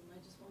capitalism. I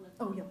just wanted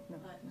to. Oh yeah, no.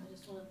 I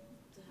just wanted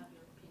to have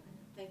your opinion.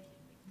 Thank you.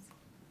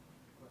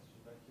 Question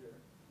back here.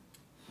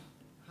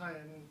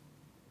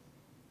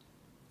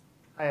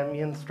 Hi, I'm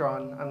Ian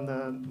Strawn. I'm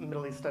the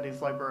Middle East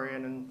Studies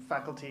librarian and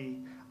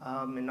faculty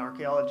in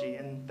archaeology.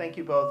 And thank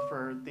you both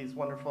for these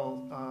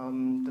wonderful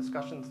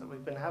discussions that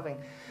we've been having.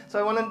 So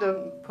I wanted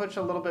to push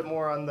a little bit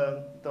more on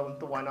the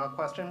why not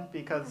question,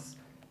 because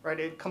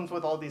it comes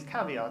with all these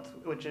caveats,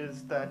 which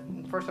is that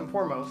first and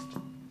foremost,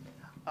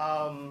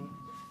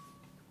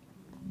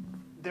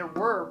 there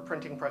were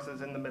printing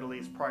presses in the Middle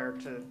East prior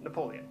to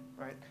Napoleon,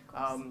 right?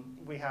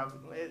 We have,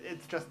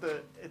 it's just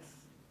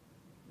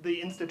the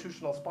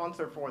institutional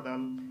sponsor for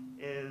them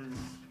is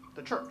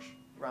the church,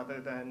 rather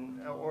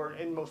than, or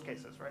in most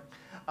cases, right?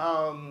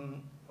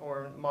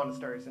 Or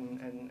monasteries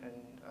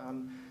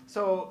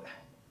so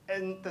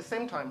at the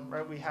same time,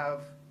 right, we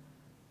have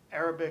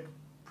Arabic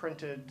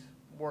printed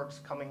works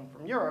coming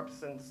from Europe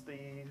since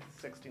the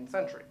 16th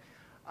century.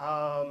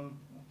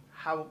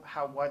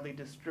 How widely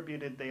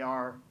distributed they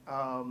are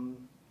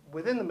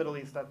within the Middle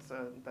East, that's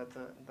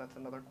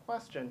another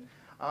question.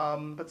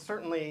 But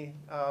certainly,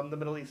 the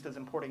Middle East is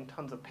importing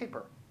tons of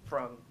paper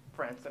from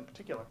France in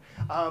particular.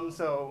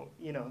 So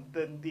you know,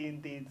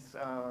 these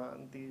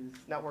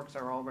networks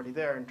are already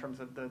there in terms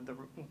of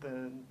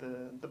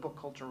the book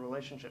culture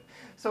relationship.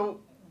 So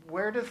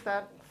where does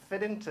that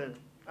fit into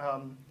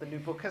the new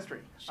book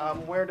history?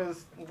 Where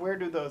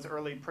do those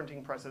early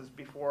printing presses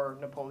before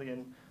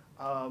Napoleon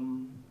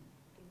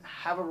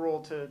have a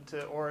role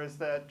to, or is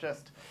that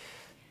just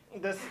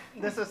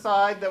this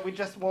aside that we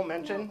just won't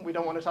mention, we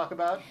don't want to talk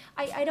about?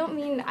 I don't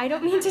mean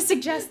to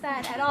suggest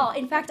that at all.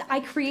 In fact, I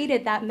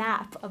created that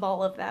map of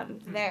all of them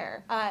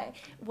there.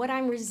 What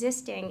I'm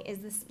resisting is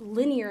this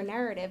linear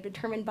narrative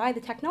determined by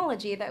the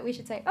technology that we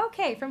should say,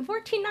 okay, from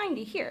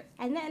 1490 here,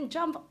 and then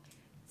jump,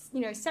 you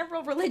know,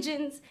 several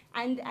religions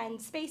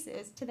and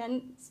spaces to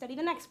then study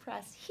the next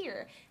press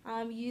here.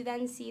 You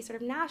then see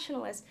sort of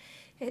nationalist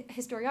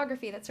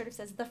historiography that sort of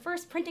says the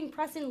first printing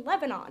press in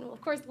Lebanon. Well, of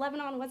course,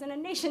 Lebanon wasn't a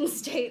nation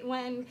state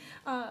when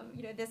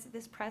you know,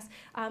 this press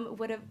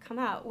would have come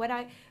out. What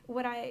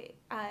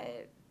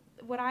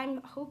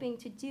I'm hoping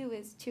to do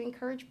is to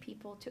encourage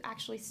people to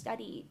actually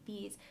study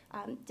these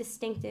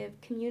distinctive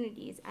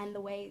communities and the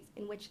ways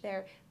in which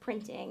they're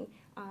printing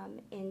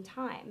in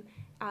time.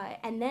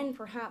 And then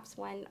perhaps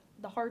when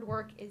the hard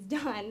work is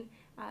done,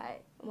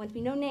 once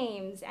we know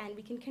names and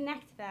we can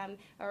connect them,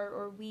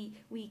 or we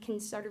can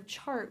sort of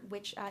chart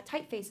which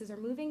typefaces are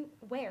moving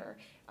where,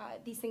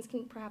 these things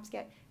can perhaps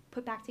get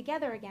put back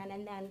together again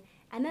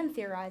and then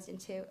theorized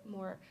into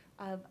more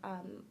of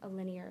a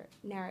linear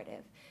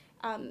narrative.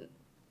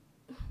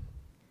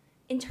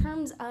 In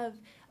terms of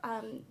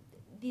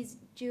these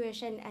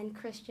Jewish and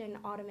Christian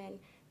Ottoman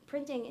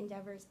printing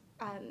endeavors,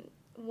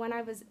 when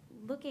I was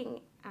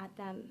looking at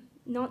them,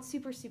 not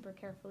super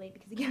carefully,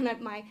 because again,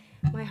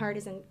 my heart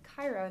is in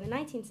Cairo in the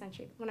 19th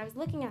century. When I was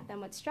looking at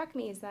them, what struck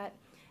me is that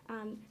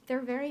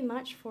they're very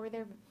much for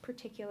their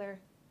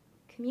particular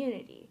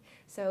community.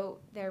 So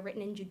they're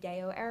written in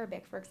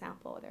Judeo-Arabic, for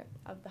example,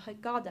 of the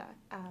Haggadah.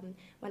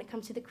 When it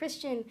comes to the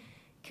Christian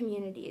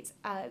communities,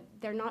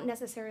 they're not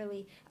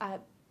necessarily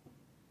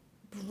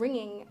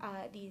bringing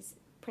these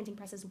printing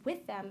presses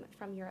with them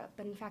from Europe,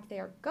 but in fact they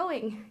are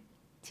going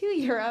to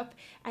Europe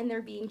and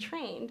they're being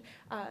trained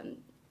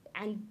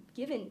and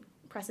given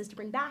presses to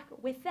bring back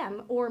with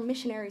them, or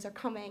missionaries are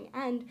coming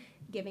and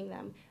giving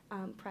them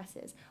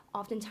presses.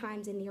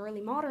 Oftentimes in the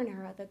early modern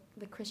era,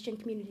 the Christian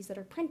communities that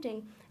are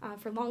printing,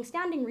 for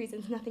long-standing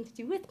reasons, nothing to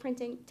do with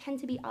printing, tend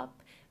to be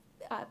up,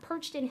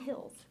 perched in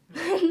hills,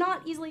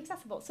 not easily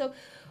accessible. So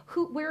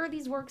where are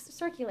these works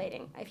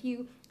circulating? If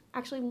you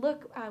actually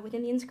look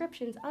within the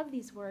inscriptions of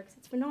these works,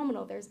 it's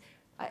phenomenal. There's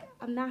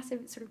a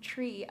massive sort of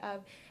tree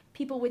of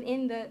people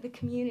within the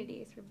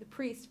community, sort of the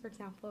priest, for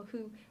example,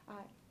 who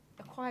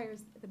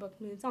acquires the book,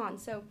 moves on.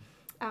 So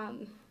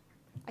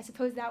I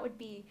suppose that would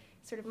be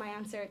sort of my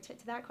answer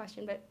to that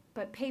question,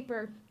 but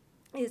paper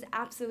is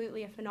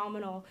absolutely a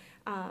phenomenal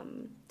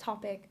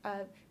topic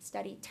of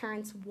study.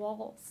 Terence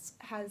Walls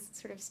has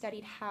sort of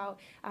studied how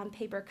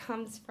paper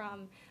comes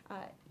from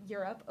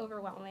Europe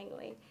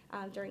overwhelmingly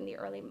during the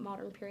early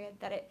modern period,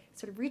 that it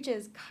sort of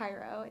reaches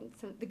Cairo and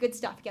some the good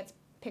stuff gets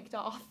picked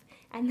off,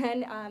 and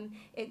then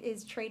it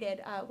is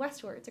traded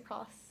westwards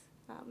across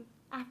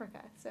Africa.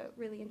 So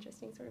really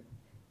interesting sort of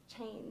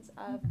chains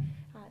of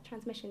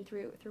transmission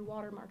through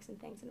watermarks and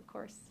things, and of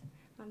course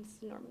it's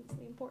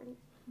enormously important.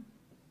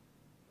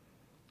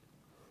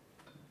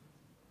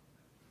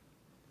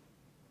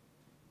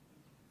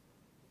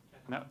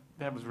 Now,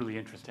 that was really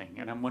interesting,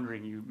 and I'm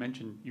wondering, you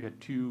mentioned you had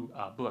two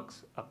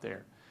books up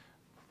there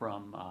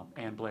from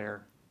Ann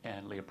Blair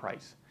and Leah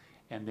Price,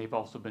 and they've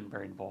also been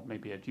very involved,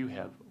 maybe as you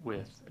have,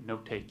 with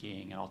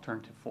note-taking and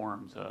alternative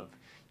forms of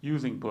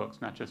using books,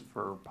 not just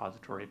for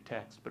repository of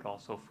text, but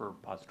also for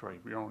repository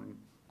of your own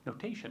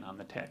notation on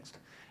the text.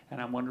 And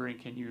I'm wondering,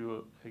 can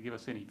you give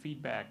us any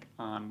feedback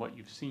on what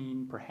you've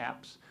seen,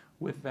 perhaps,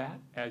 with that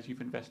as you've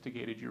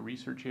investigated your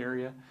research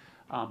area?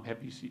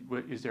 Have you seen,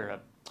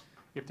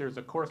 if there's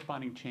a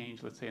corresponding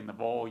change, let's say in the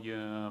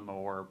volume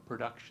or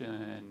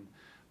production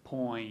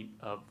point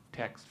of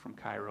text from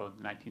Cairo in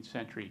the 19th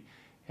century,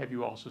 have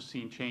you also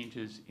seen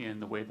changes in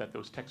the way that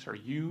those texts are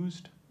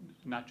used,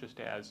 not just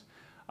as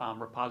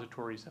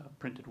repositories of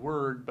printed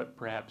word, but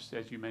perhaps,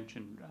 as you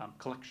mentioned,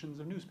 collections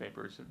of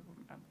newspapers?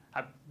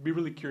 I'd be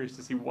really curious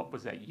to see what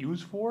was that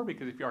used for,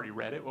 because if you already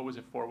read it, what was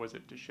it for? Was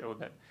it to show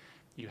that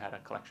you had a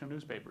collection of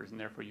newspapers and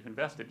therefore you've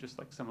invested, just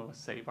like some of us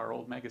save our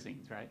old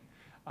magazines, right?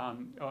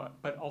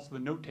 But also the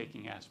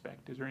note-taking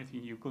aspect. Is there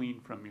anything you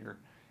gleaned from your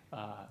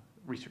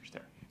research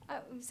there?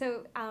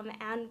 So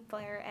Ann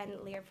Blair and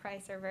Leah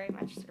Price are very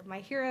much sort of my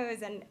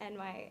heroes and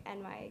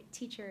my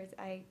teachers.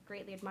 I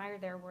greatly admire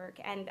their work,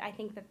 and I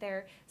think that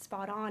they're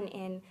spot on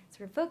in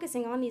sort of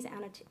focusing on these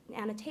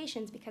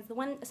annotations, because the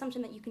one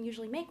assumption that you can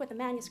usually make with a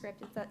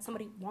manuscript is that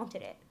somebody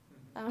wanted it,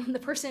 the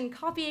person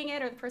copying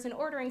it or the person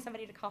ordering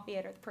somebody to copy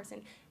it or the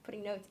person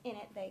putting notes in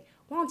it, they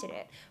wanted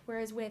it.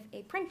 Whereas with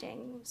a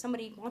printing,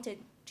 somebody wanted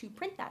to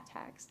print that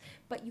text,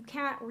 but you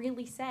can't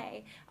really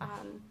say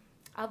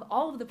of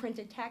all of the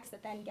printed texts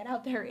that then get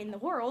out there in the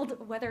world,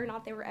 whether or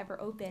not they were ever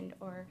opened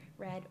or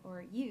read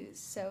or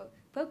used. So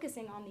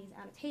focusing on these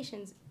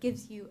annotations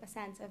gives you a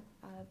sense of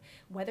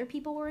whether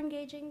people were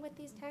engaging with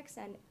these texts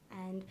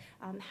and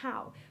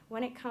how.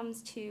 When it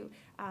comes to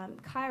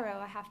Cairo,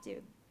 I have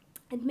to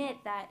admit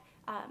that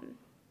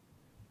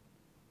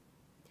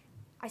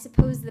I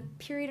suppose the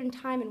period in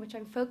time in which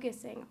I'm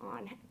focusing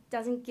on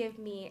doesn't give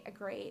me a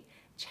great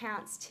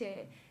chance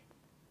to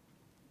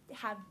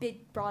have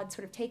big, broad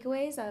sort of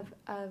takeaways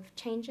of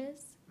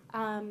changes.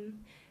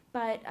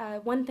 But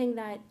one thing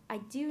that I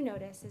do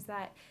notice is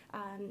that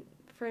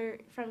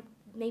from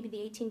maybe the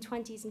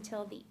 1820s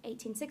until the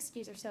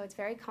 1860s or so, it's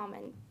very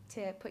common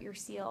to put your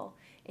seal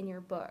in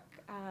your book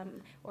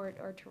or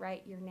to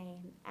write your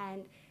name.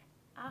 And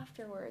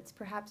afterwards,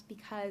 perhaps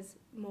because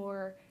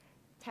more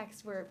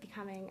texts were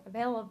becoming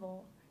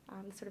available,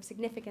 the sort of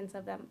significance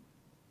of them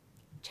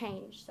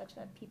changed such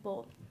that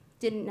people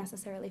didn't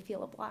necessarily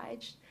feel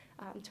obliged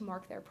to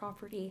mark their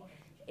property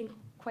in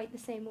quite the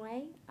same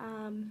way.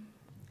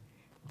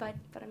 But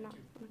I'm not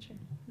sure.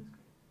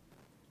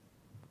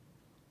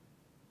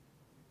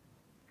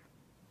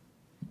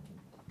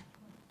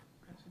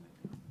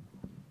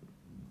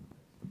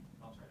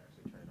 I'll try to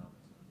actually turn it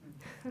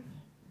on.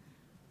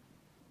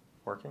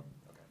 Working?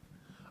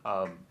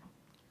 Okay.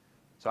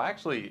 So I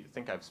actually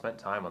think I've spent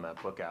time on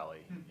that book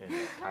alley in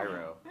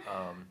Cairo.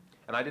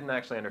 And I didn't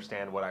actually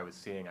understand what I was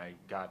seeing. I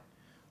got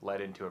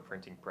led into a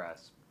printing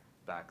press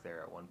back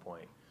there at one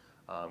point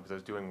because I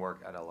was doing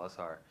work at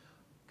Al-Azhar.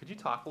 Could you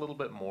talk a little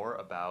bit more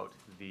about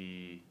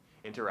the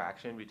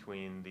interaction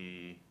between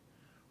the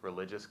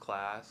religious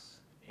class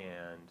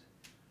and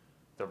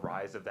the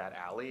rise of that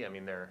alley? I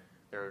mean, they're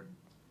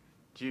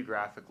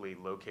geographically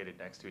located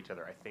next to each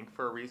other, I think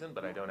for a reason,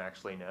 but I don't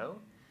actually know.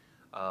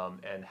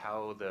 And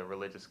how the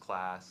religious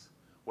class,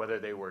 whether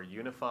they were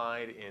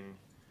unified in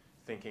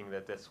thinking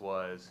that this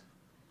was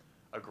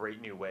a great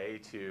new way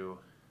to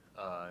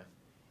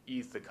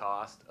ease the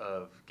cost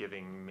of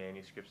giving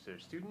manuscripts to their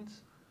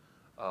students,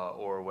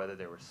 or whether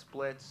there were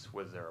splits,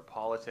 was there a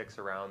politics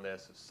around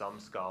this? Some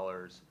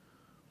scholars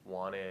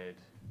wanted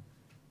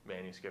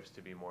manuscripts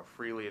to be more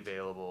freely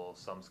available.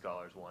 Some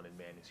scholars wanted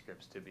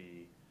manuscripts to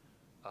be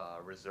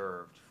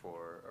reserved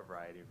for a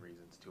variety of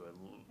reasons to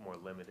a more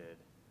limited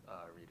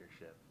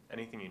readership.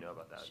 Anything you know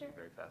about that Sure. would be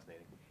very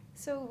fascinating.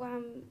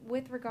 So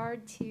with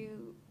regard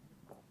to,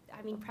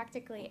 I mean,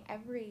 practically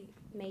every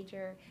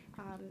major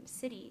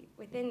city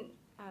within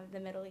the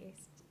Middle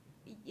East,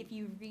 if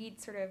you read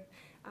sort of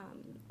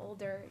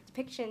older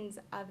depictions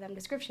of them,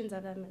 descriptions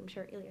of them, I'm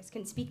sure Elias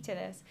can speak to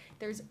this,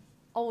 there's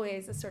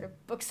always a sort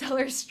of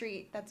bookseller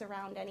street that's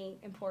around any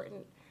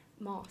important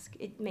mosque.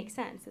 It makes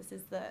sense. This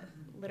is the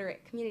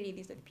literate community.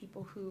 These are the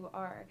people who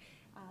are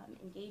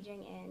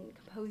engaging in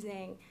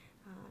composing,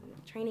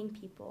 training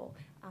people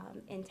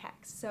in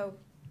text. So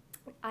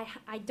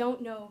I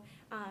don't know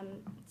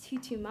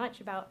too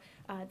much about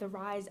the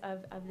rise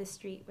of this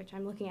street, which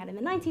I'm looking at in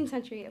the 19th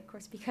century, of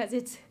course, because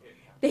it's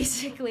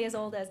basically as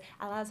old as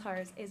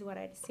Al-Azhar's is what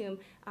I'd assume.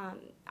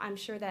 I'm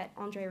sure that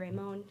André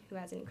Raymond, who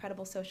has an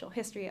incredible social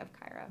history of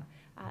Cairo,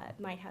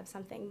 might have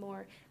something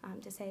more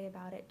to say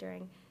about it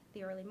during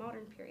the early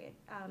modern period.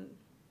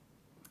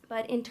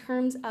 But in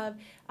terms of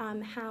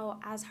how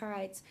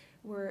Azharites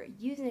were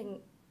using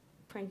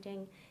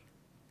printing,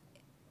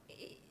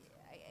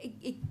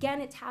 again,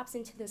 it taps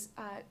into this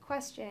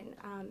question.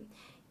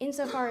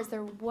 Insofar as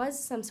there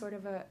was some sort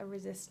of a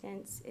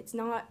resistance, it's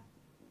not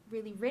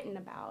really written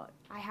about.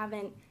 I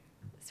haven't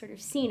sort of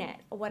seen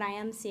it. What I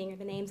am seeing are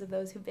the names of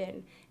those who've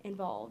been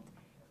involved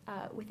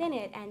within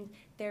it, and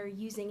they're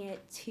using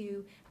it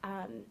to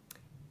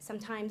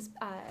sometimes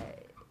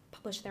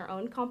publish their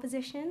own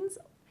compositions.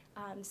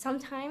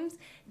 Sometimes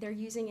they're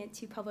using it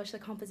to publish the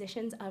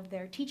compositions of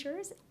their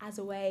teachers as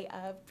a way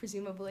of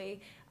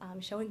presumably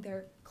showing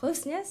their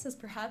closeness as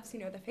perhaps,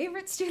 the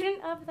favorite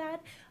student of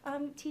that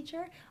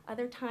teacher.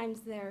 Other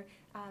times they're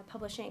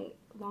publishing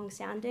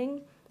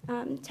long-standing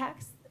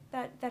texts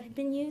that have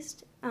been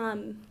used.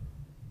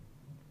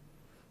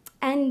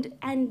 And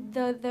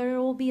there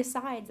will be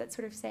asides that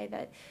sort of say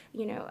that,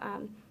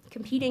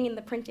 competing in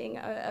the printing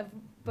of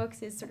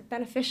books is sort of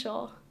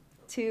beneficial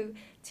to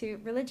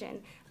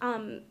religion.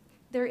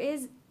 There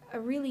is a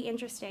really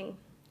interesting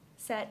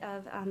set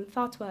of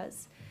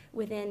fatwas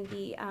within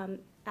the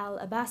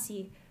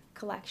Al-Abbasi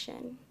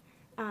collection,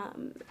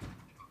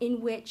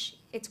 in which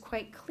it's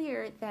quite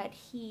clear that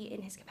he,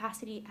 in his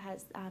capacity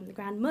as the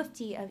Grand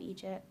Mufti of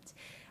Egypt,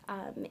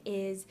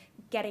 is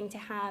getting to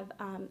have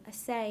a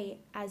say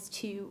as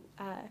to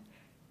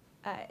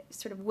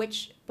sort of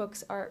which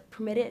books are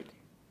permitted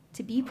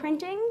to be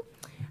printing.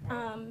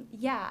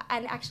 Yeah,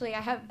 and actually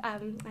I have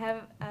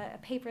a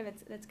paper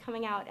that's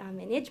coming out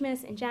in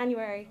IJMIS in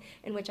January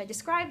in which I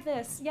describe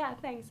this. Yeah,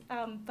 thanks.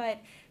 But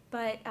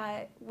But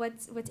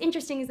what's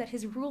interesting is that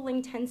his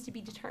ruling tends to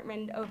be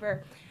determined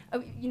over,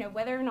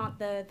 whether or not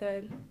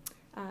the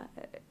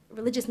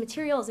religious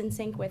material is in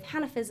sync with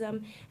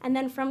Hanafism, and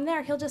then from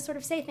there he'll just sort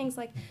of say things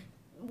like,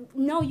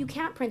 no, you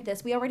can't print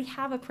this. We already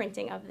have a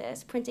printing of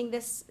this. Printing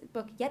this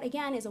book yet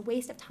again is a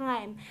waste of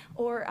time.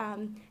 Or,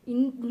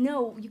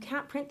 no, you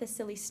can't print this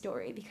silly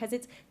story because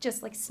it's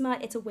just like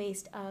smut. It's a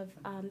waste of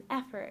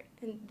effort.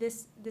 And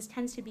this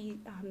tends to be,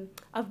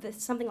 of the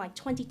something like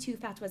 22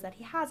 fatwas that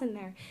he has in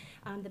there,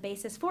 the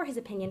basis for his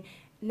opinion.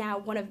 Now,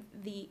 one of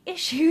the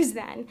issues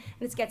then, and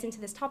this gets into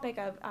this topic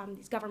of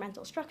these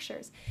governmental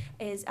structures,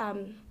 is,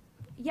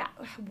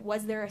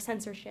 was there a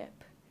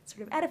censorship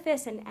sort of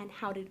edifice, and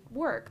how did it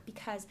work?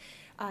 Because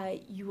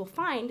you will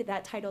find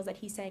that titles that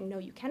he's saying, no,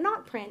 you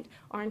cannot print,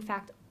 are in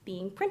fact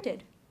being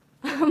printed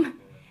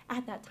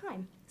at that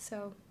time.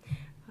 So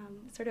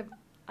sort of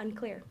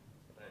unclear.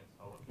 Thanks.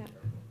 I'll look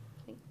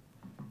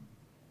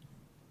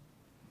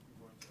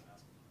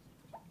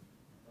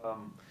Yeah.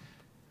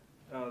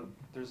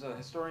 There's a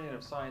historian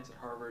of science at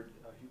Harvard,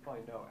 you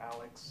probably know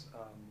Alex,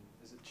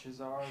 is it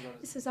Cesar?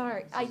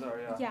 Cesar,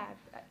 yeah.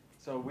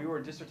 So we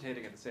were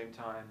dissertating at the same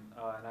time,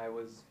 and I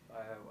was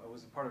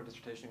a part of a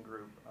dissertation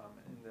group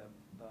in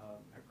the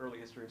early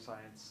history of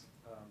science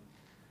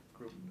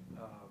group,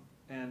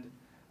 and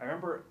I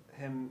remember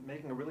him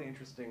making a really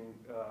interesting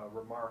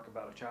remark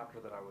about a chapter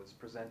that I was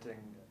presenting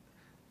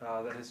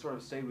that has sort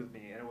of stayed with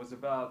me, and it was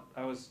about,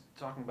 I was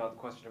talking about the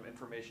question of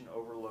information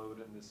overload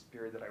in this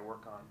period that I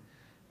work on,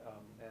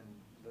 and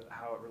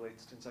how it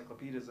relates to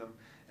encyclopedism,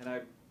 and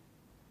I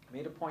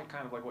made a point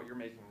kind of like what you're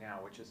making now,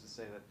 which is to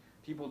say that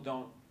people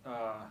don't,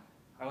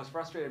 I was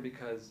frustrated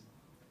because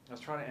I was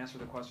trying to answer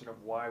the question of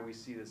why we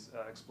see this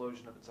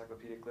explosion of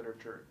encyclopedic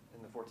literature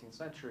in the 14th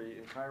century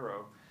in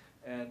Cairo,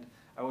 and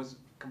I was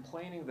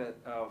complaining that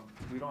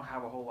we don't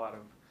have a whole lot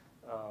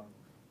of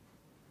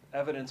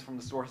evidence from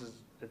the sources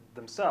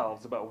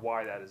themselves about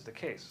why that is the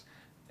case,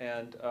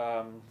 and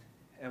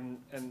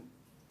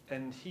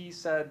he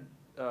said,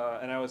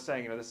 and I was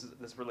saying,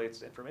 this relates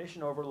to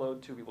information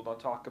overload too. People don't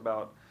talk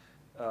about,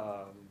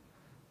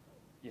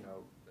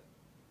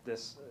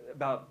 this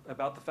about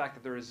the fact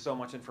that there is so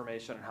much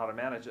information and how to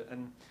manage it.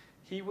 And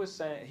he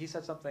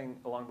said something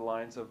along the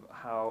lines of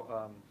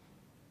how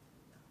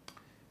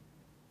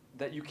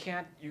that you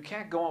can't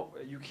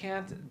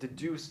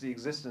deduce the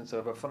existence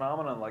of a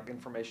phenomenon like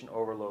information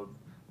overload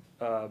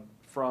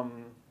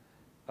from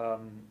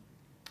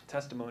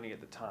testimony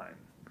at the time.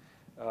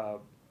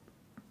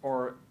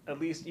 Or at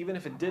least, even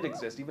if it did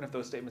exist, even if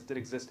those statements did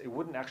exist, it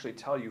wouldn't actually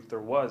tell you if there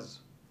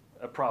was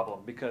a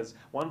problem, because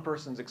one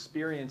person's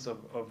experience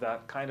of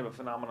that kind of a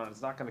phenomenon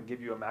is not going to give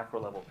you a macro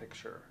level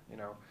picture,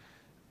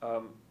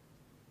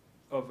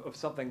 of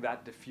something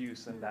that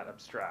diffuse and that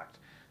abstract.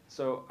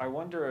 So I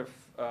wonder if,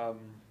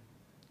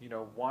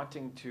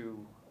 wanting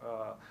to,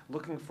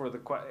 looking for the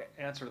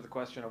answer to the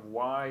question of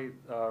why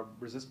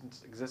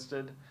resistance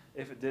existed,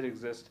 if it did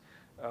exist,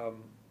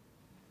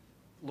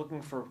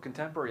 looking for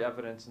contemporary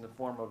evidence in the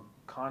form of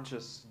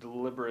conscious,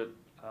 deliberate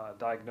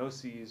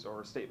diagnoses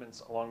or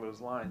statements along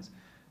those lines,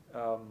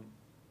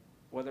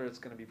 whether it's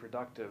going to be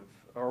productive,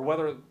 or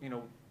whether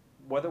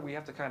we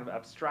have to kind of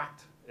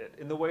abstract it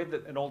in the way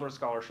that an older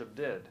scholarship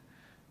did,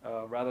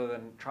 rather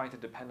than trying to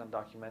depend on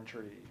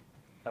documentary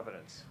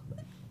evidence.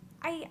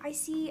 I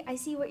see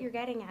what you're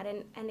getting at,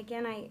 and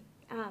again,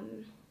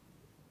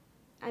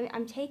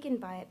 I'm taken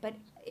by it, but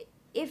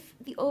if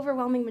the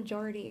overwhelming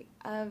majority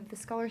of the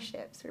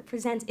scholarship sort of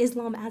presents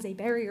Islam as a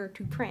barrier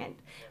to print,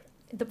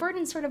 the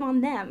burden's sort of on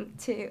them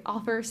to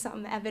offer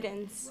some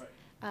evidence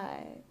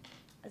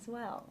as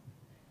well.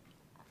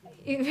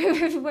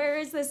 Where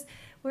is this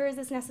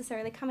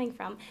necessarily coming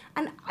from?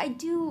 And I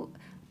do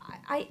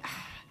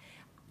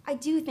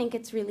think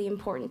it's really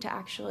important to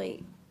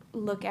actually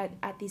look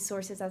at these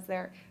sources as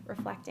they're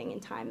reflecting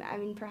in time. I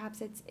mean, perhaps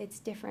it's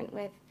different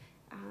with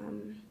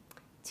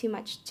Too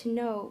Much to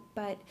Know,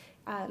 but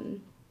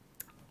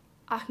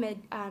Ahmed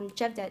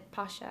Cevdet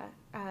Pasha,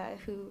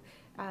 who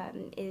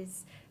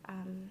is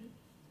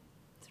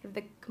sort of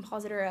the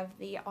compositor of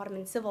the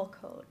Ottoman Civil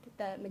Code,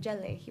 the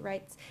Majelle, he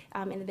writes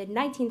in the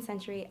mid-19th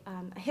century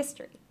a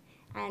history,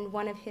 and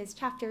one of his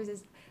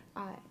chapters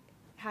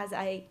has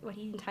what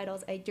he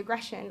entitles a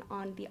digression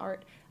on the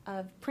art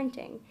of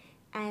printing,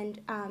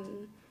 and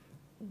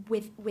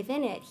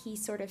within it he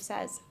sort of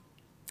says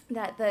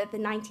that the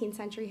 19th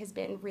century has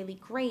been really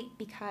great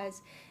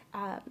because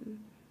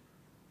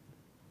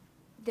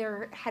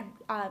there had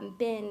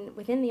been,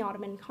 within the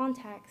Ottoman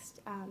context,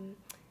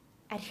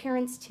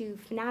 adherence to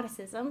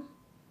fanaticism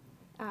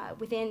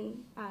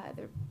within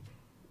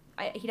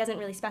he doesn't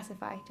really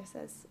specify, just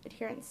as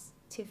adherence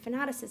to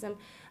fanaticism,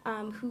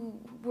 who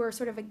were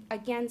sort of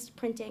against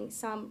printing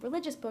some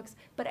religious books,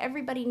 but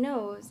everybody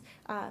knows,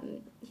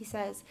 he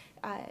says,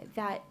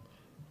 that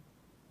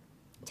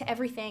to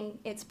everything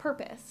its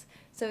purpose.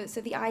 So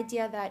the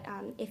idea that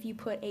if you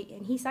put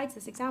and he cites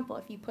this example,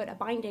 if you put a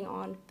binding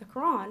on the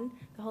Quran,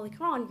 the Holy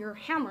Quran, you're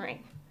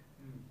hammering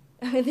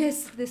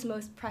this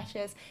most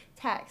precious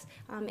text.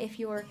 If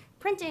you're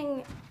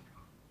printing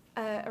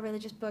a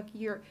religious book,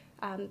 you're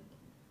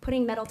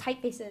putting metal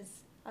typefaces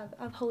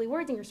of holy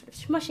words, and you're sort of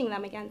smushing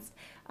them against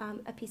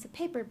a piece of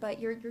paper, but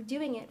you're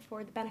doing it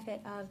for the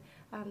benefit of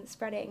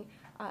spreading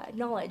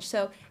knowledge.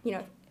 So, you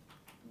know,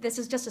 this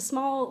is just a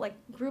small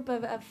group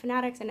of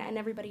fanatics, and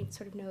everybody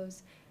sort of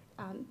knows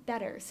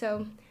better.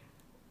 So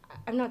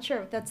I'm not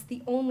sure. That's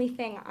the only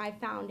thing I've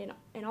found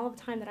in all the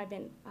time that I've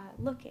been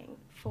looking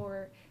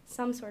for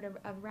some sort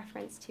of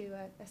reference to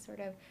a sort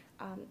of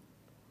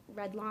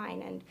red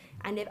line.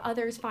 And if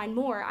others find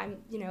more, I'm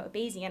a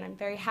Bayesian. I'm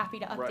very happy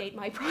to update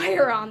my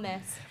prior on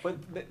this. But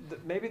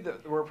maybe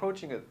we're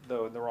approaching it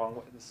though in the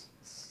wrong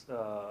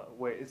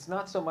way. It's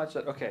not so much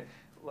that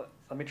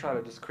let me try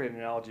to just create an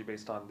analogy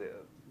based on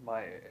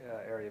my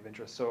area of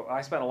interest. So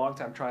I spent a long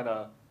time trying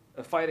to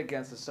fight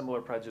against a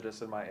similar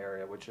prejudice in my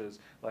area, which is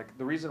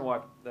the reason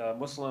why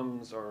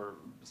Muslims or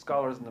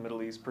scholars in the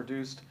Middle East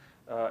produced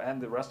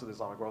and the rest of the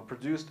Islamic world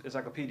produced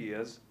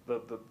encyclopedias.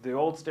 The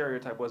old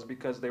stereotype was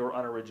because they were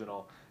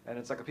unoriginal, and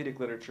encyclopedic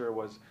literature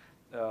was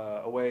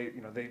a way,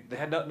 they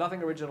had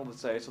nothing original to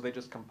say, so they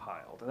just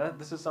compiled. And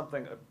this is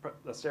something,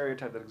 a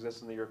stereotype that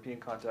exists in the European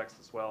context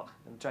as well,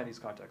 in the Chinese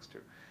context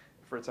too,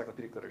 for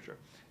encyclopedic literature.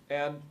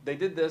 And they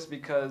did this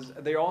because,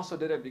 they also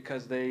did it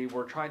because they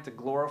were trying to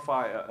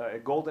glorify a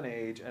golden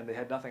age, and they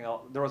had nothing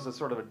else. There was a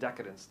sort of a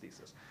decadence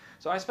thesis.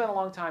 So I spent a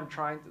long time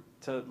trying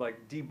to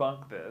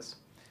debunk this,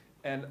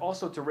 and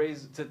also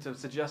to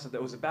suggest that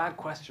it was a bad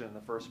question in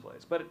the first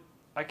place. But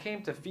I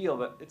came to feel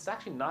that it's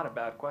actually not a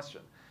bad question.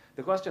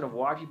 The question of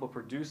why people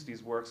produce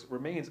these works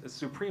remains a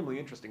supremely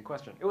interesting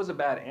question. It was a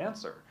bad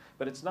answer,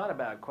 but it's not a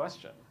bad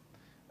question.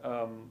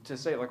 To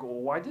say well,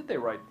 why did they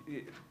write,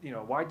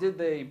 why did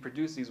they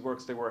produce these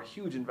works? They were a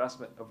huge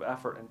investment of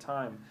effort and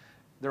time.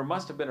 There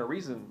must have been a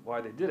reason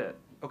why they did it.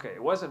 Okay,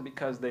 it wasn't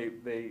because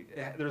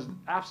there's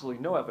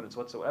absolutely no evidence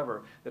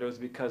whatsoever that it was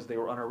because they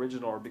were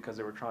unoriginal or because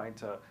they were trying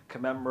to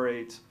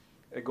commemorate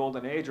a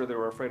golden age or they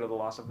were afraid of the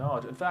loss of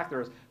knowledge. In fact,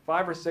 there's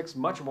 5 or 6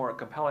 much more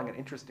compelling and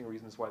interesting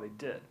reasons why they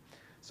did.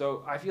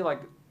 So I feel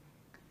like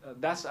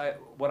that's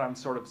what I'm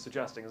sort of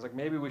suggesting is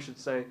maybe we should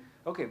say,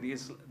 okay,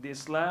 the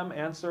Islam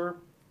answer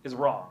is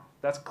wrong.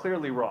 That's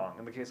clearly wrong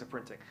in the case of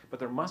printing. But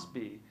there must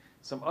be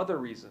some other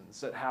reasons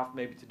that have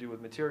maybe to do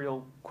with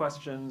material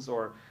questions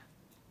or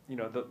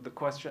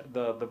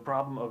the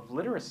problem of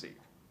literacy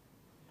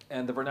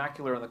and the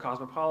vernacular and the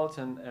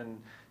cosmopolitan,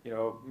 and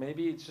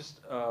maybe it's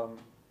just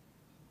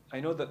I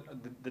know that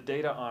the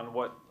data on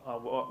what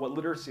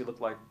literacy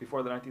looked like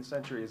before the 19th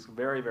century is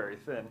very, very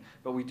thin,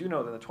 but we do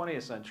know that in the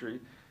 20th century,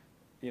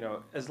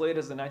 as late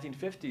as the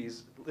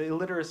 1950s, the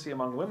illiteracy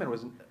among women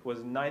was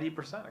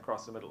 90%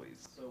 across the Middle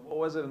East. So what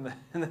was it in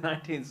the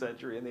 19th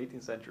century, in the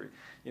 18th century?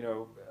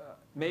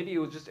 Maybe it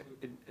was just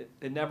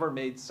it never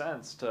made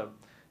sense to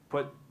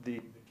put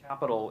the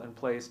capital in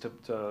place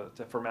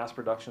for mass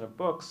production of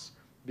books,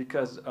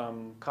 because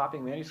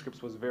copying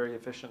manuscripts was very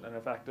efficient and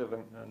effective,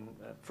 and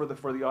for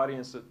the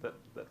audience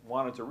that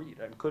wanted to read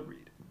and could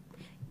read.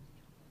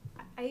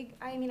 I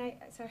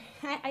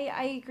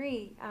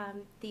agree.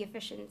 The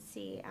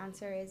efficiency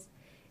answer is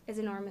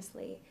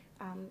enormously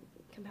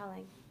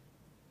compelling.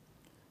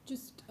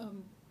 Just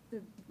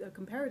a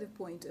comparative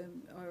point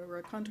or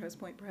a contrast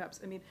point,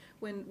 perhaps. I mean,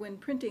 when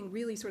printing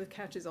really sort of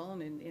catches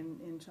on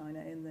in China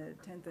in the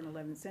 10th and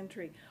 11th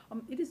century,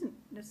 it isn't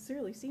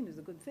necessarily seen as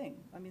a good thing.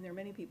 I mean, there are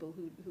many people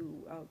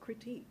who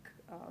critique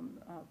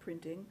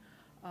printing,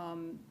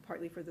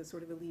 partly for the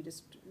sort of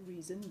elitist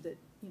reason that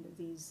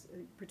these,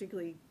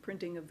 particularly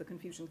printing of the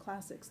Confucian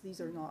classics,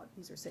 these are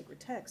sacred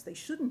texts. They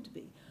shouldn't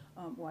be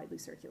widely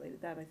circulated.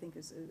 That, I think,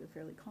 is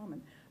fairly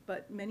common.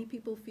 But many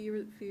people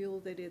feel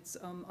that it's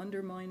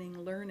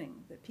undermining learning,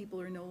 that people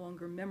are no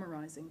longer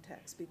memorizing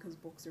texts because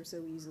books are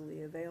so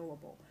easily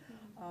available.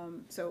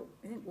 So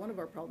I think one of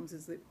our problems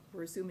is that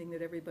we're assuming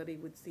that everybody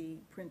would see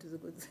print as a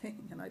good thing,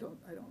 and I don't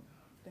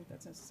think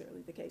that's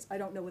necessarily the case. I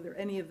don't know whether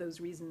any of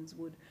those reasons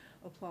would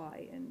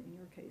apply in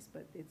your case,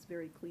 but it's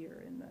very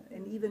clear.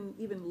 And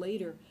even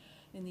later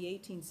in the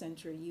 18th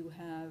century, you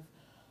have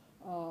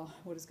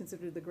what is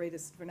considered the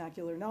greatest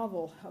vernacular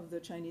novel of the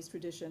Chinese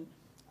tradition.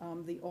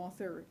 The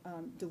author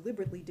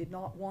deliberately did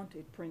not want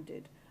it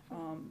printed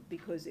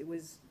because it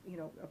was,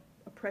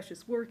 a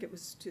precious work. It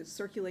was to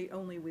circulate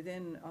only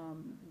within,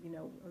 an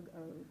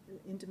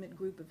intimate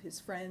group of his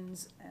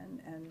friends,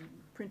 and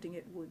printing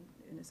it would,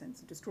 in a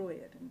sense, destroy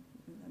it.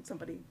 And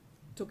somebody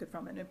took it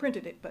from it and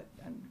printed it,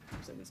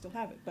 so we still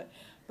have it.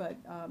 But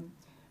I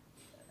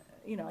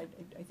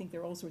think there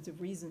are all sorts of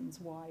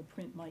reasons why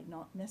print might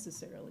not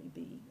necessarily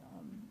be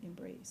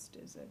embraced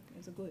as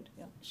a good.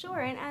 Yeah.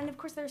 Sure, and of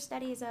course there are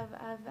studies of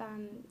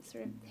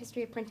sort of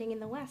history of printing in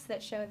the West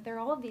that show there are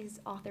all of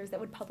these authors that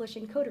would publish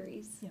in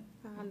coteries,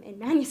 in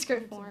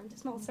manuscript form,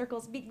 small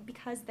circles,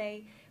 because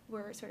they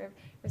were sort of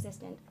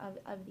resistant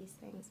of these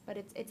things. But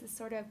it's a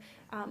sort of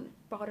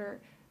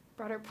broader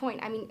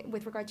point. I mean,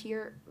 with regard to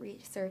your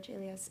research,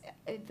 Elias,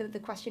 the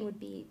question would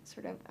be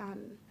sort of,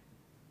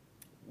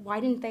 why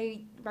didn't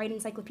they write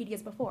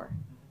encyclopedias before?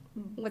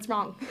 what's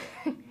wrong?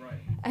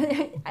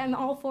 Right. I'm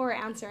all for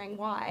answering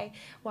why.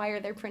 Why are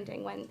they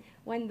printing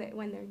when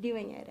they're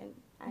doing it,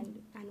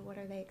 and what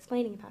are they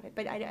explaining about it?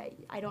 But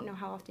I don't know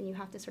how often you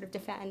have to sort of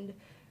defend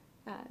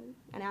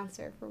an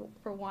answer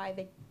for why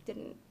they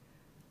didn't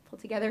pull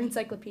together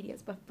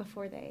encyclopedias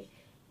before they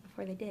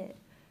did.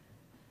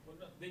 Well,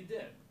 no, they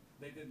did.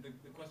 They did.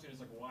 The question is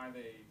like why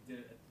they did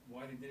it.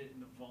 Why they did it in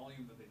the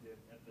volume that they did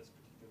at this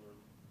particular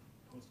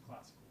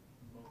post-classical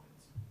moment.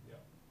 Yeah.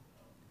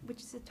 Which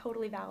is a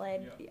totally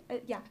valid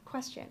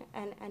question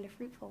and a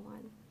fruitful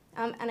one.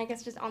 And I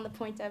guess just on the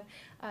point of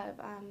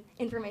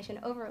information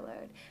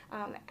overload,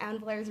 Anne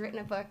Blair's written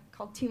a book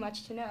called Too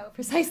Much to Know,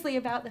 precisely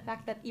about the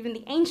fact that even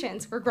the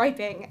ancients were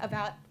griping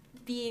about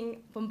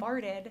being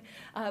bombarded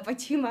by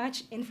too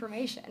much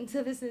information.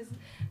 So this is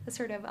a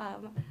sort of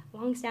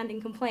long-standing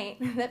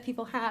complaint that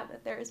people have,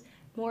 that there's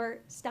more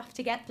stuff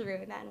to get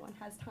through than one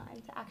has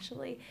time to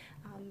actually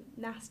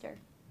master.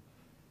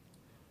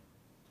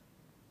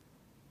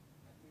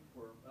 I think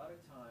we're out of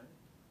time.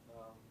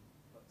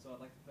 So I'd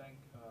like to thank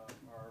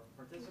our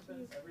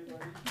participants,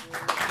 everybody.